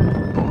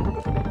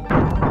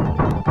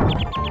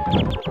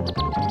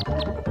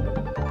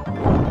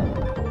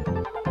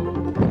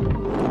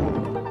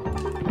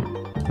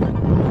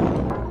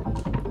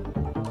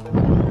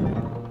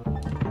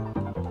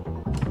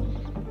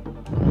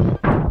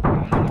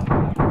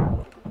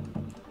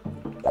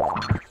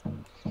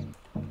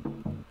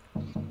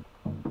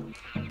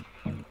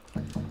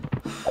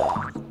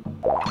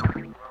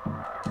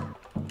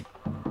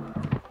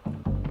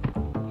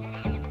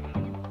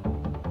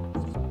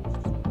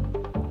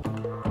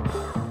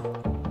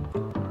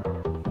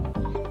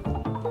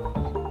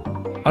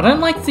 I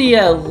don't like the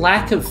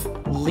lack of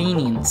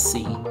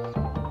leniency.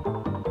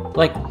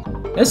 Like,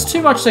 there's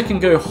too much that can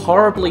go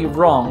horribly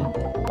wrong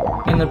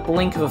in the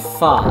blink of a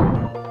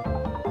fart.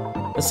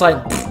 It's like,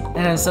 and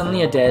then suddenly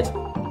you're dead.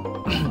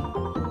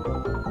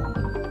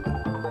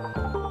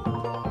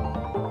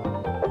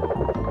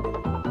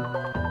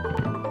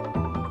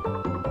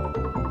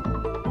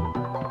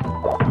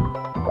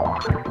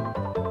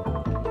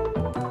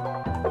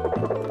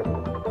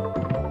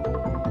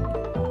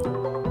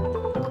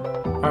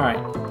 Alright.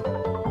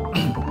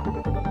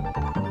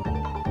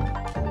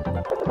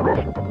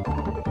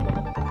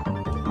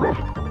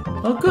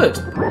 Oh, good.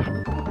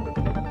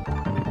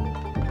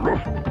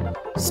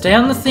 Stay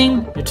on the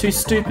thing. You're too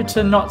stupid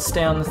to not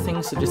stay on the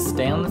thing, so just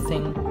stay on the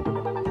thing.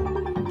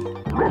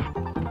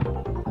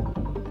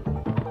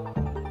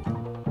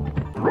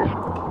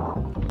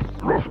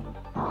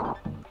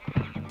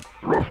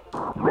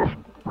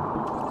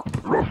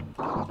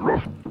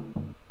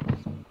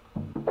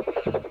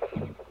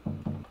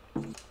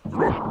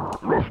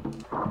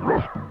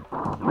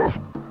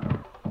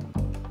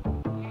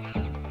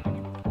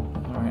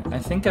 I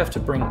think I have to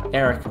bring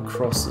Eric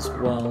across as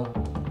well.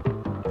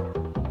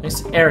 At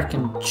least Eric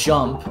can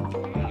jump.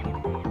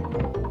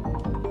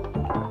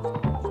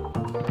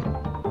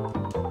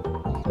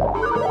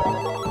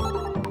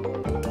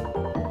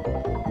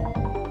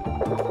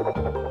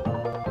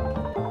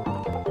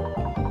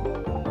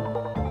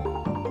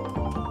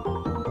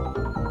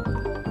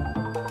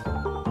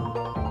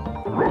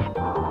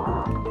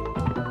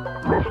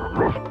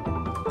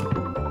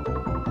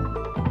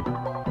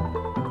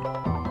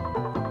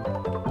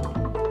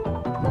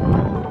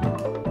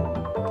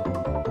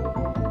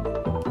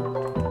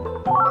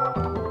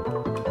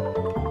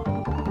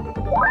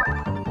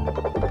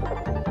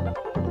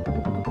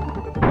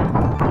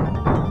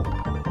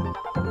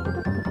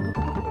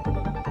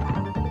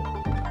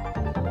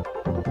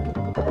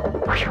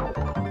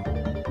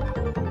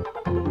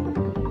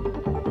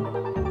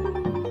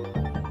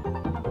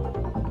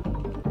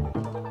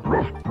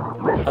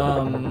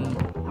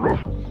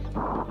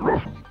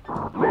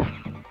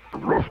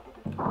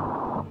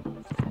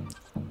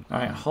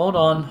 Alright, hold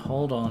on,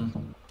 hold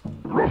on.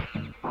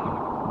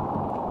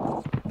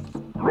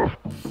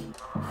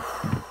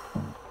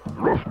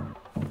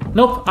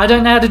 Nope, I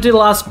don't know how to do the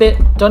last bit.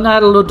 Don't know how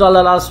to do the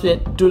last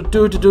bit. Do.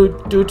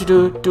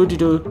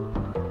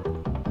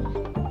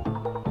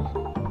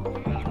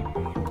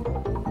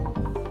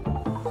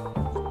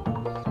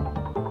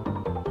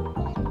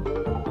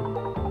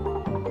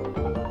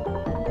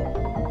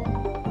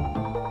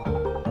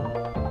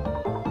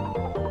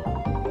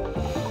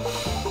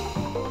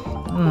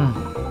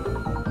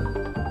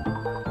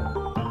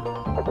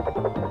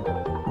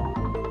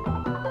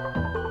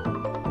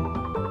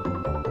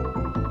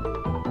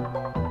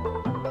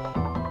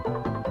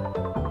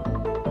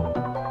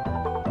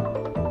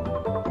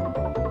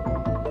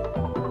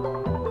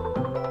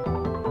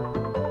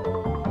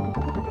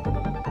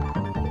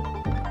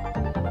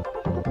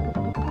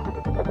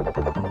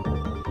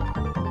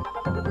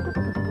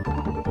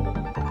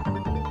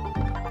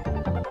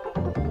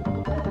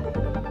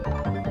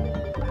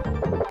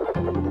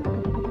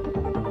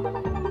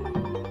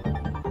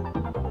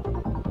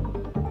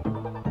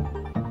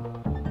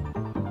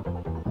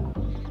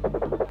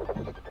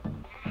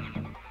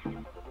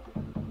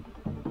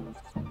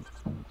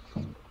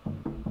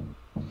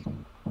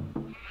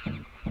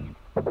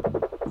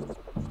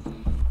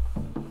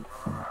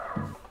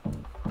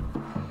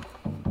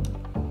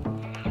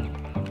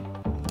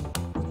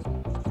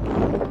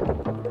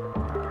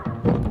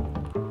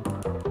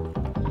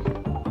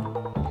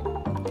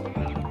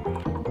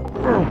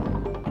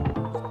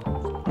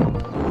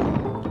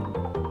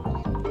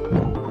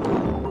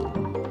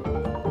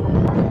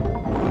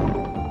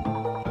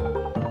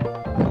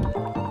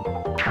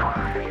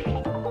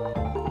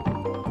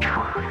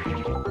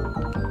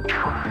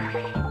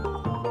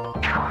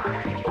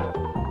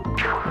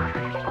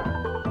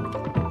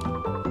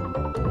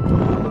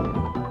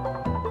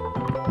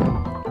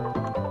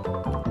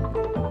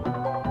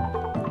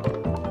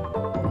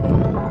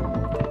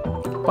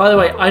 By the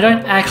way, I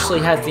don't actually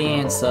have the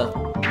answer.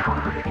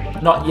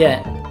 Not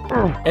yet.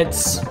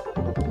 It's...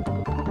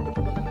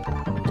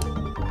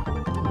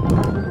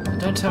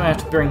 Don't tell me I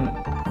have to bring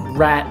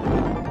rat.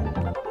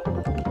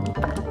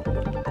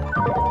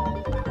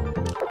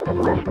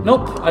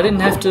 Nope, I didn't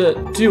have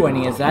to do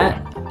any of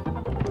that.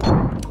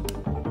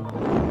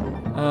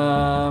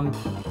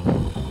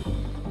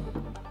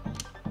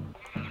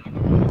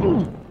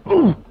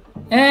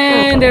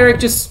 And Eric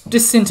just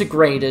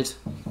disintegrated.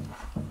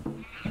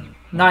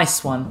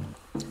 Nice one.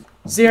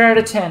 0 out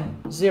of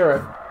 10.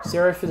 0.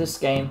 0 for this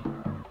game.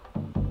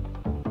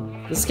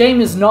 This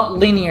game is not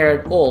linear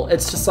at all.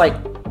 It's just like...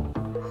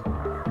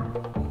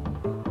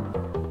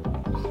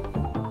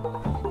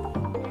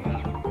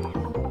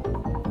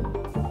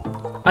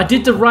 I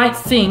did the right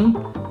thing,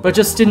 but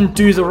just didn't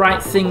do the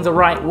right thing the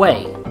right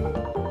way.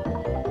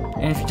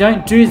 And if you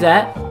don't do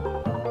that...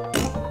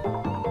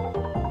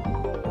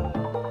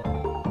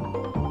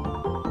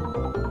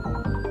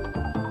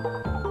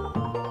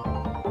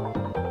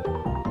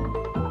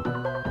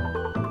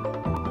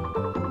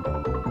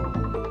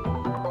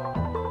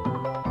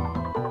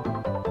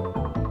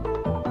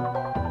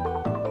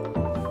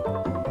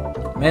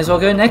 May as well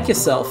go neck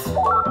yourself.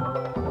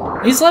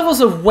 These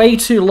levels are way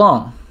too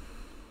long.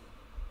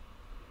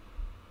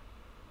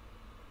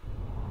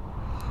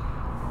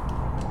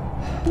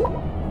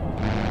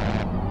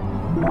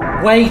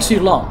 Way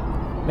too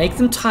long. Make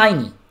them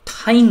tiny.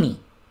 Tiny.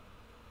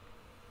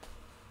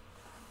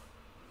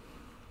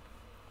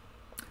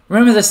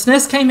 Remember, the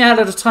SNES came out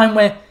at a time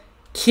where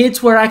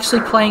kids were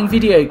actually playing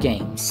video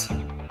games.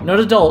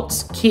 Not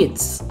adults.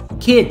 Kids.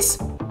 Kids.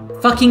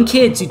 Fucking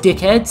kids, you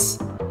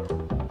dickheads.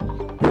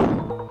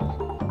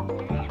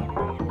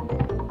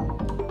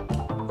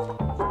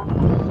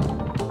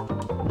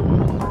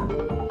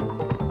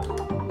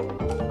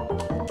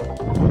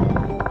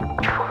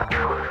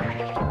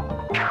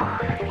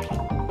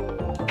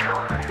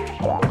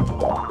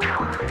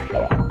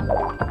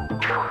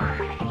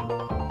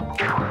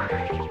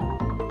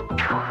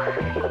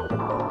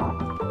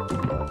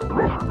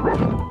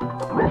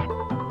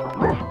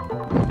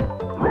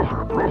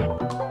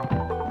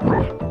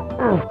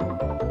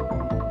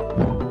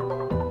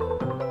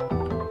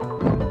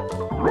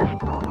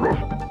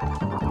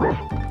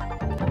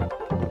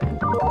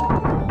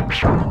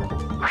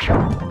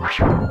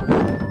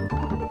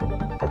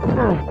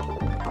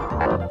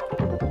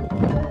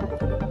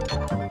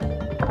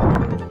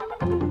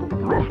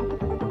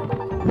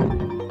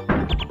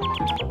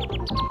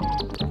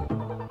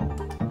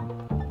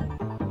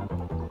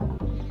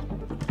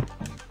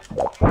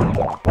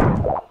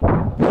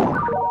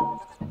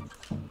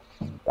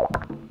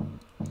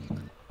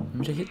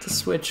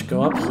 switch,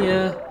 go up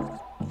here.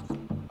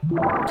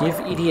 Give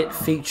idiot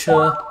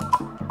feature.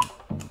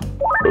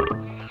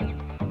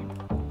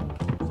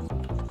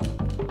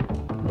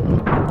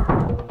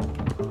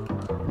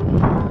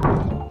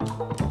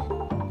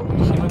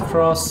 Came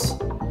across.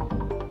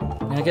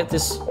 Now get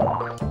this.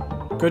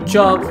 Good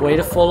job. Way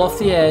to fall off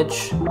the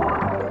edge.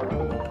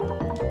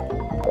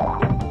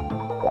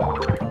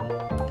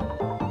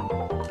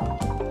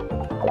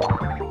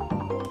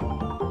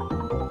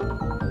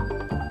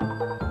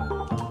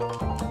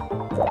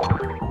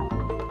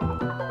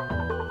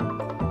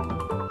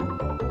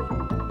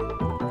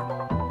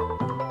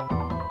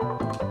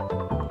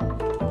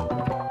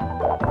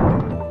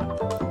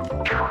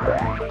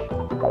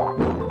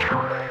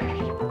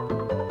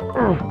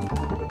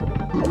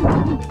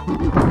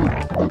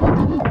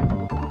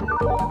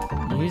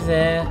 You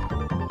there?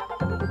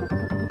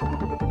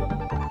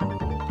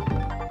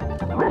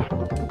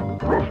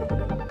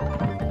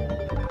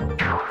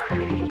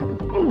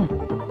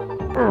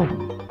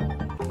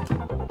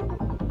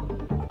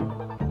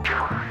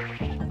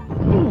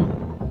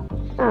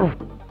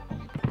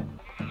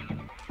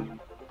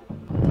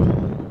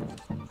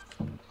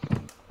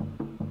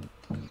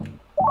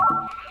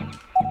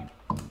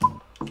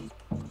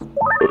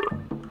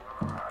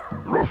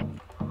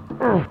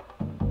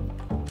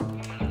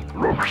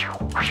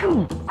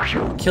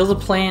 Kill the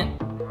plant,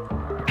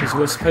 because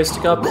we're supposed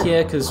to go up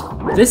here, because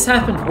this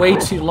happened way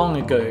too long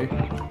ago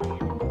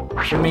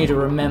for me to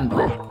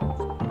remember.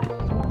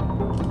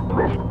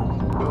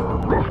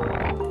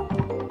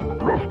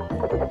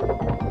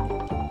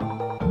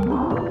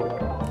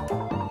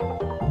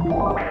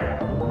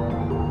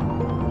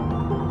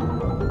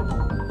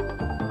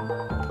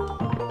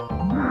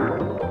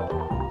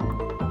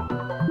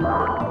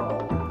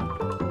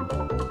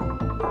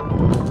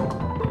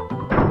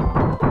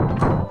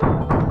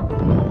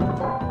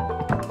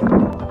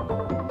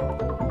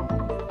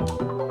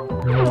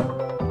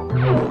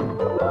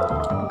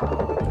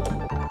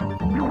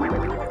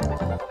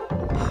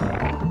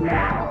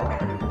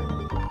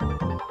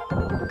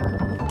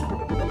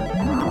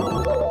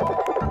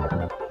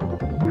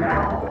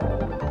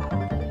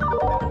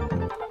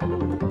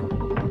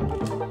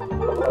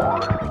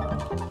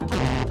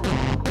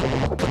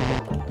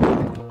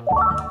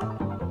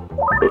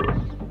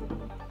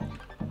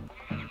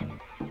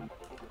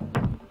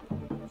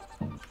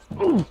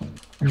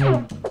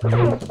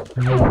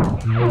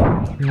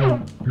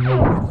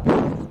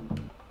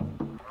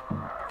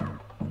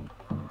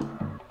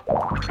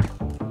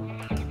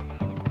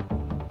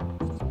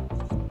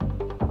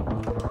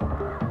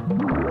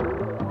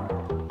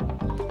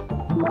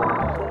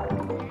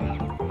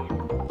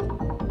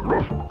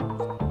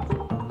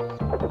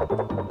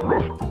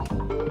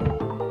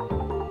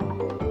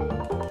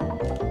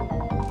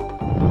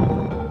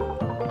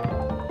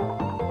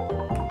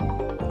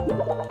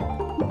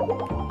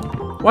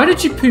 Why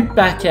did you poop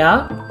back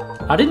out?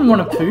 I didn't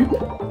want to poop.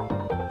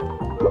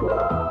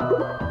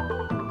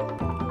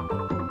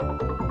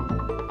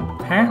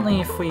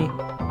 Apparently if we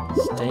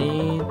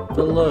stay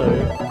below...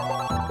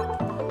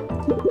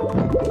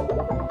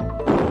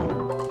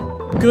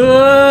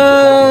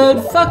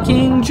 Good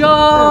fucking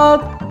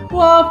job!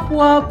 Wop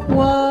wop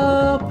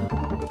wop!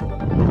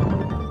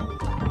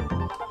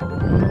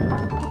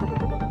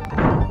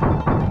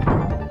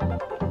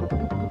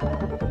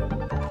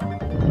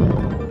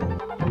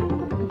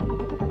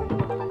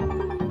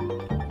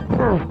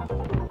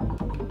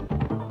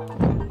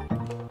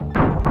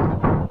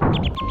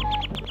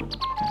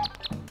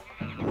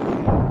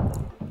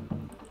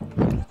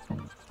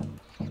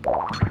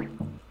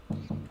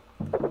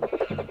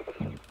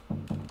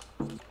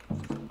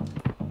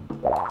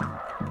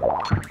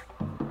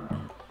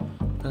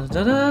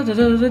 Da da da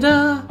da da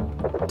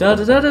da da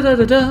da da da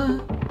da da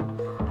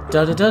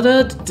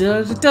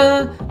da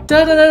da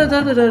da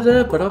da da da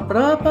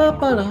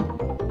da.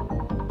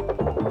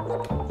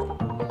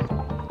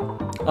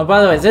 Oh,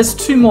 by the way, there's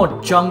 2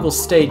 more jungle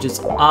stages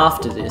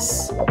after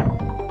this. Did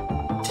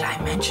I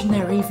mention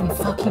they're even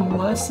fucking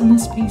worse than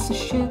this piece of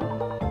shit?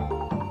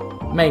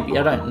 Maybe,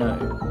 I don't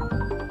know.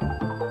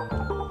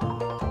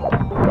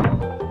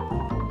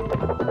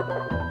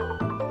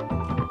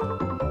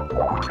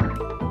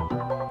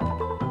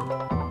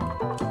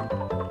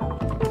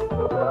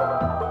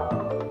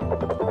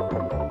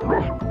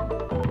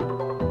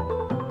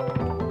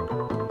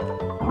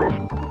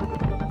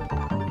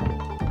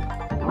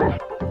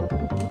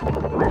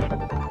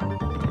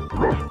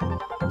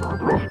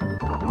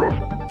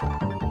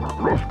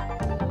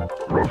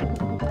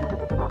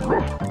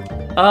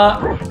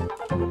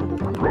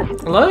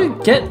 Hello?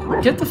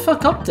 Get the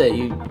fuck up there,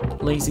 you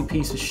lazy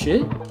piece of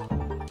shit.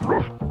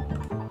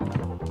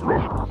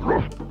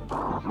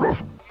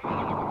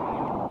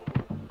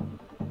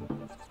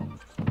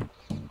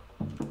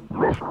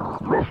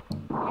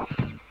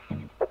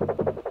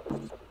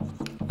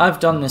 I've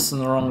done this in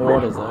the wrong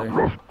order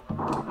though.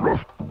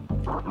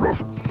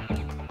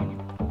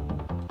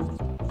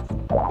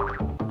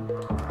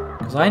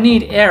 Because I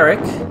need Eric.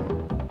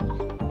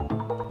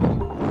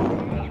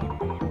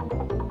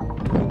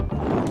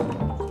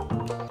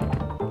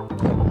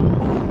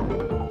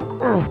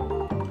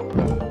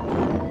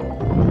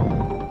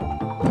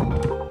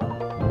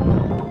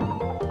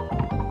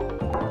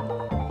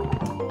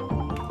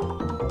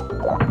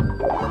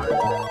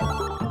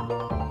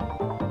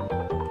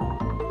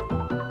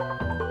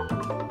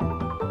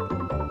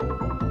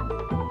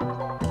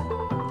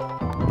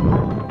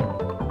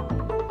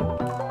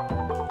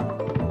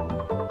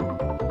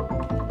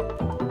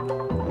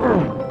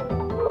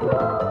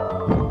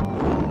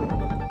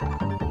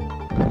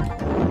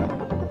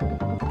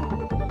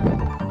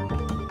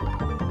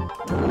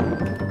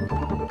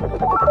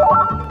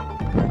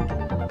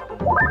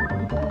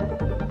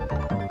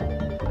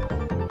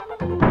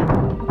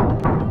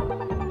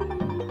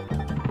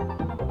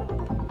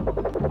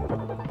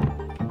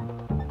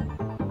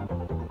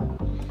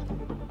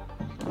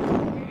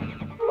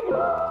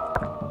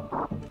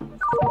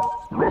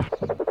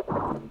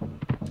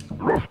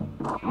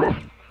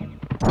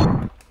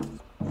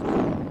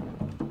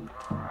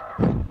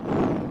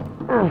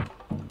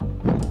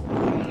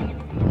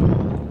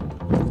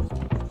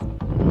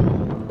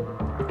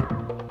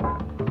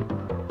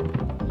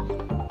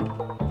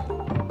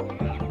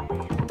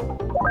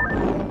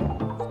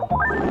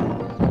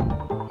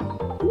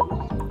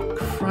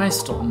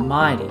 Christ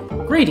almighty.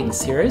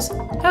 Greetings, heroes.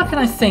 How can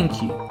I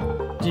thank you?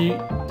 Do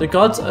the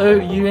gods owe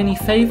you any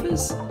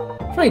favors?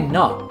 Afraid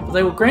not, but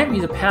they will grant me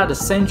the power to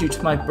send you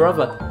to my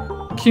brother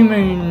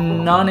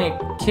Kimunane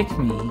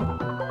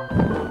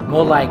Kikmi.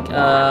 More like,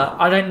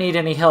 I don't need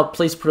any help,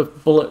 please put a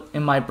bullet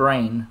in my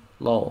brain.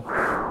 Lol.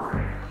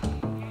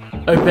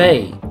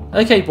 Obey.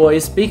 Okay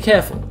boys, be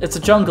careful. It's a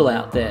jungle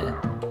out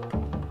there.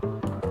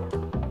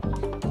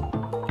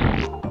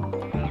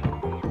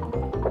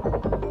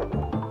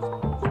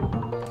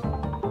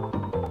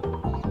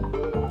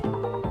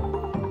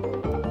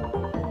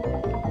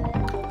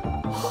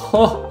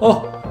 Ho ho!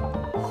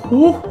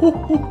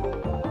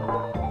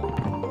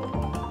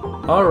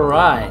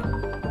 Alright.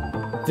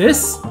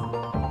 This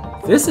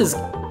is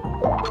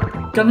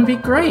gonna be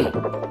great.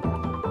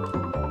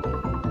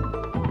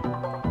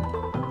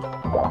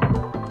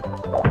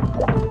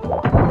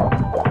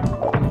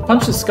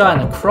 Punch this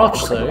guy in the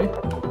crotch though.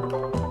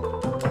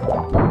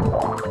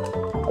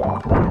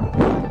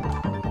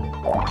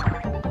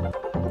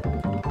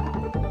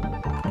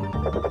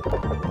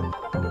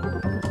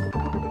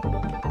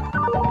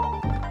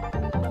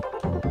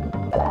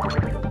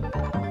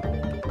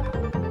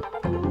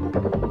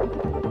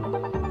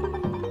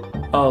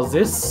 Oh,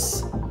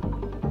 this,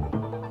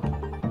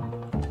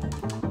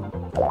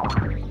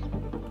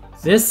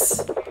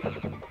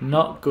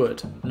 not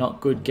good.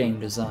 Not good game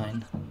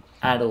design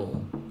at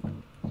all.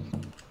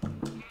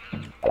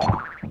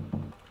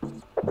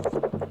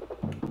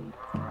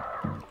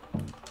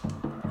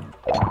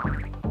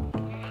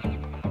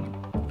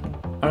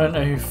 I don't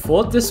know who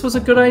thought this was a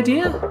good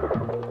idea.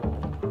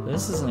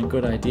 This isn't a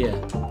good idea.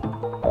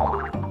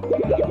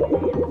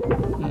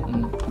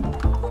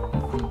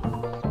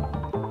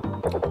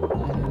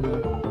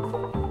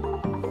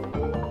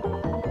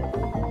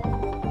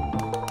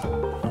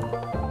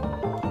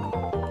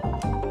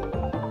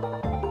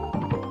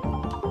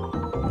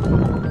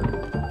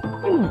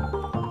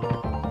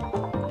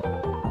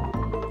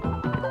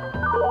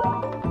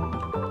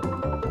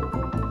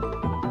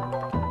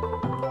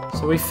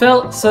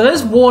 So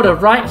there's water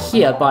right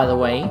here, by the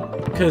way,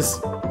 because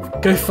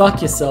go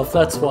fuck yourself,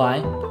 that's why.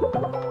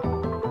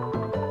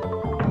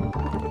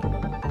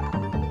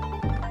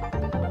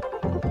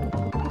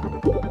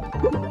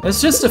 There's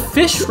just a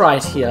fish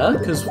right here,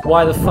 because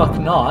why the fuck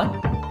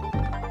not?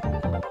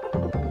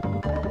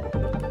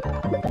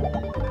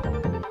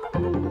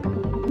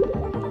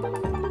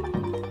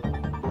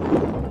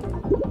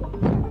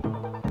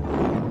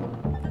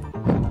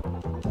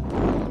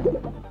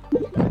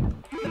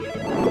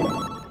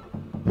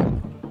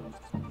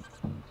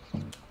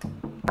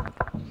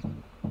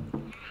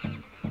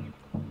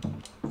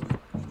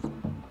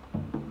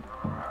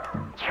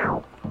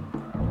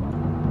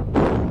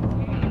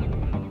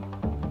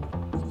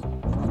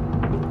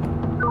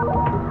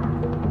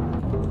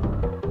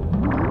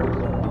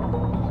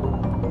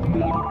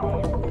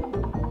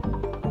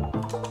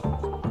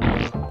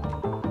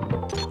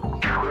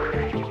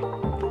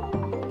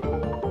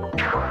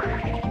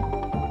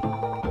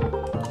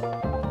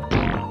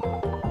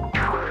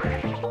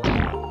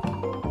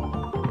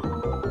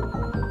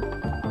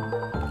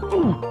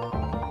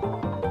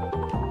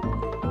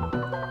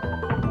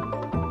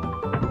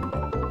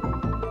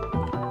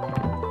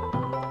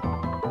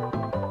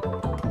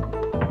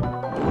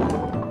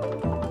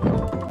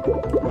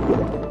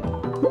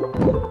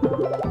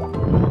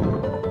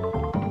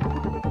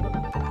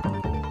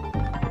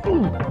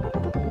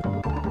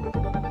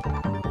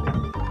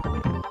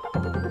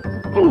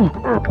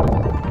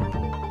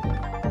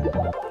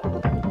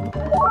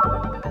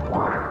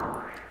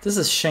 This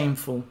is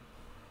shameful.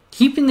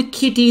 Keeping the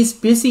kiddies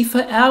busy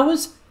for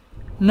hours?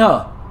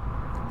 No.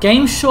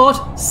 Game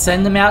short,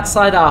 send them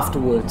outside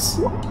afterwards.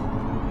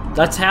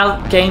 That's how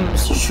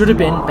games should have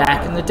been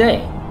back in the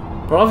day.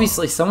 But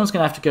obviously someone's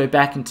going to have to go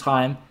back in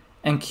time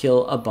and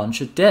kill a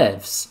bunch of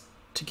devs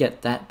to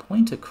get that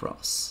point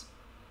across.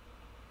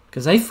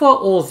 Because they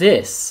thought all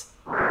this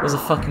was a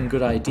fucking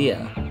good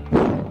idea.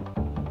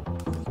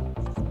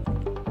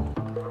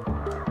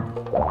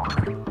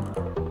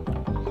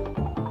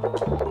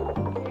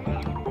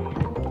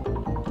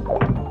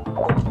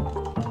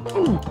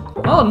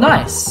 Oh,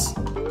 nice!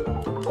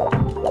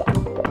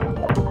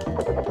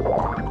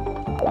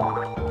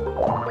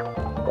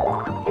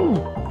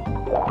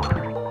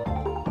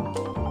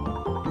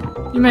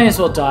 You may as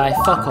well die,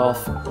 fuck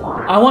off.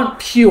 I want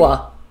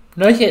pure.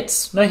 No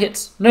hits, no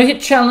hits. No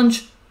hit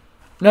challenge.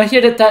 No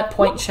hit at that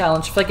point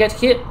challenge. If I get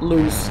hit,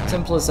 lose.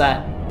 Simple as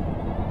that.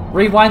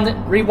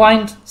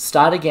 Rewind,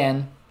 start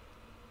again.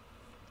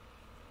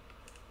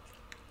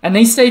 And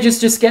these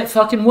stages just get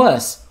fucking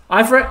worse.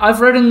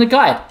 I've read in the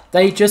guide.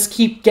 They just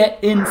keep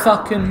getting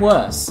fucking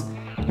worse.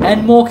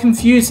 And more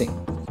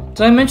confusing.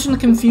 Did I mention the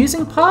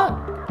confusing part?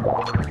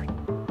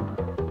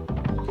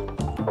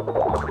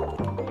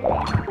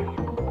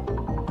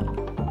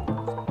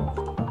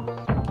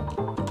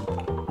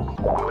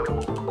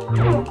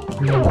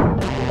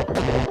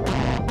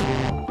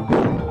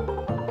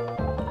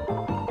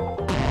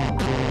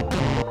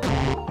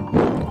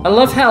 I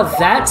love how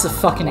that's a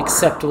fucking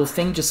acceptable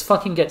thing, just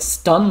fucking get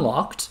stun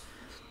locked.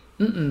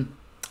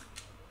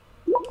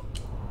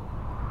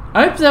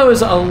 I hope there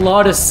was a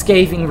lot of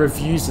scathing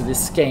reviews of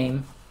this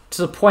game,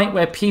 to the point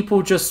where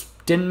people just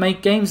didn't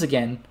make games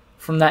again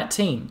from that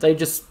team. They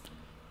just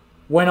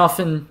went off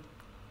and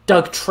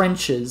dug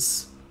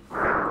trenches.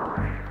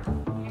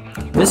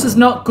 This is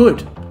not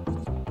good.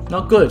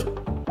 Not good.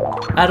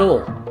 At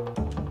all.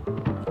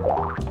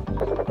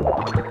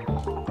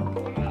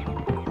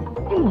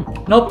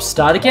 Nope,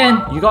 start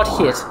again. You got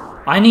hit.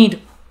 I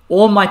need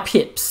all my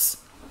pips.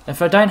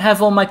 If I don't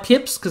have all my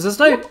pips, because there's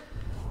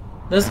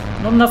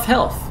not enough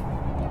health.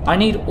 I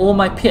need all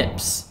my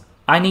pips.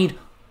 I need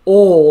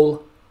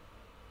all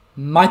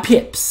my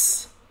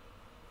pips.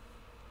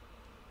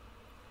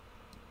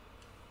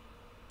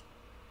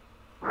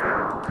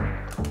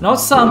 Not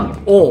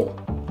some, all.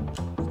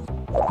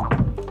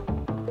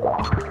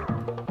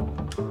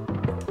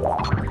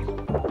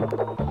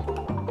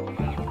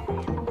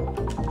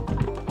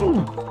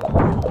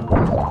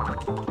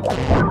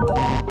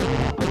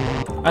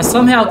 I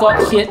somehow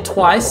got hit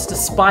twice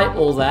despite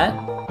all that.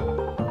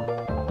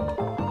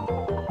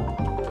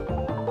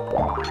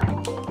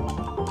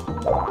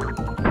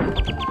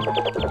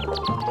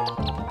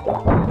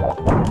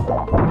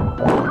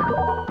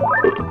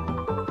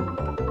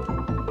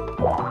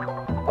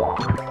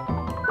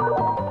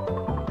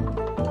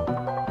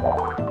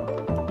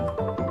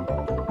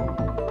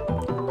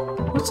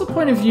 What's the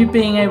point of you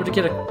being able to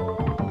get a...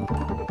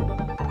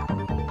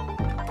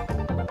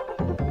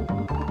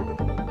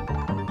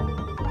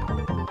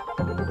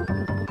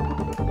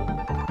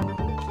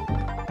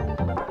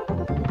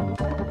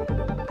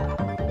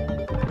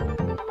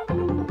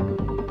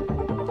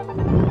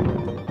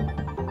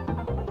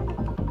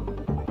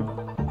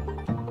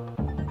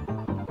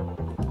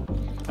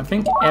 I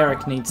think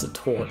Eric needs a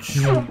torch.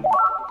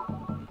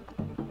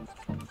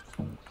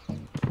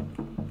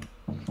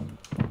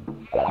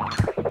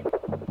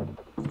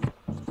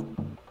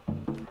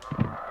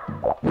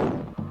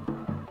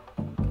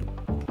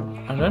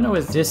 I don't know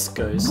where this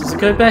goes. Does it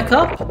go back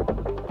up?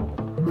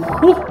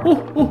 Ooh,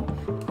 ooh, ooh.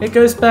 It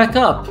goes back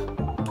up.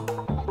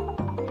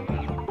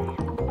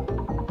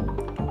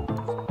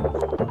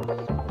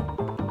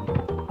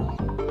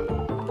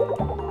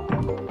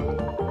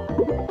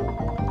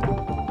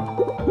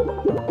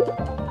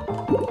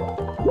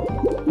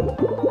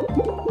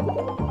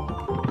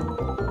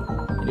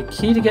 Need a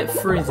key to get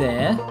through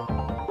there.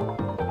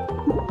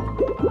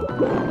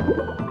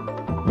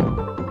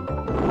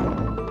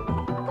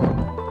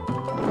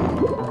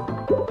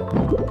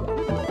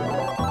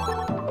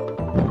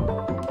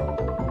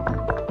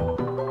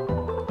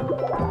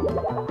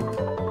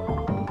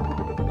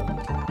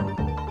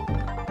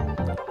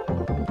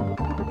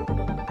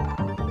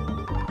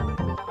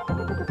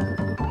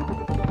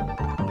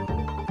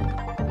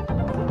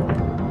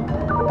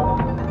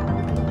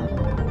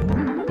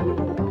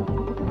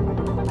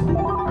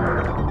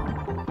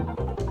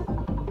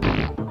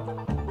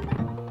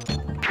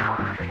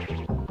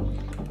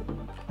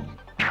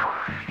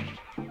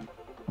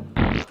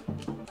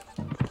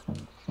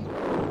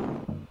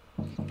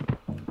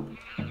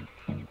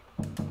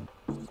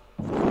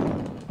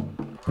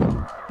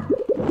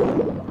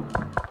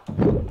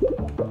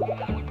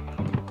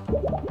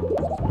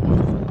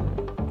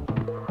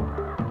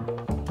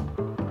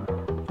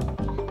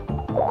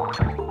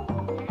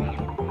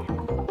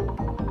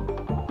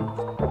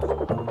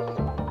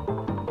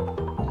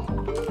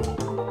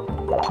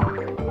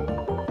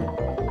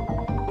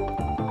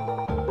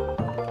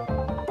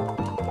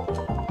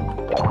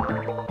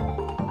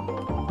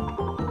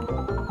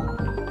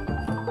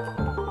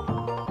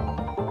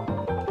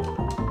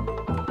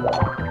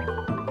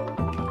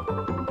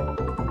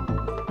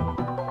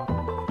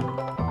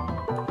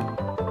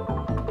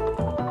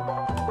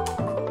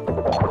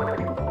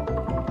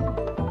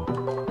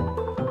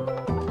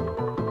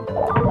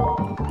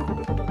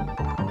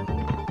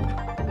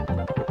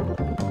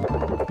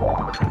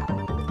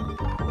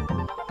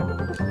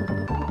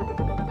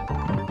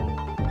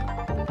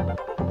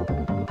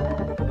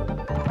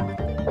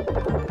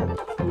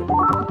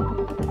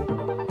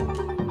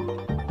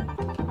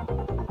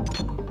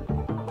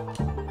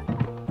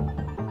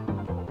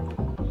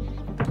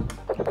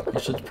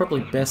 Actually, it's probably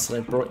best that I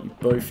brought you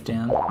both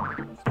down.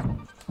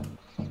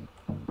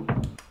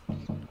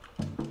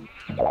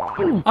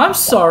 I'm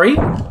sorry!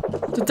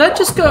 Did that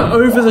just go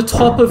over the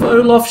top of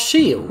Olaf's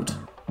shield?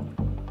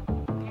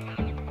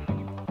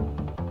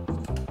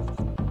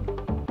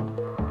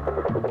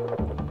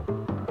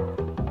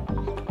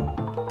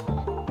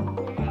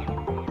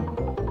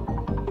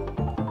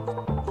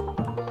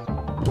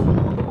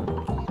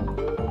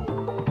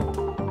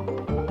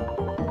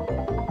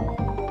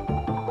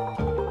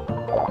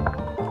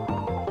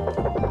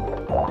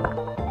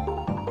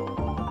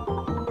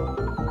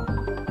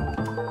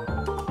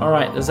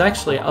 Alright, there's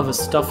actually other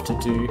stuff to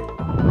do.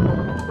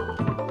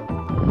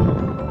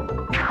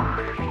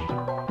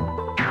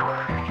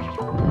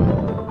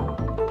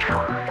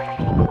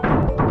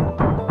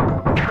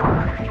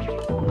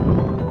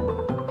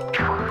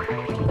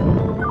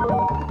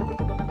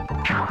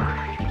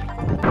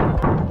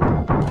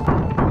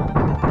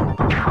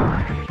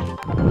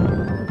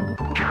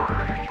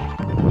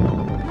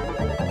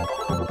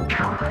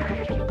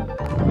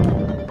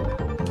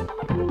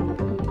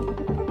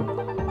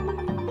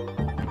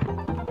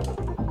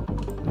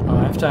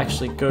 to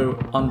actually go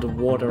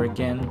underwater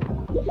again.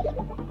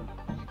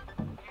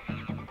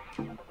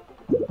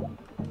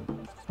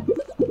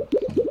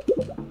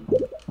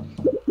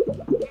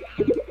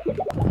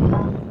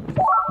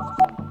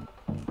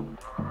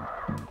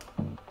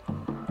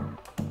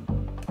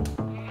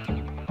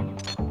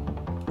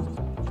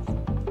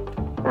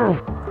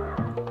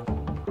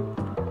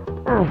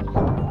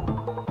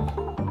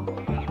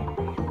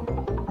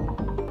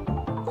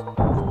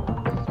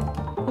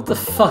 What the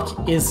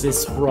fuck is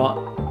this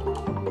rot?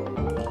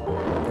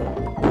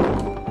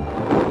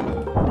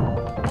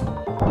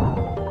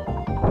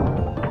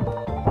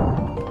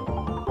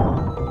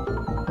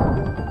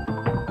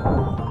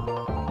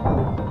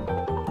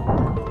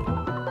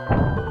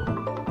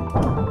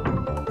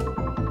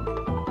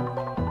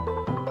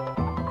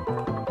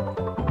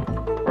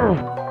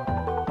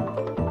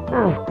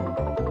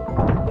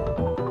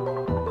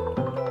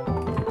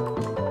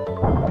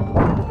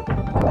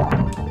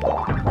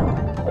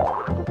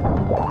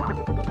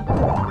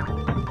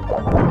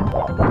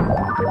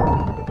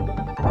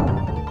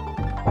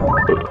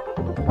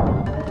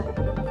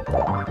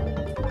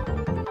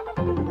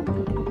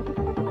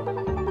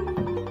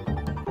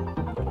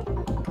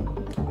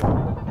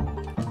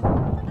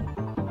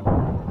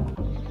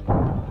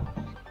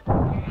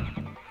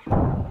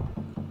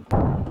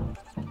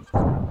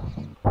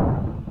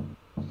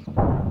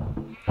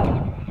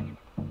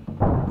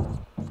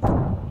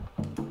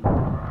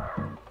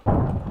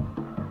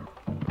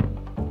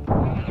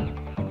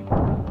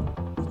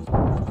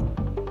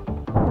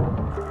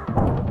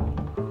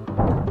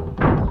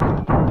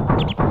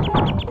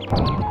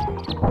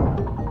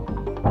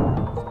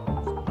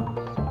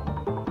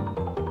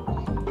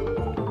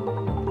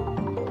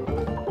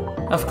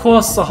 Of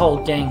course the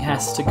whole gang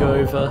has to go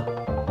over.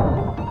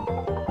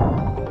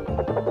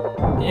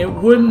 It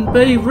wouldn't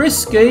be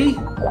risky.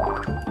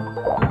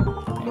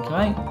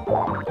 Okay,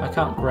 I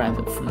can't grab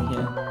it from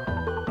here.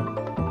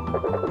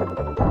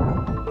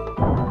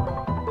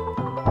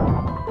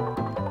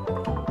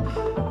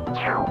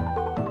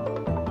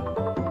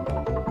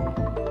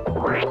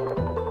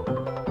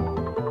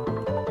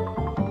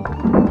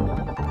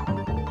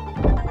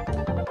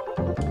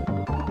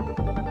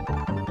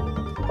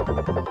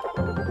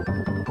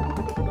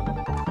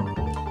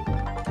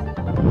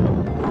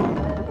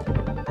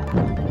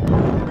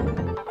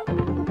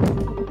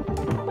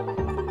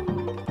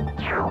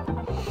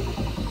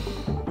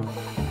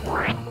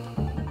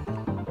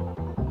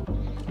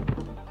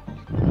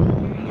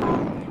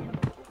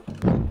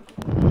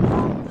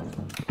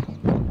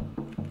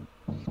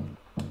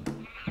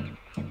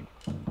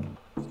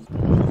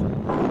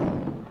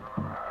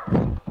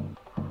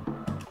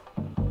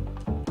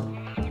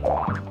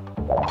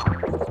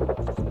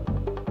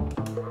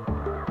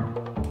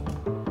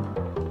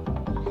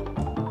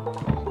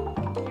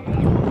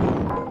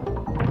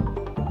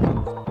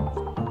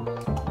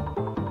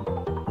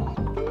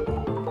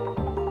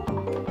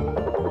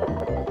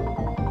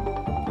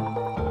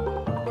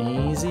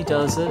 Easy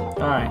does it.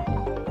 Alright.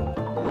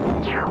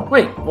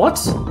 Wait, what?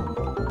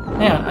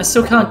 Hang on, I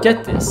still can't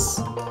get this.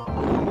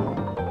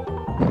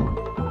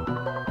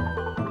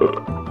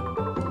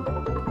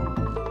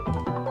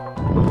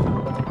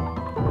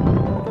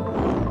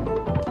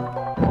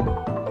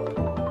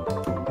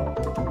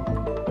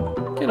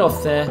 Get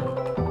off there.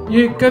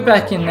 You go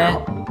back in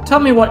there. Tell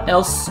me what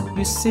else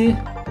you see.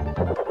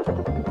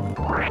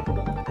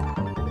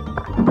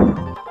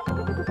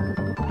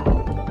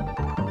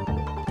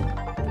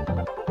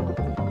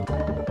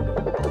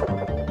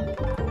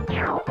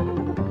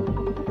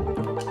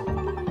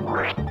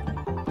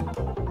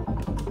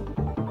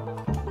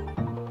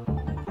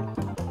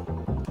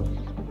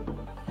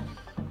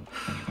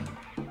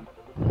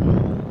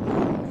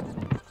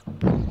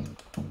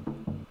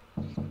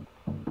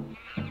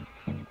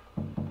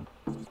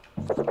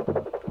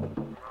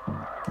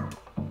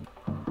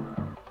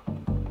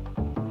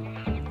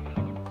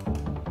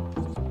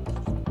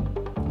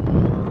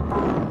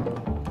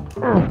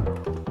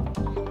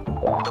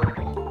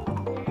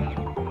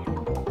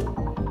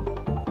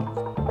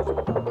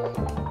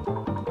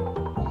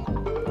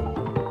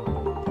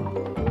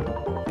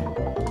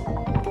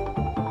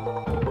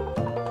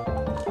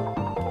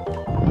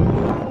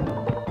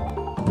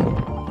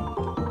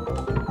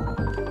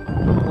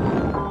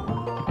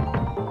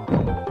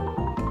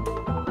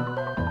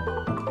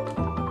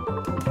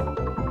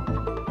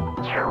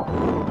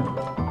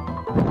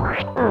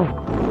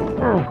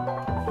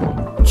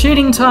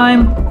 Cheating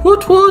time!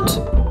 Woot woot!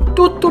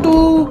 Doot doo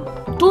doo!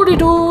 Doody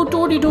doo!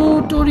 Doody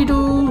doo! Doody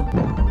doo!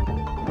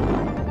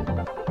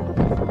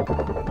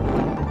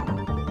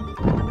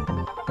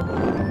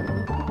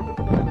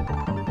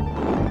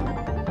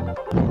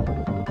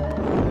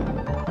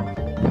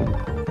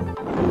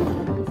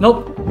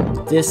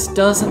 Nope. This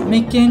doesn't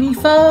make any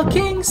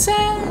fucking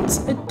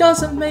sense. It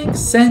doesn't make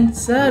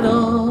sense at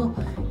all.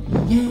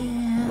 Yeah.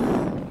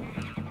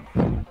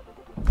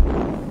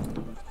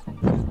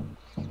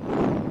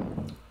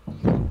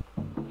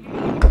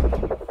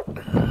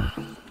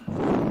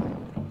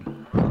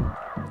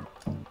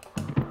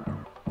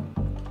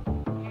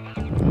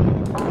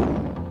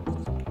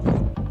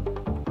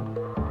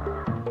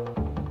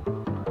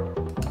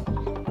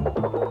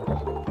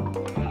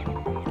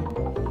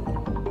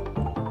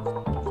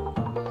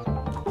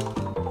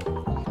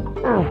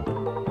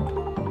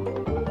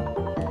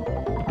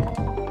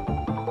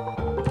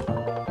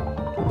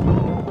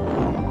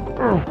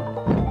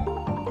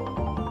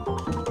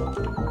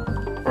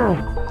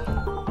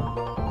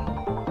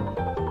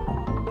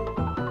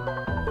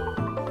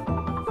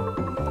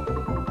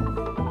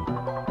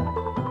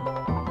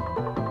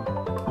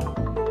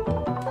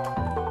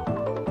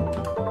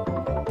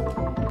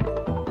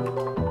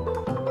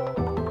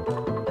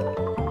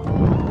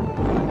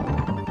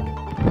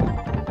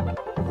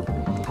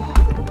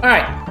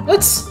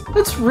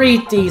 Let's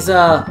read these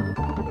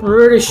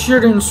really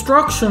shit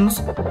instructions.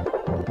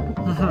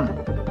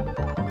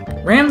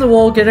 Ram the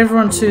wall, get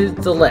everyone to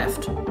the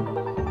left.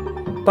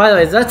 By the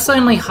way, that's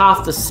only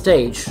half the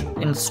stage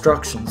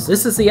instructions.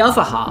 This is the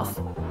other half.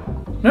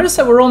 Notice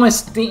that we're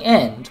almost at the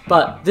end,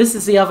 but this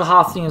is the other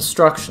half of the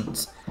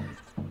instructions.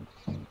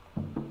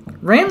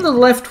 Ram the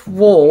left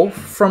wall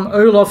from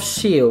Olaf's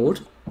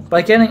shield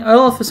by getting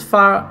Olaf as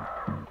far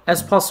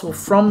as possible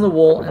from the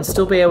wall and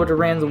still be able to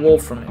ram the wall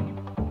from him.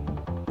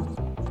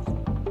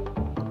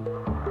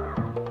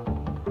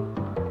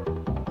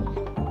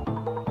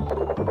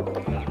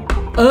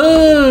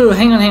 Oh,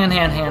 hang on.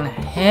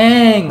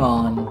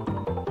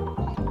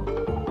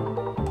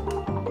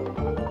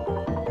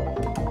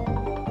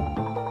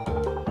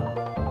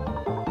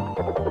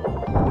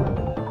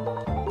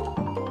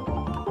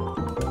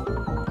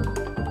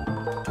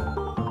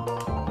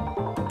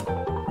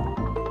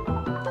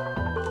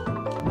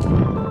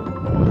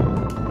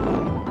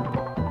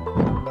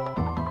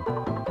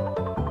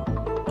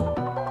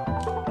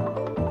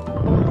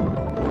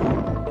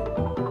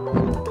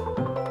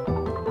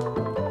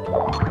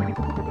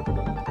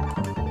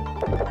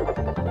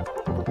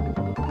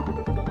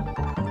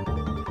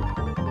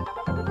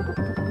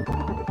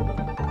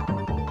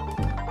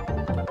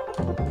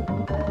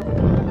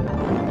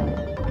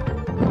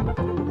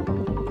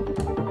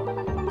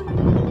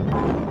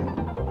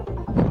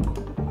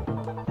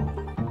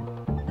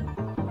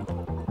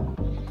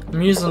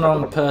 I'm using the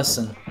wrong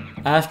person.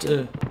 I have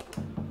to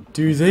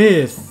do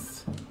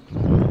this.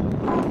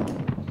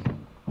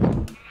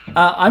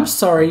 I'm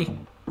sorry.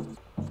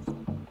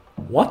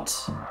 What?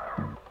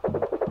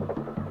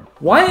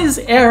 Why is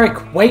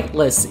Eric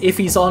weightless if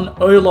he's on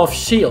Olaf's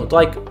shield?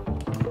 Like...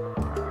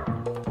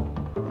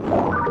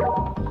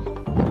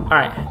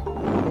 Alright.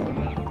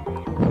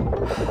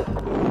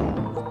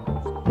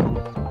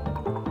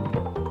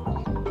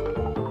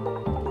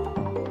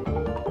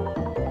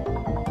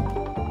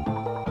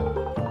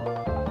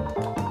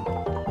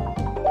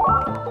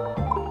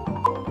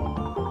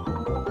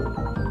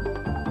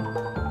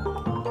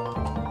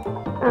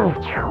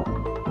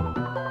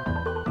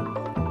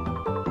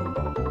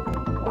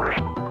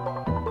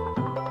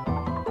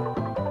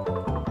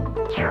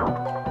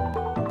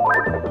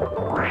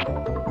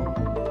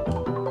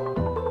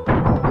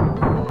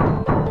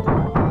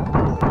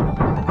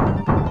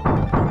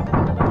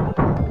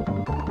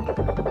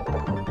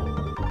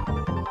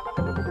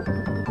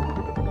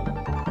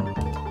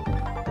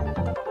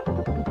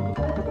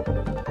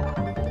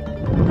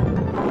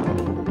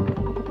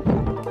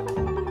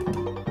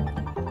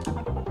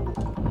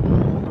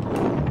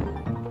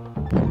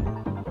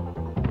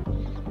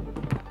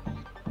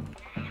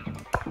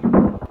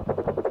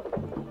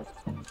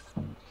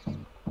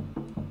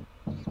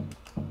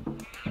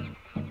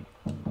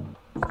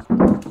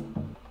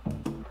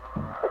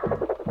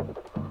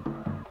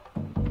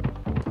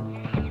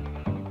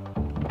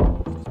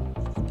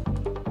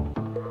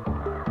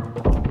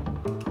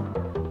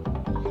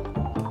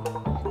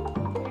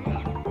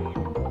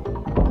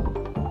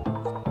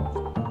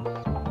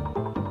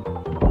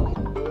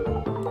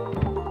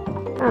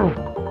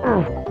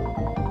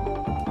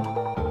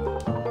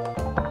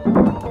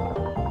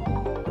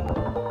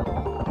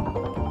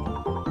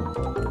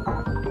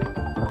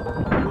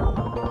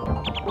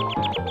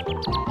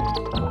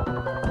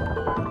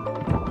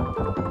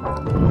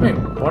 Wait,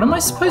 what am I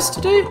supposed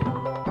to do?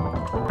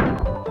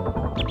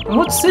 And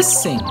what's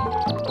this thing?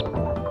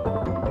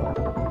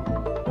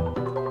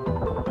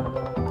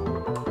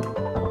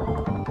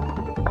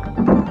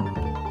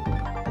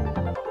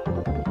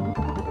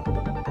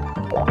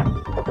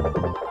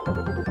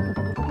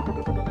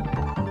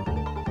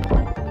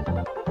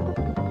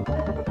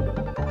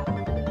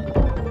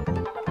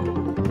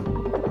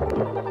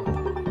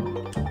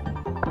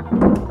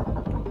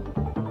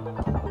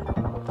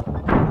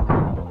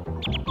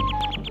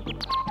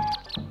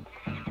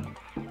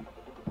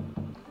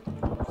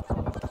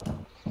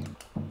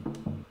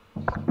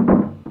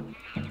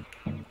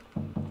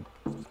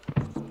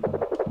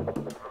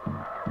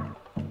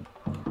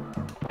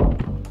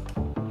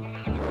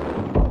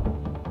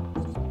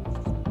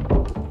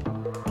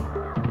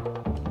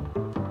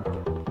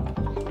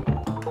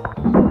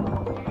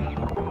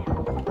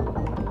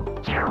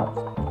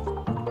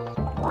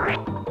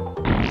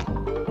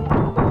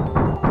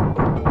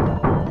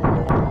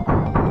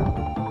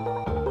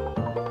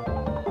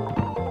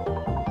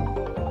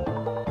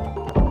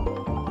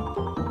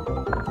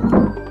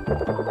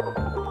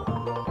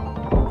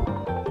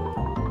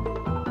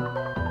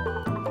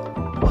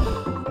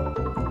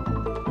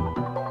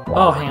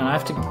 Oh, hang on, I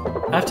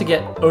have to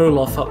get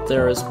Olaf up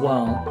there as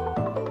well.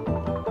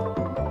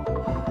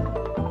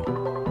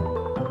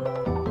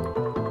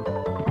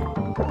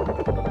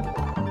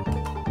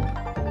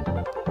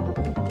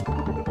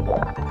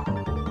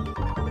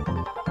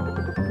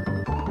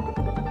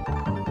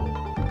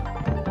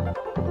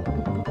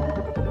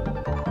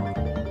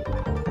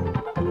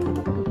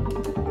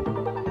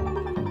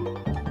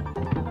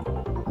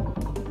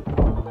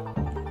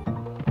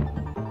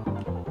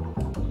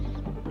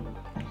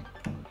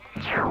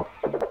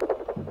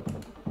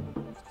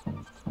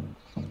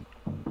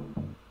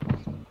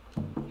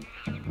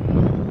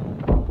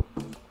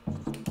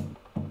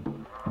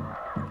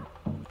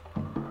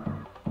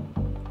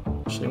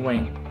 Actually,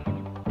 wait.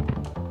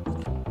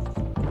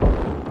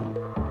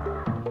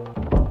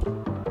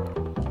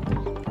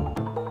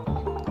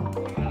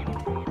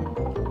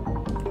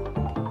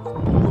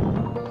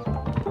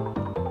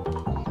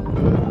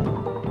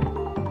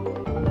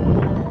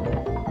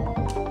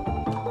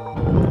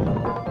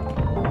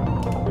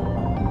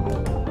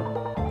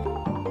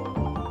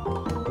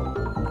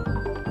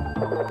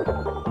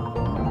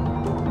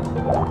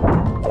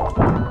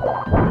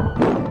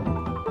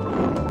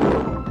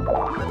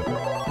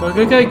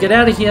 Go, get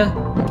out of here.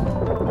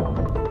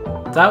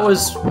 That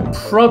was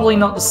probably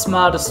not the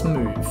smartest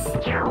move.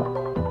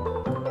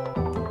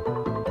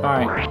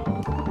 Alright.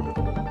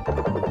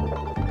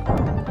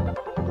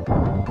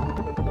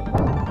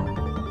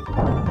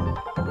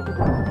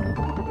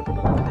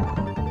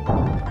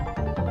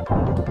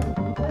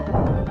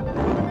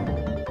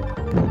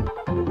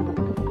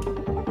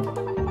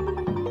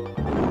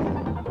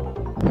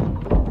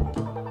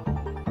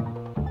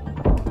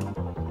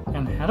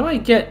 And how do I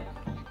get...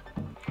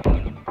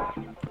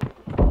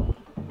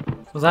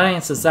 Well, that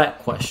answers that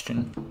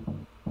question.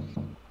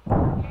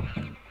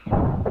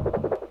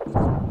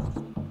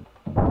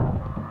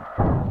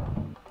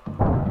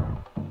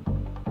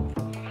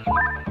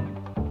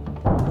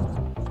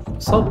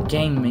 This whole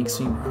game makes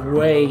me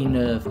way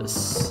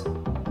nervous.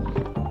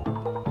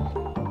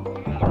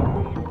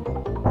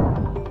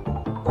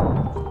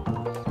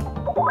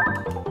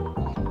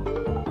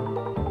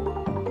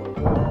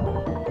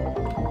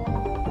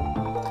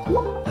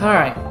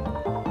 Alright.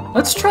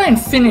 Let's try and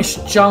finish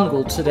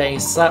Jungle today,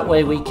 so that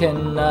way we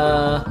can,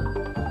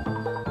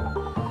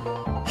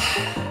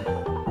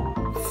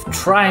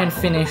 try and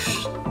finish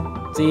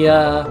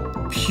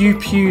the, Pew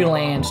Pew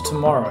Land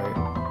tomorrow.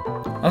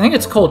 I think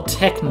it's called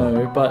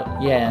Techno, but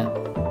yeah.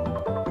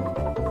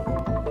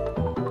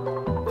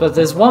 But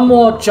there's one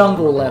more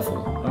Jungle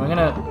level, and we're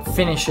gonna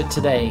finish it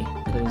today,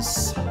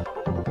 because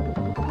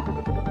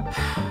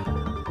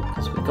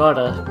we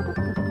gotta...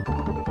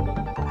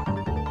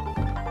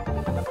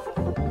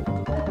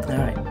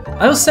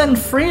 I will send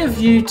 3 of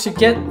you to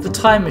get the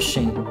time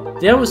machine.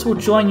 The others will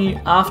join you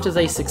after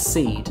they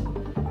succeed.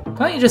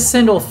 Can't you just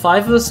send all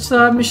 5 of us to the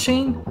time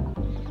machine?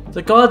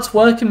 The gods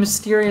work in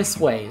mysterious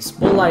ways.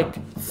 More like,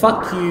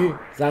 fuck you,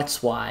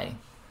 that's why.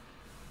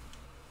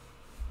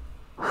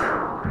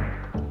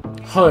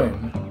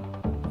 Home.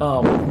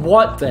 Oh,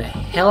 what the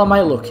hell am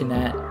I looking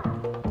at?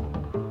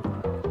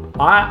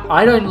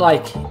 I don't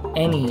like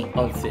any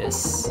of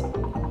this.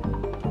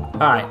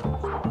 Alright.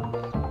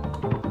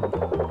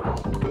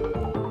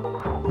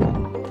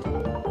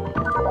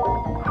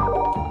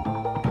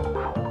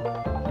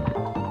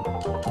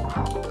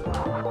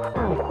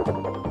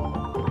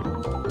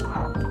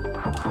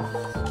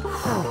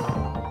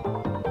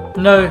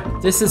 No,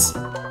 this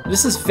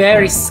is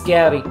very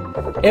scary.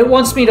 It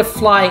wants me to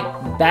fly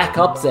back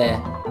up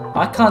there.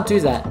 I can't do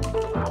that.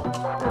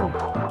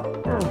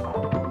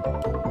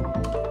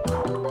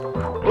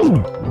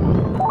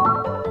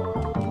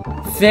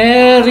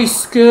 Very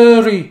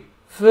scary.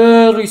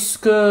 Very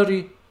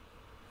scary.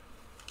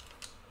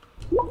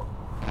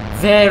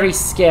 Very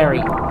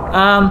scary.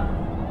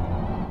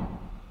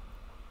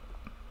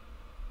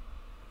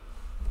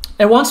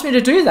 It wants me to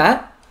do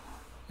that.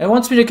 It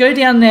wants me to go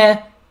down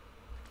there.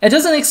 It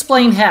doesn't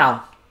explain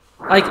how.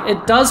 Like,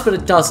 it does, but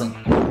it doesn't.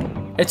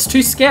 It's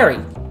too scary.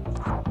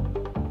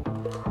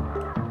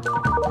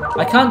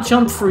 I can't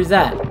jump through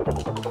that.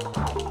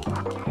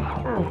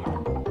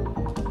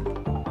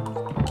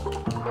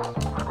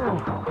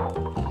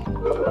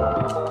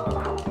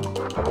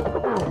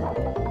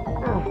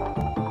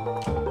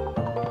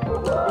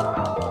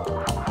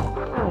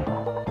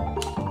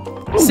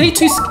 See,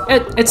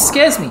 it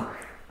scares me.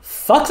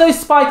 Fuck those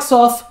spikes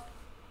off.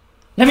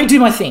 Let me do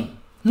my thing.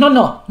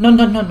 No.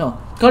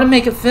 Gotta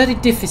make it very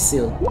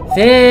difficult.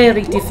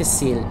 Very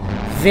difficult.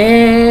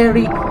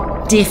 Very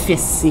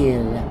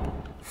difficult.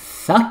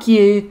 Fuck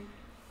you.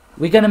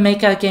 We're gonna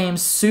make our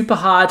games super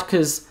hard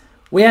because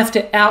we have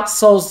to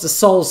out-Souls the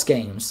Souls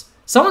games.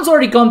 Someone's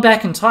already gone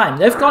back in time.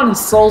 They've gone and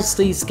Souls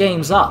these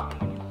games up.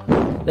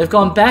 They've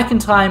gone back in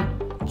time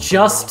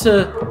just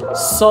to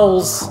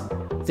Souls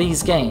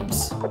these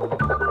games.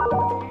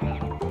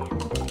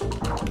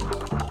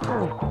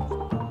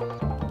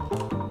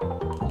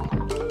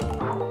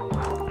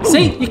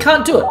 See, you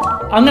can't do it.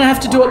 I'm gonna have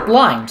to do it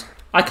blind.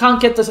 I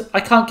can't get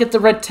the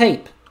red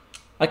tape.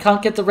 I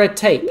can't get the red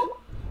tape.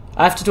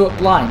 I have to do it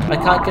blind. I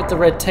can't get the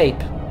red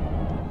tape.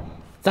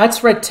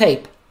 That's red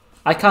tape.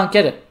 I can't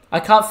get it. I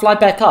can't fly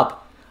back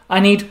up. I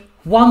need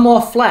one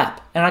more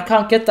flap, and I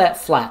can't get that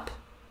flap.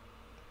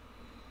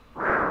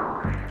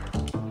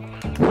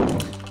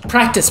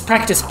 Practice,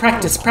 practice,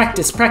 practice,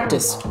 practice,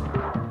 practice.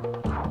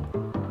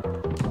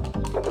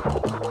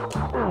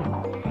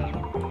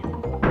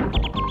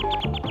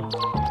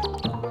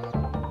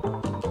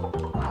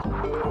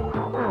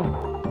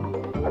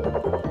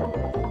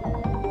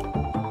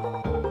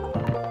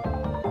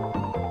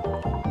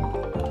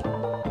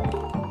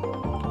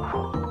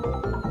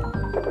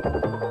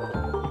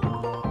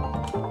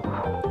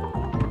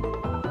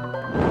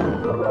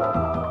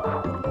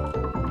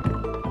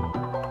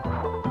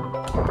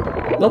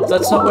 Nope,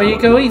 that's not where you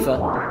go either.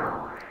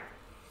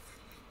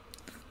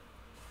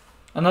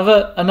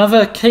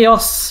 Another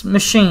chaos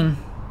machine.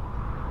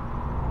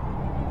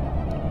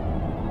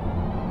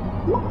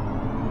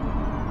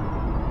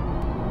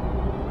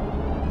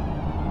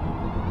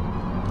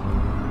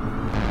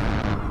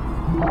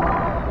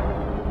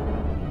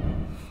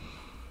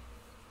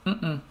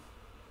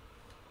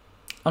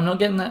 I'm not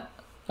getting that.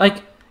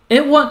 Like,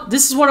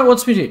 this is what it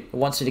wants me to do. It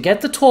wants me to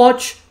get the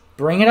torch,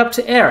 bring it up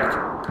to Eric.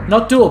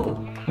 Not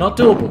doable. Not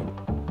doable.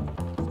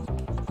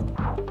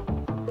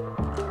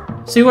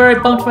 See where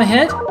I bumped my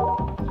head?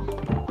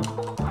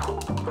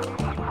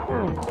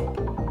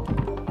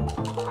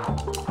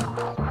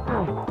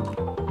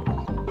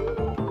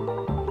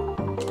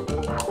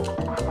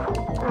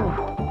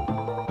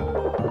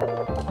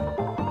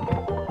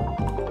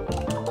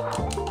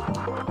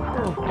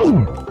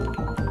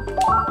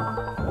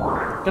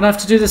 Gonna have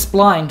to do this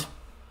blind.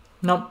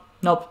 Nope,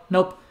 nope,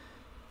 nope.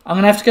 I'm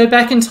gonna have to go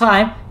back in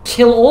time,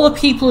 kill all the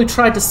people who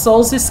tried to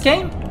solve this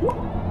game,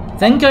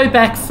 then go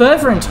back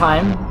further in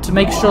time to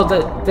make sure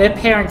that their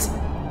parents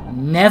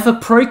never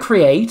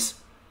procreate.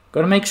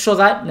 Gotta make sure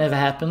that never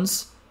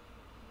happens.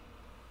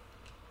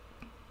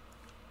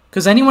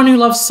 Because anyone who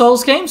loves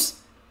Souls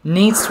games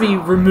needs to be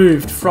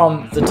removed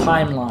from the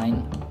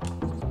timeline.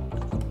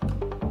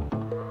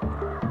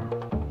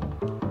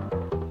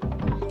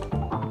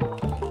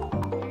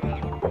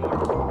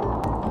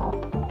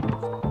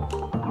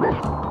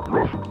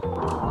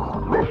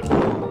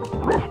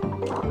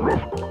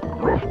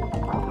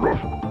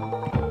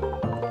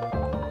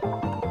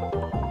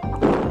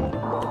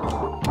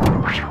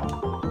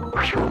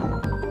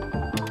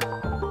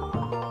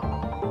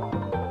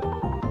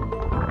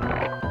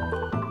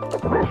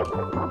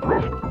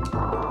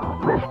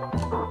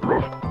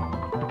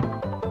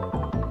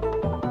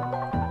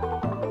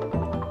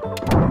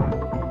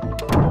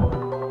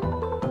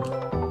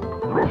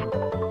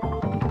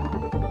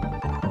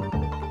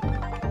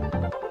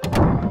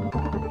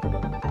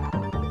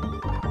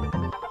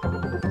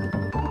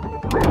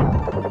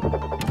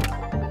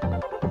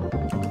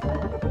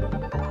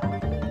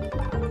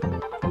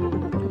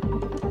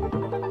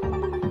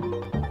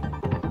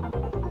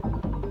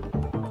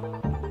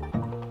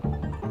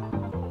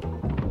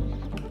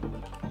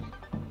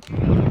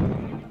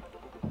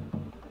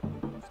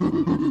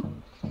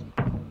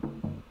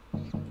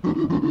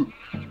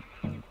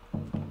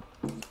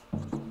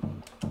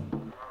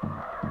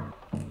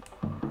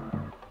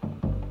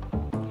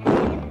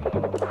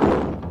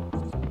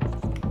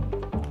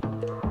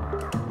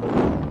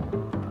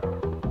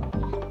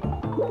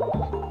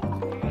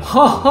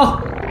 Ha ha!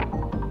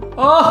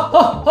 Oh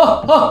ha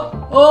ha ha!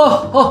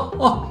 Oh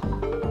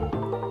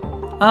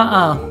ha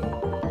ha!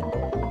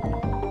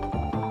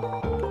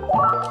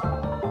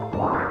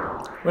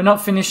 We're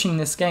not finishing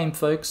this game,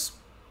 folks.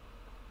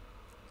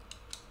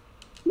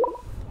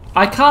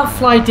 I can't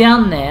fly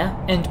down there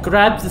and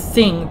grab the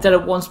thing that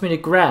it wants me to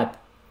grab.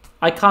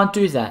 I can't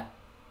do that.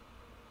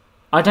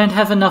 I don't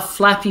have enough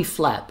flappy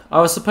flap. I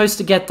was supposed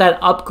to get that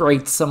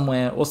upgrade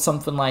somewhere or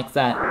something like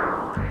that.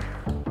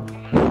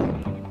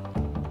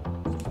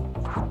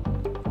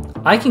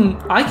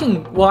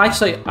 well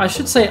actually, I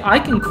should say I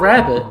can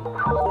grab it.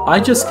 I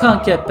just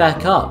can't get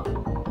back up.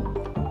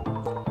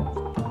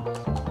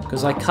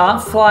 Because I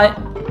can't fly.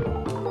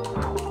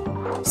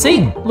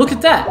 See? Look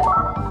at that.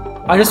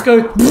 I just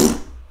go,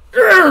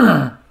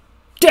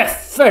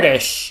 death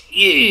fetish,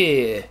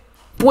 yeah,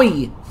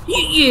 boy,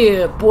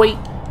 yeah, boy,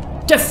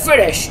 death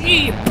fetish,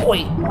 yeah,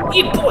 boy,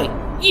 yeah, boy,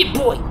 yeah,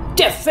 boy,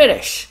 death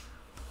fetish.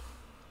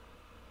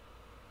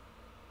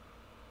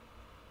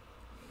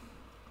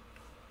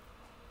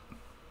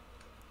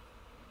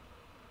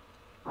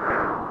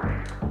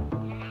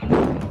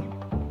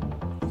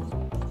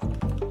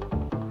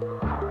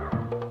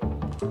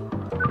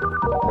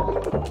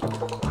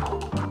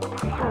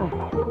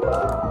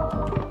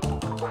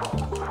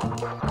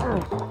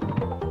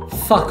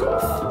 Fuck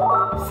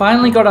off.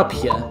 Finally got up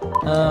here.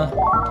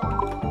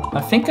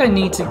 I think I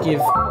need to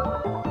give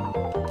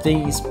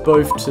these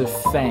both to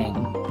Fang.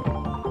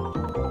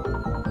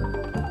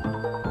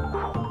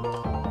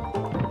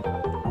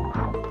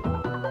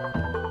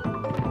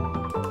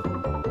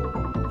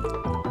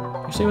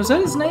 Actually, was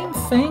that his name?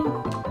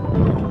 Fang?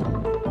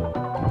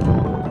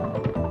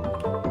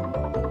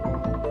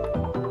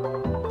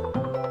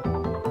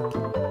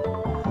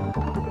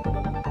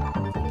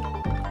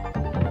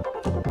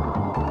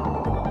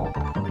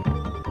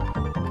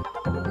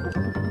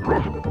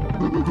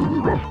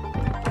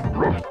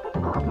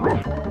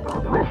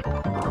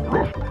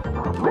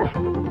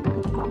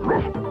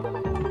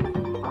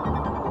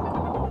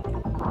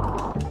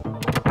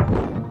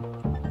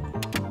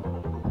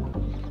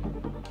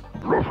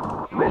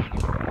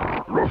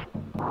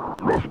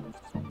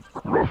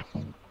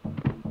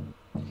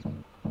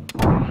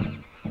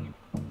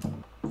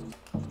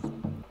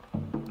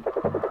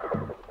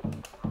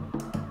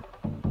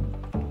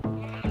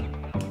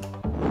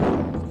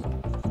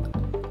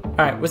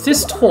 Alright, with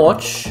this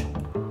torch,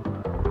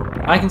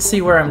 I can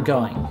see where I'm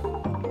going.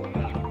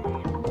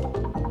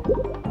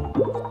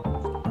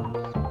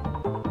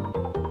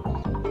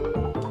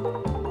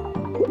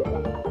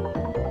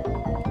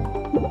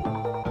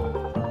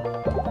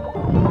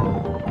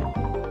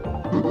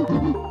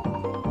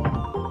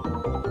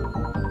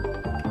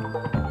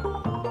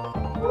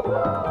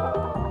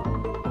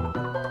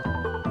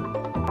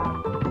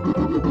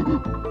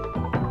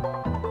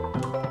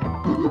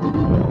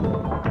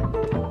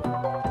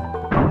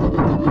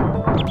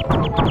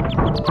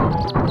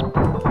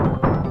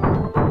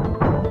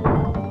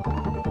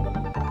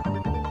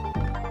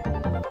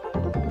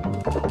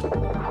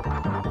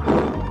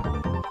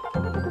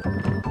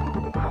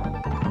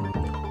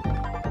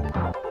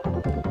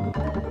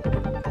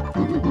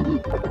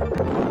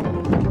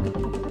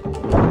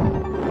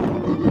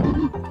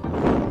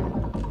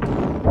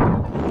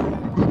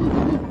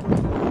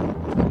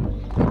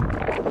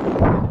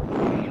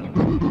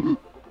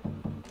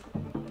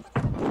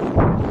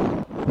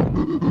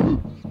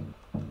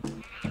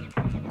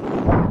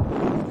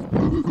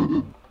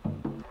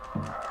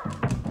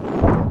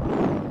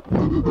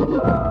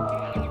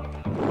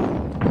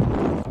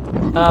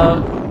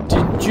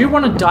 Do you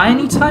want to die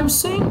anytime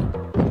soon?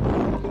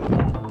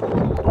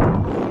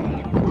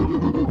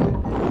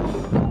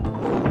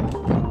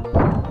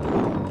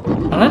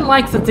 I don't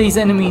like that these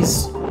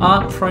enemies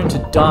aren't prone to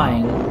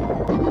dying.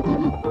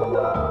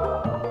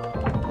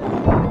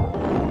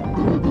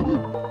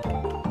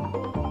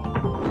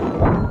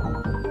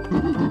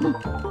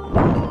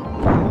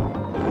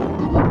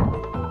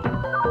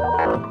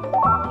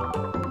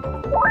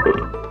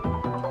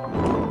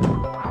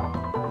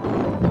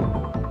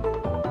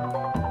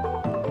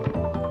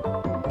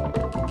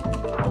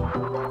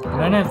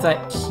 I don't have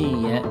that key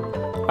yet.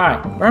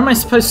 Alright, where am I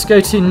supposed to go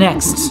to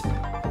next?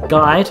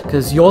 Guide,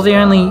 because you're the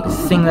only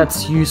thing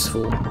that's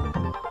useful.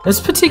 This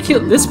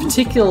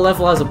particular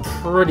level has a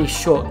pretty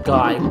short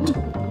guide,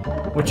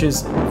 which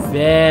is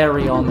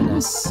very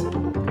ominous.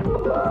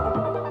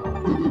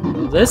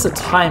 There's a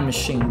time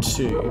machine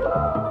too.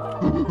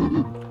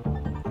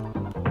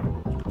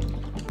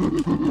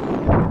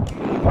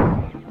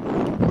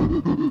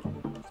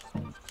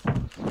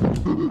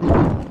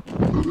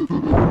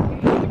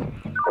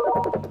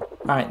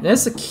 Alright,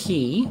 there's a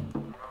key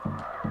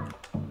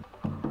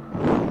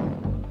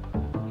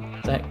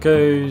that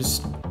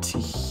goes to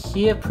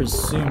here,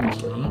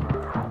 presumably.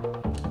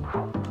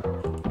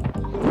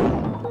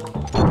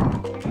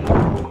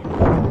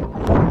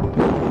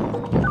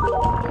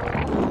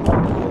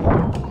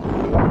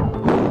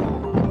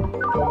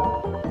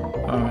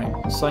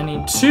 Alright, so I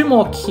need 2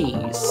 more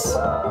keys.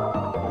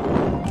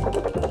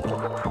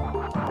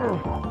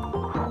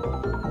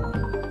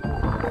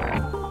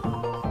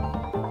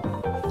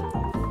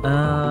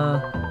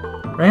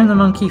 Ram the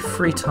monkey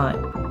 3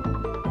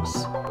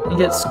 times. You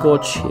get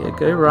Scorch here.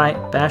 Go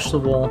right, bash the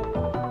wall.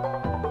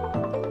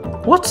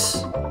 What?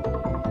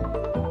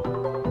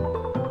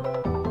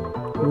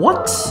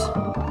 What?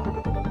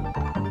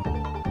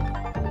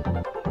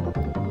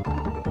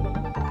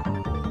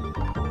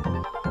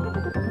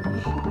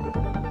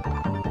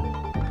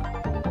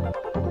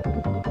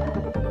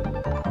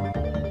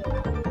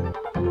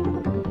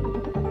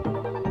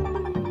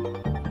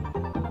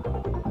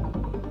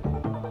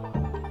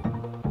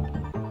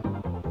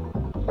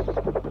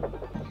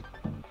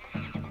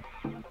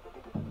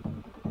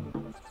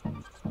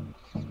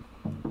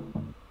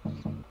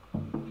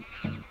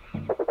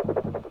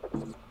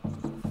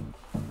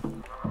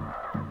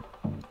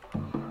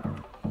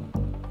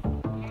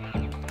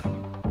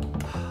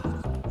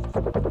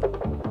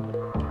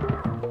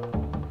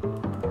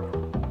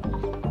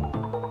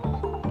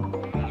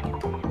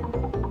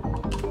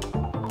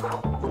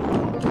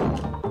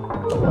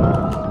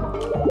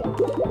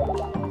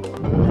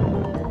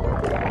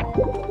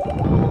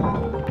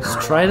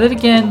 Let's try that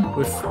again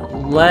with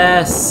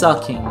less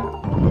sucking.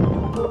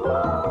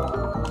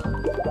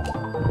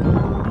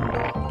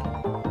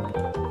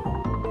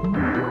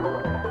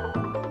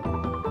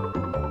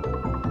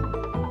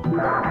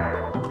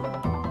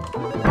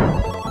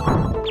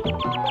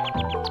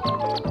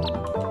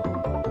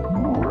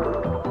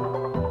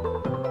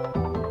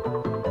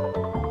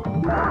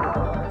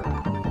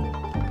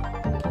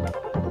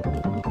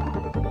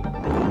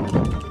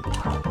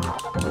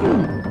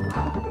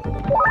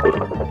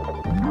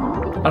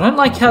 I don't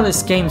like how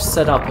this game's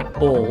set up at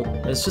all.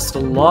 There's just a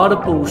lot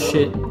of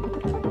bullshit.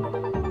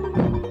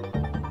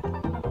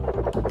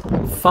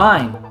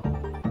 Fine.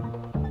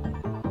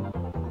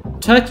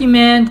 Turkey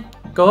Man,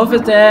 go over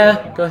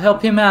there. Go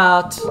help him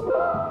out.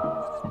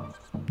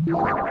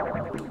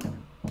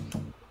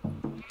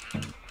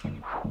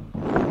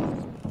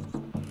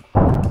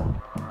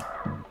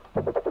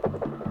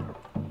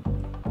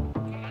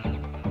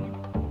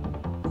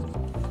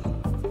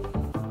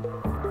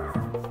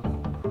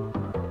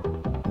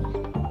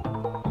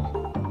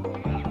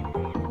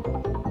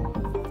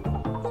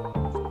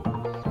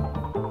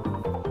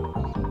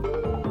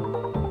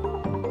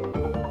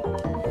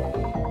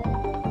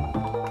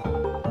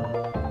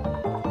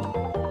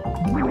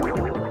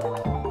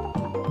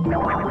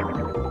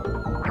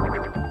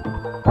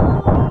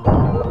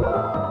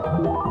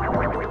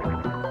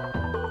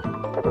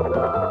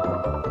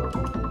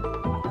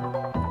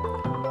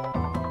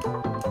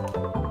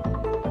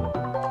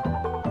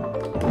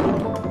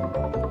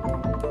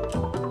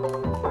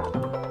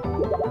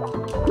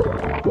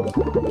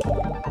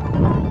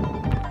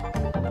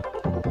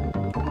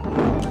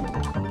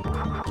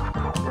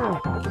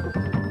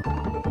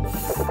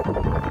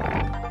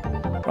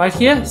 Right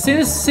here, see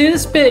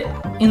this bit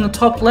in the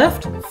top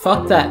left?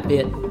 Fuck that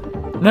bit.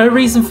 No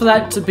reason for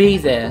that to be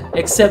there,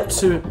 except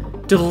to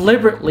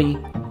deliberately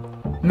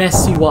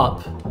mess you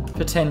up,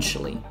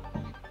 potentially.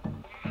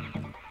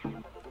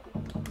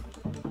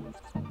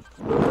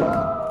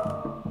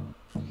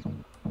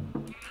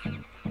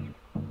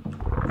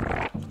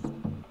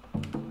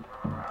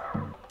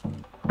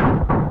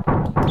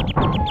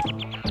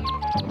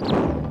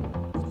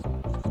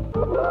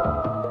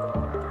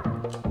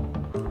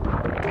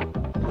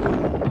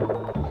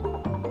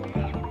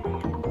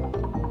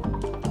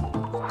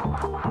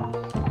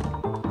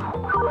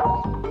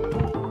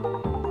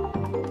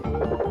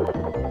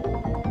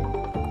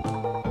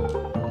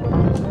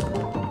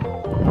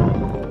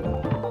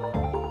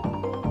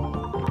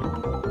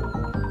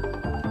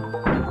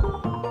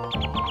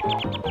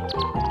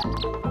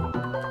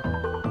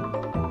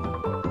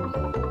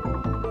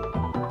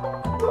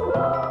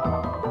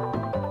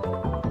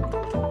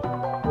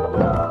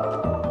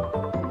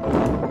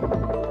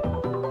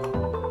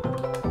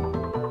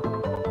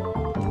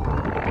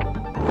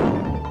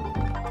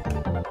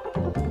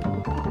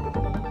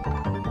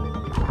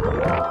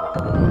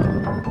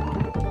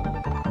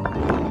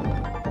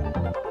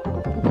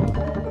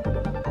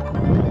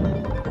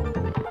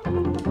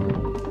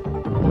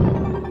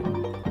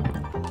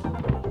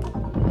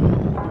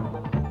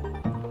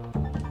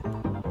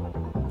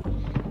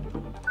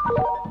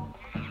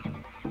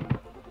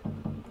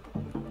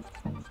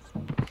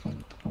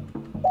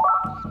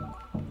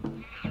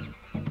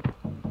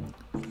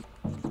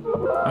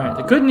 Alright,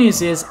 the good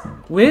news is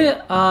we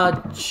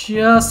are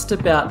just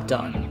about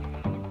done.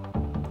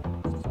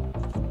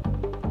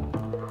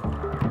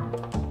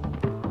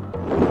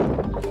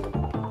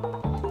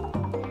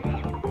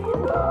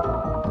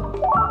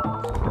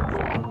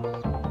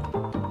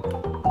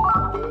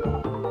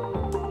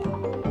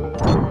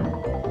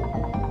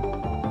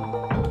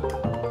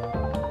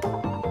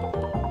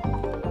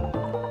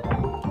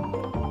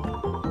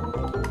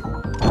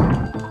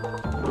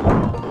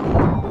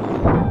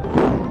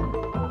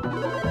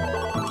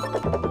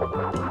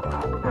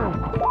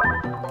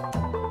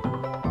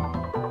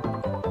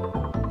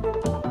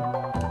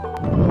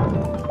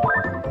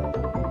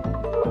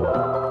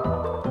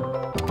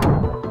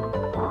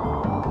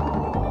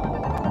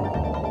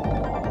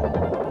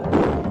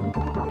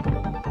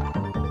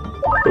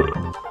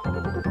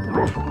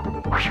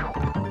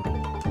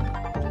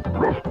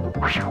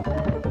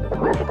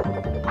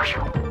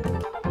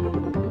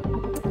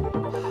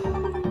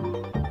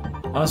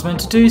 I was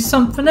meant to do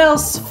something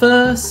else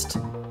first.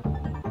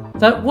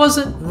 That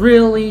wasn't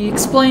really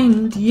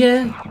explained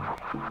yet.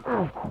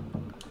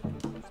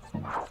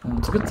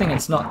 It's a good thing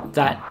it's not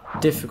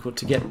that difficult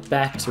to get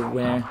back to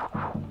where...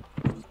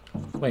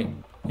 Wait,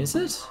 is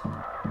it?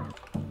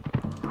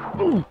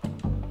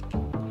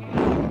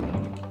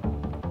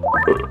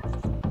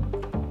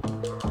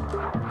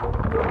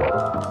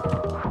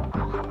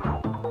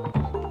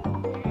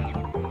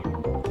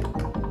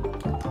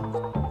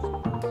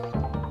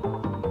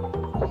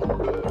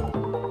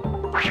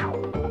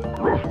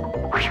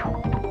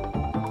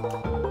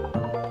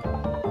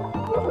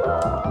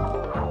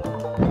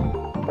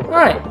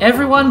 Alright,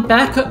 everyone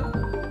back up.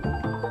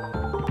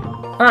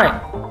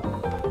 Alright.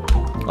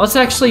 Let's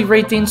actually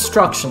read the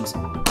instructions.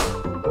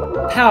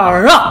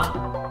 Power up!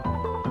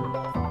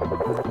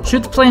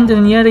 Shoot the plane,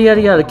 then yada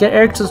yada yada. Get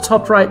Eric to the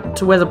top right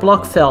to where the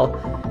block fell.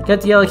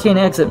 Get the yellow key and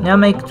exit. Now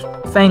make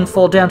Fang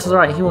fall down to the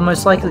right. He will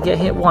most likely get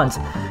hit once.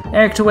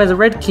 Eric to where the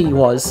red key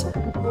was.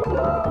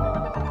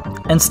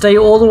 And stay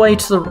all the way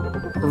to the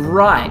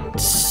right.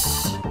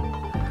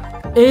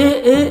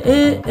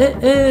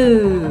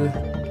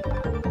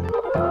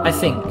 I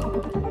think.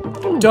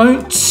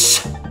 Don't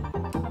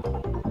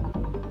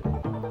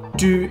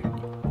do.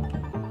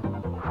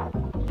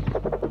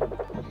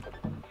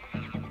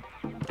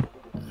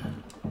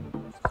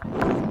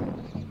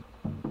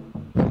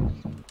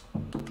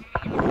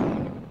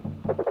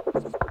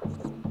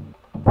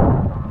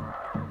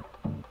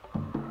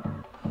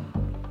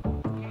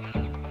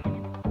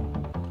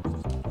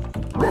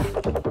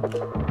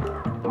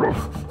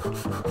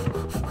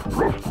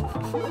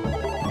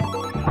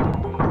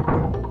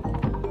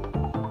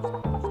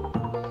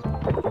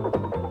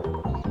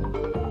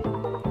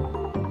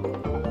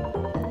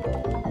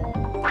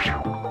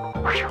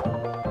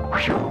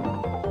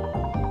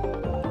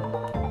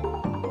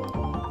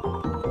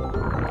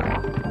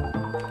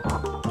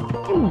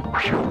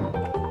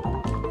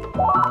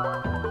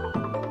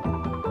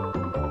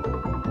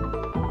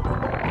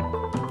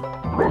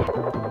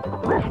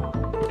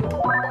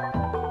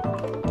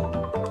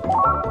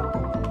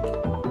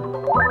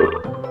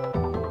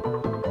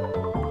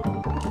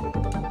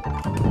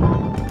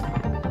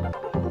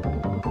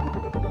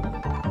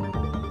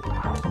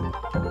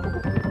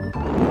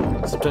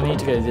 Except I need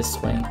to go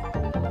this way.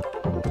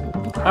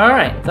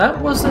 Alright, that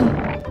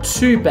wasn't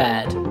too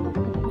bad.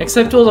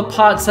 Except all the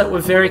parts that were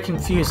very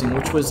confusing,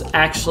 which was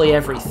actually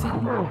everything.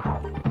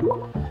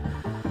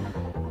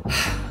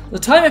 The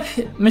time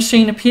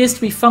machine appears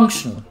to be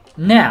functional.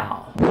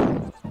 Now.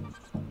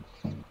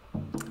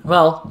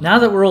 Well, now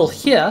that we're all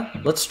here,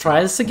 let's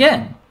try this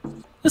again.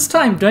 This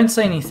time, don't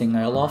say anything,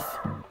 Olaf.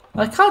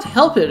 I can't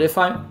help it if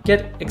I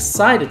get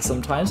excited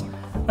sometimes.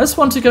 I just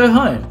want to go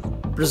home.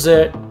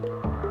 Berserk.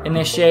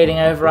 Initiating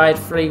override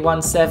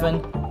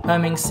 317.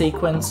 Homing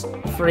sequence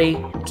 3,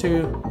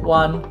 2,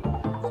 1.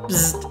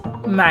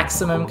 Bzzzt.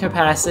 Maximum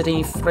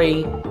capacity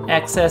 3.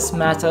 Excess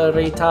matter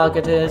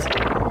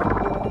retargeted.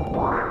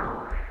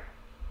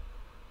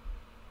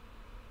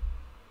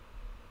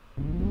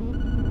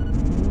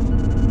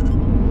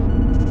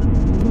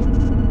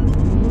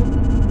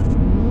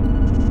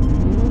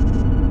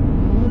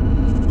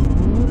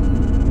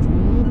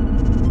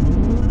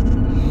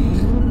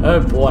 Oh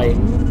boy.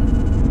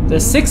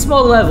 There's 6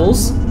 more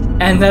levels,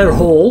 and they're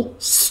all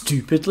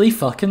stupidly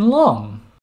fucking long.